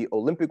the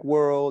Olympic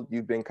world.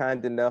 You've been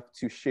kind enough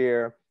to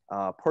share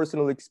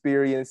personal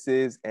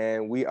experiences,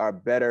 and we are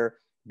better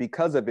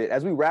because of it.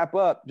 As we wrap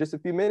up just a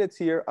few minutes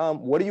here,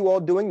 what are you all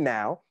doing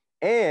now?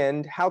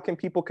 And how can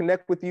people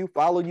connect with you,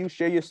 follow you,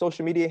 share your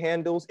social media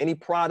handles, any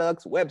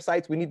products,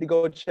 websites we need to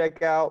go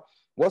check out?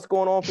 What's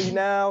going on for you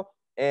now?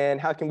 And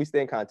how can we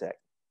stay in contact?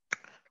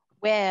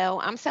 Well,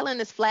 I'm selling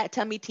this flat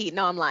tummy tea.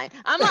 No, I'm lying.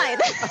 I'm lying.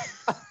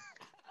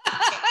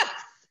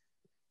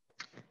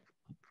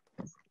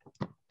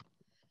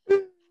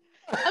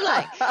 I'm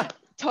like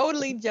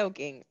totally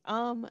joking.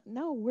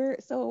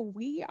 No,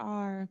 we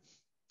are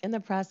in the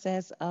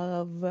process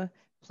of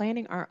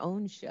planning our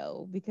own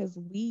show, because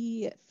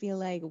we feel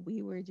like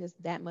we were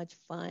just that much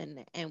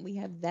fun and we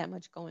have that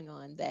much going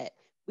on that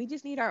we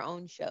just need our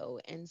own show.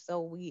 And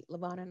so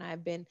LaVonne and I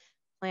have been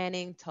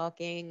planning,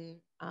 talking.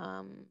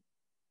 We're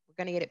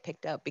gonna get it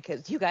picked up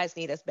because you guys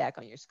need us back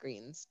on your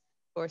screens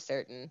for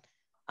certain.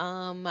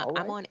 I'm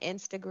on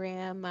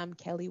Instagram. I'm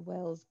Kellie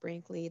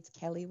Wells-Brinkley. It's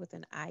Kellie with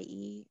an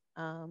IE.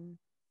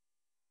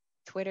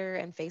 Twitter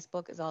and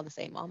Facebook is all the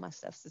same. All my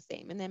stuff's the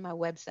same. And then my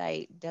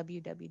website,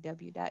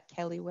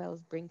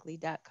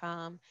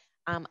 www.kelliewellsbrinkley.com.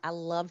 I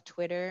love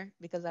Twitter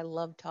because I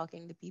love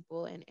talking to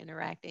people and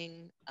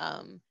interacting.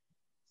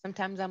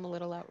 Sometimes I'm a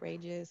little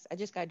outrageous. I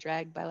just got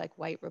dragged by like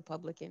white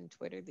Republican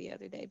Twitter the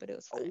other day, but it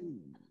was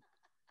fine.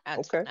 I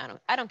don't care nothing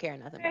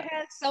about it. It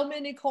has so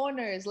many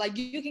corners. Like,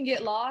 you can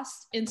get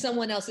lost in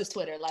someone else's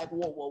Twitter. Like,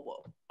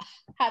 whoa.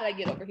 How did I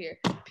get over here?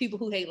 People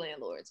who hate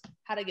landlords.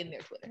 How did I get in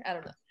their Twitter? I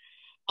don't know.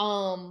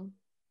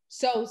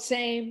 So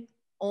same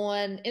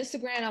on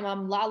Instagram.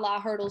 I'm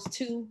Lala Hurdles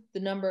 2, the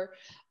number.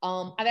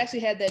 I've actually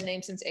had that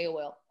name since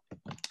AOL.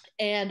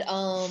 And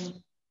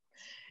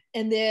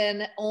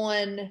then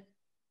on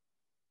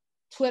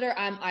Twitter,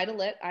 I'm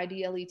Idlette,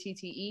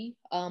 Idlette.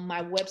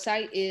 My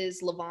website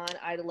is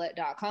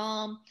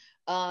LaVonneIdlette.com.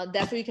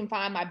 That's where you can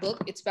find my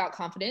book. It's about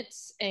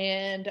confidence.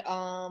 And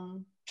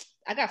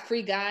I got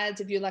free guides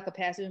if you're like a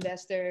passive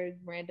investor,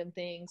 random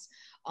things.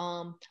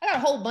 I got a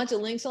whole bunch of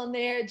links on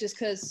there just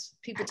because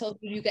people told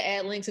me you could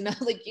add links, and I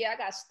was like, yeah, I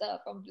got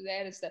stuff. I'm just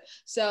adding stuff.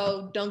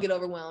 So don't get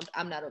overwhelmed.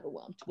 I'm not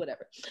overwhelmed.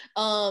 Whatever.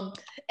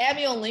 Add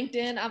me on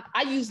LinkedIn.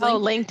 I use LinkedIn.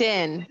 Oh,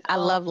 LinkedIn. I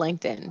love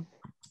LinkedIn.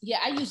 Yeah,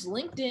 I use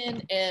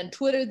LinkedIn and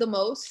Twitter the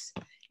most.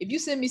 If you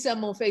send me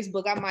something on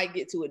Facebook, I might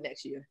get to it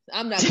next year.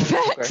 I'm not going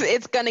to.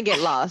 It's going to get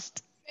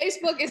lost.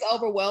 Facebook is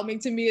overwhelming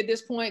to me at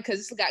this point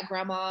because it's got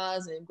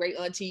grandmas and great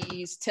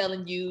aunties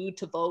telling you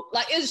to vote.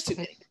 Like, it's too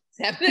many.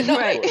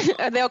 Right.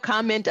 Or they'll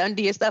comment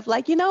under your stuff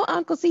like,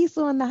 Uncle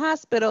Cecil in the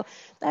hospital.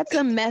 That's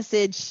a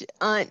message,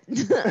 Aunt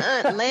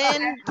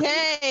Lynn.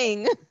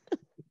 Dang.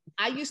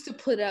 I used to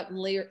put up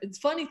lyrics. It's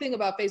funny thing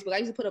about Facebook, I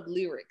used to put up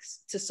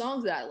lyrics to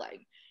songs that I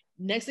like.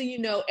 Next thing you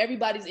know,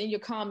 everybody's in your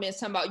comments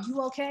talking about, you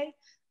okay?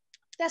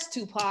 That's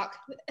Tupac.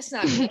 It's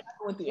not me. I'm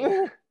going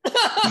through it.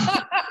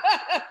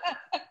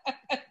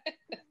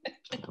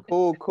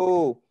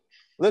 Cool.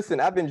 Listen,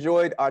 I've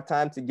enjoyed our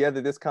time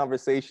together. This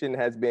conversation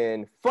has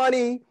been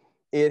funny.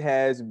 It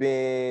has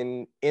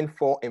been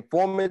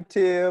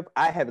informative.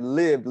 I have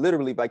lived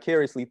literally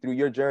vicariously through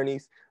your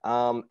journeys.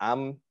 I'm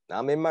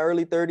in my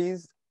early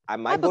 30s. I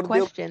have a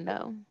question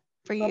though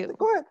for you.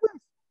 Go ahead, please.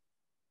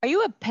 Are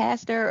you a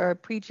pastor or a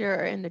preacher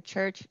or in the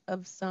church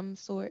of some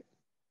sort?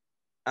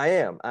 I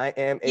am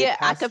a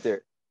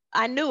pastor.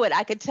 I knew it.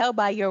 I could tell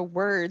by your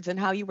words and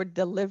how you were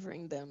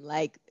delivering them.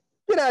 Like,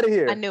 get out of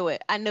here. I knew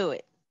it.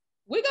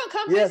 We're going to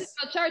come visit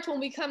our church when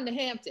we come to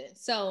Hampton.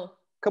 So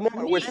come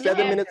on, we're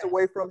 7 minutes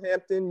away from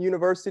Hampton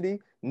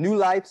University. New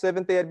Life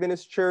Seventh-day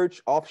Adventist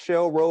Church off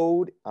Shell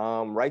Road.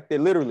 Right there,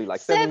 literally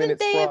like 7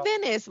 minutes from.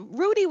 Seventh-day Adventist.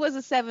 Rudy was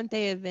a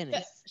Seventh-day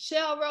Adventist.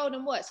 Shell Road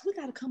and what? So we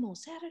got to come on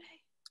Saturday.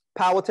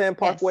 Powhatan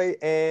Parkway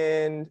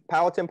and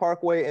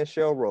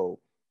Shell Road.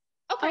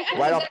 Okay.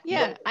 Right off,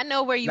 I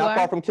know where you not are. Not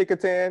far from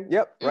Kickertan.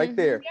 Yep, right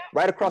there. Yeah.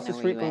 Right across the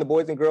street from the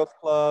Boys and Girls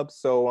Club.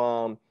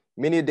 So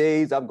many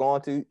days I've gone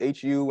to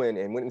HU and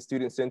went in the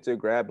student center,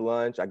 grabbed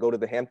lunch. I go to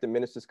the Hampton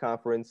Ministers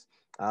Conference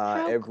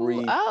every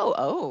June.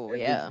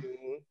 Yeah.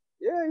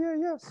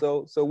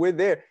 So we're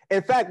there.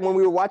 In fact, when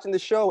we were watching the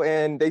show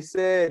and they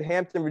said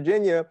Hampton,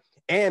 Virginia,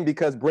 and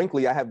because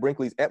I have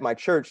Brinkley's at my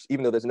church,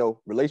 even though there's no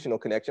relational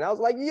connection, I was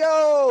like,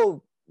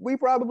 yo, we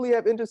probably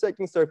have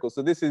intersecting circles.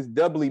 So this is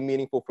doubly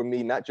meaningful for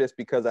me, not just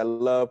because I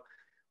love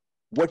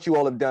what you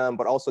all have done,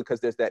 but also because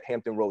there's that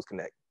Hampton Roads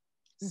connect.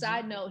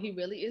 Side note, he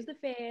really is the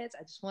feds.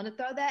 I just want to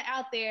throw that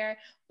out there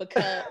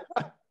because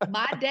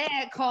my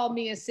dad called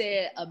me and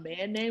said a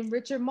man named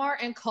Richard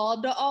Martin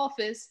called the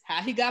office.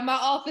 How he got my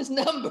office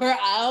number,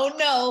 I don't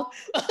know.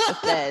 The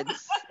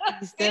feds.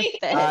 The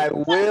feds. I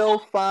will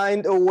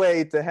find a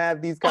way to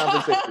have these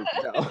conversations.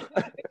 No.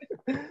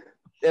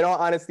 In all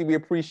honesty, we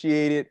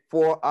appreciate it.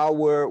 For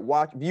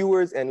our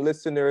viewers and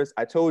listeners,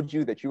 I told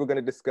you that you were going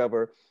to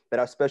discover that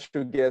our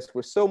special guests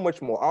were so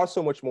much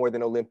more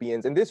than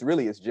Olympians. And this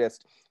really is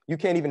just, you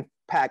can't even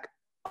pack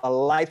a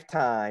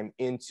lifetime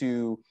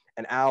into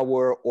an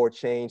hour or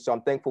change. So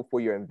I'm thankful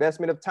for your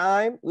investment of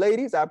time,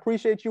 ladies. I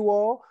appreciate you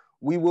all.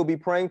 We will be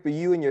praying for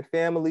you and your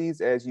families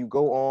as you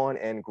go on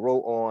and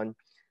grow on.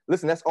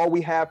 Listen, that's all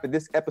we have for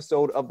this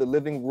episode of The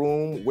Living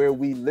Room, where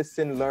we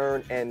listen,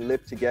 learn, and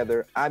live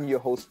together. I'm your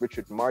host,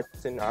 Richard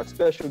Martin. Our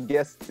special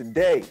guests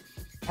today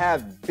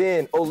have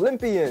been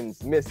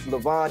Olympians, Miss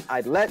LaVonne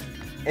Idlette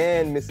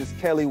and Mrs.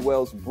 Kellie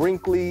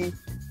Wells-Brinkley.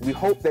 We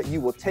hope that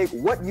you will take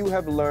what you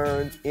have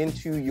learned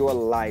into your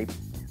life.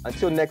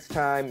 Until next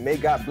time, may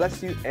God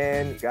bless you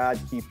and God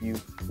keep you.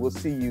 We'll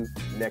see you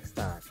next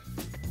time.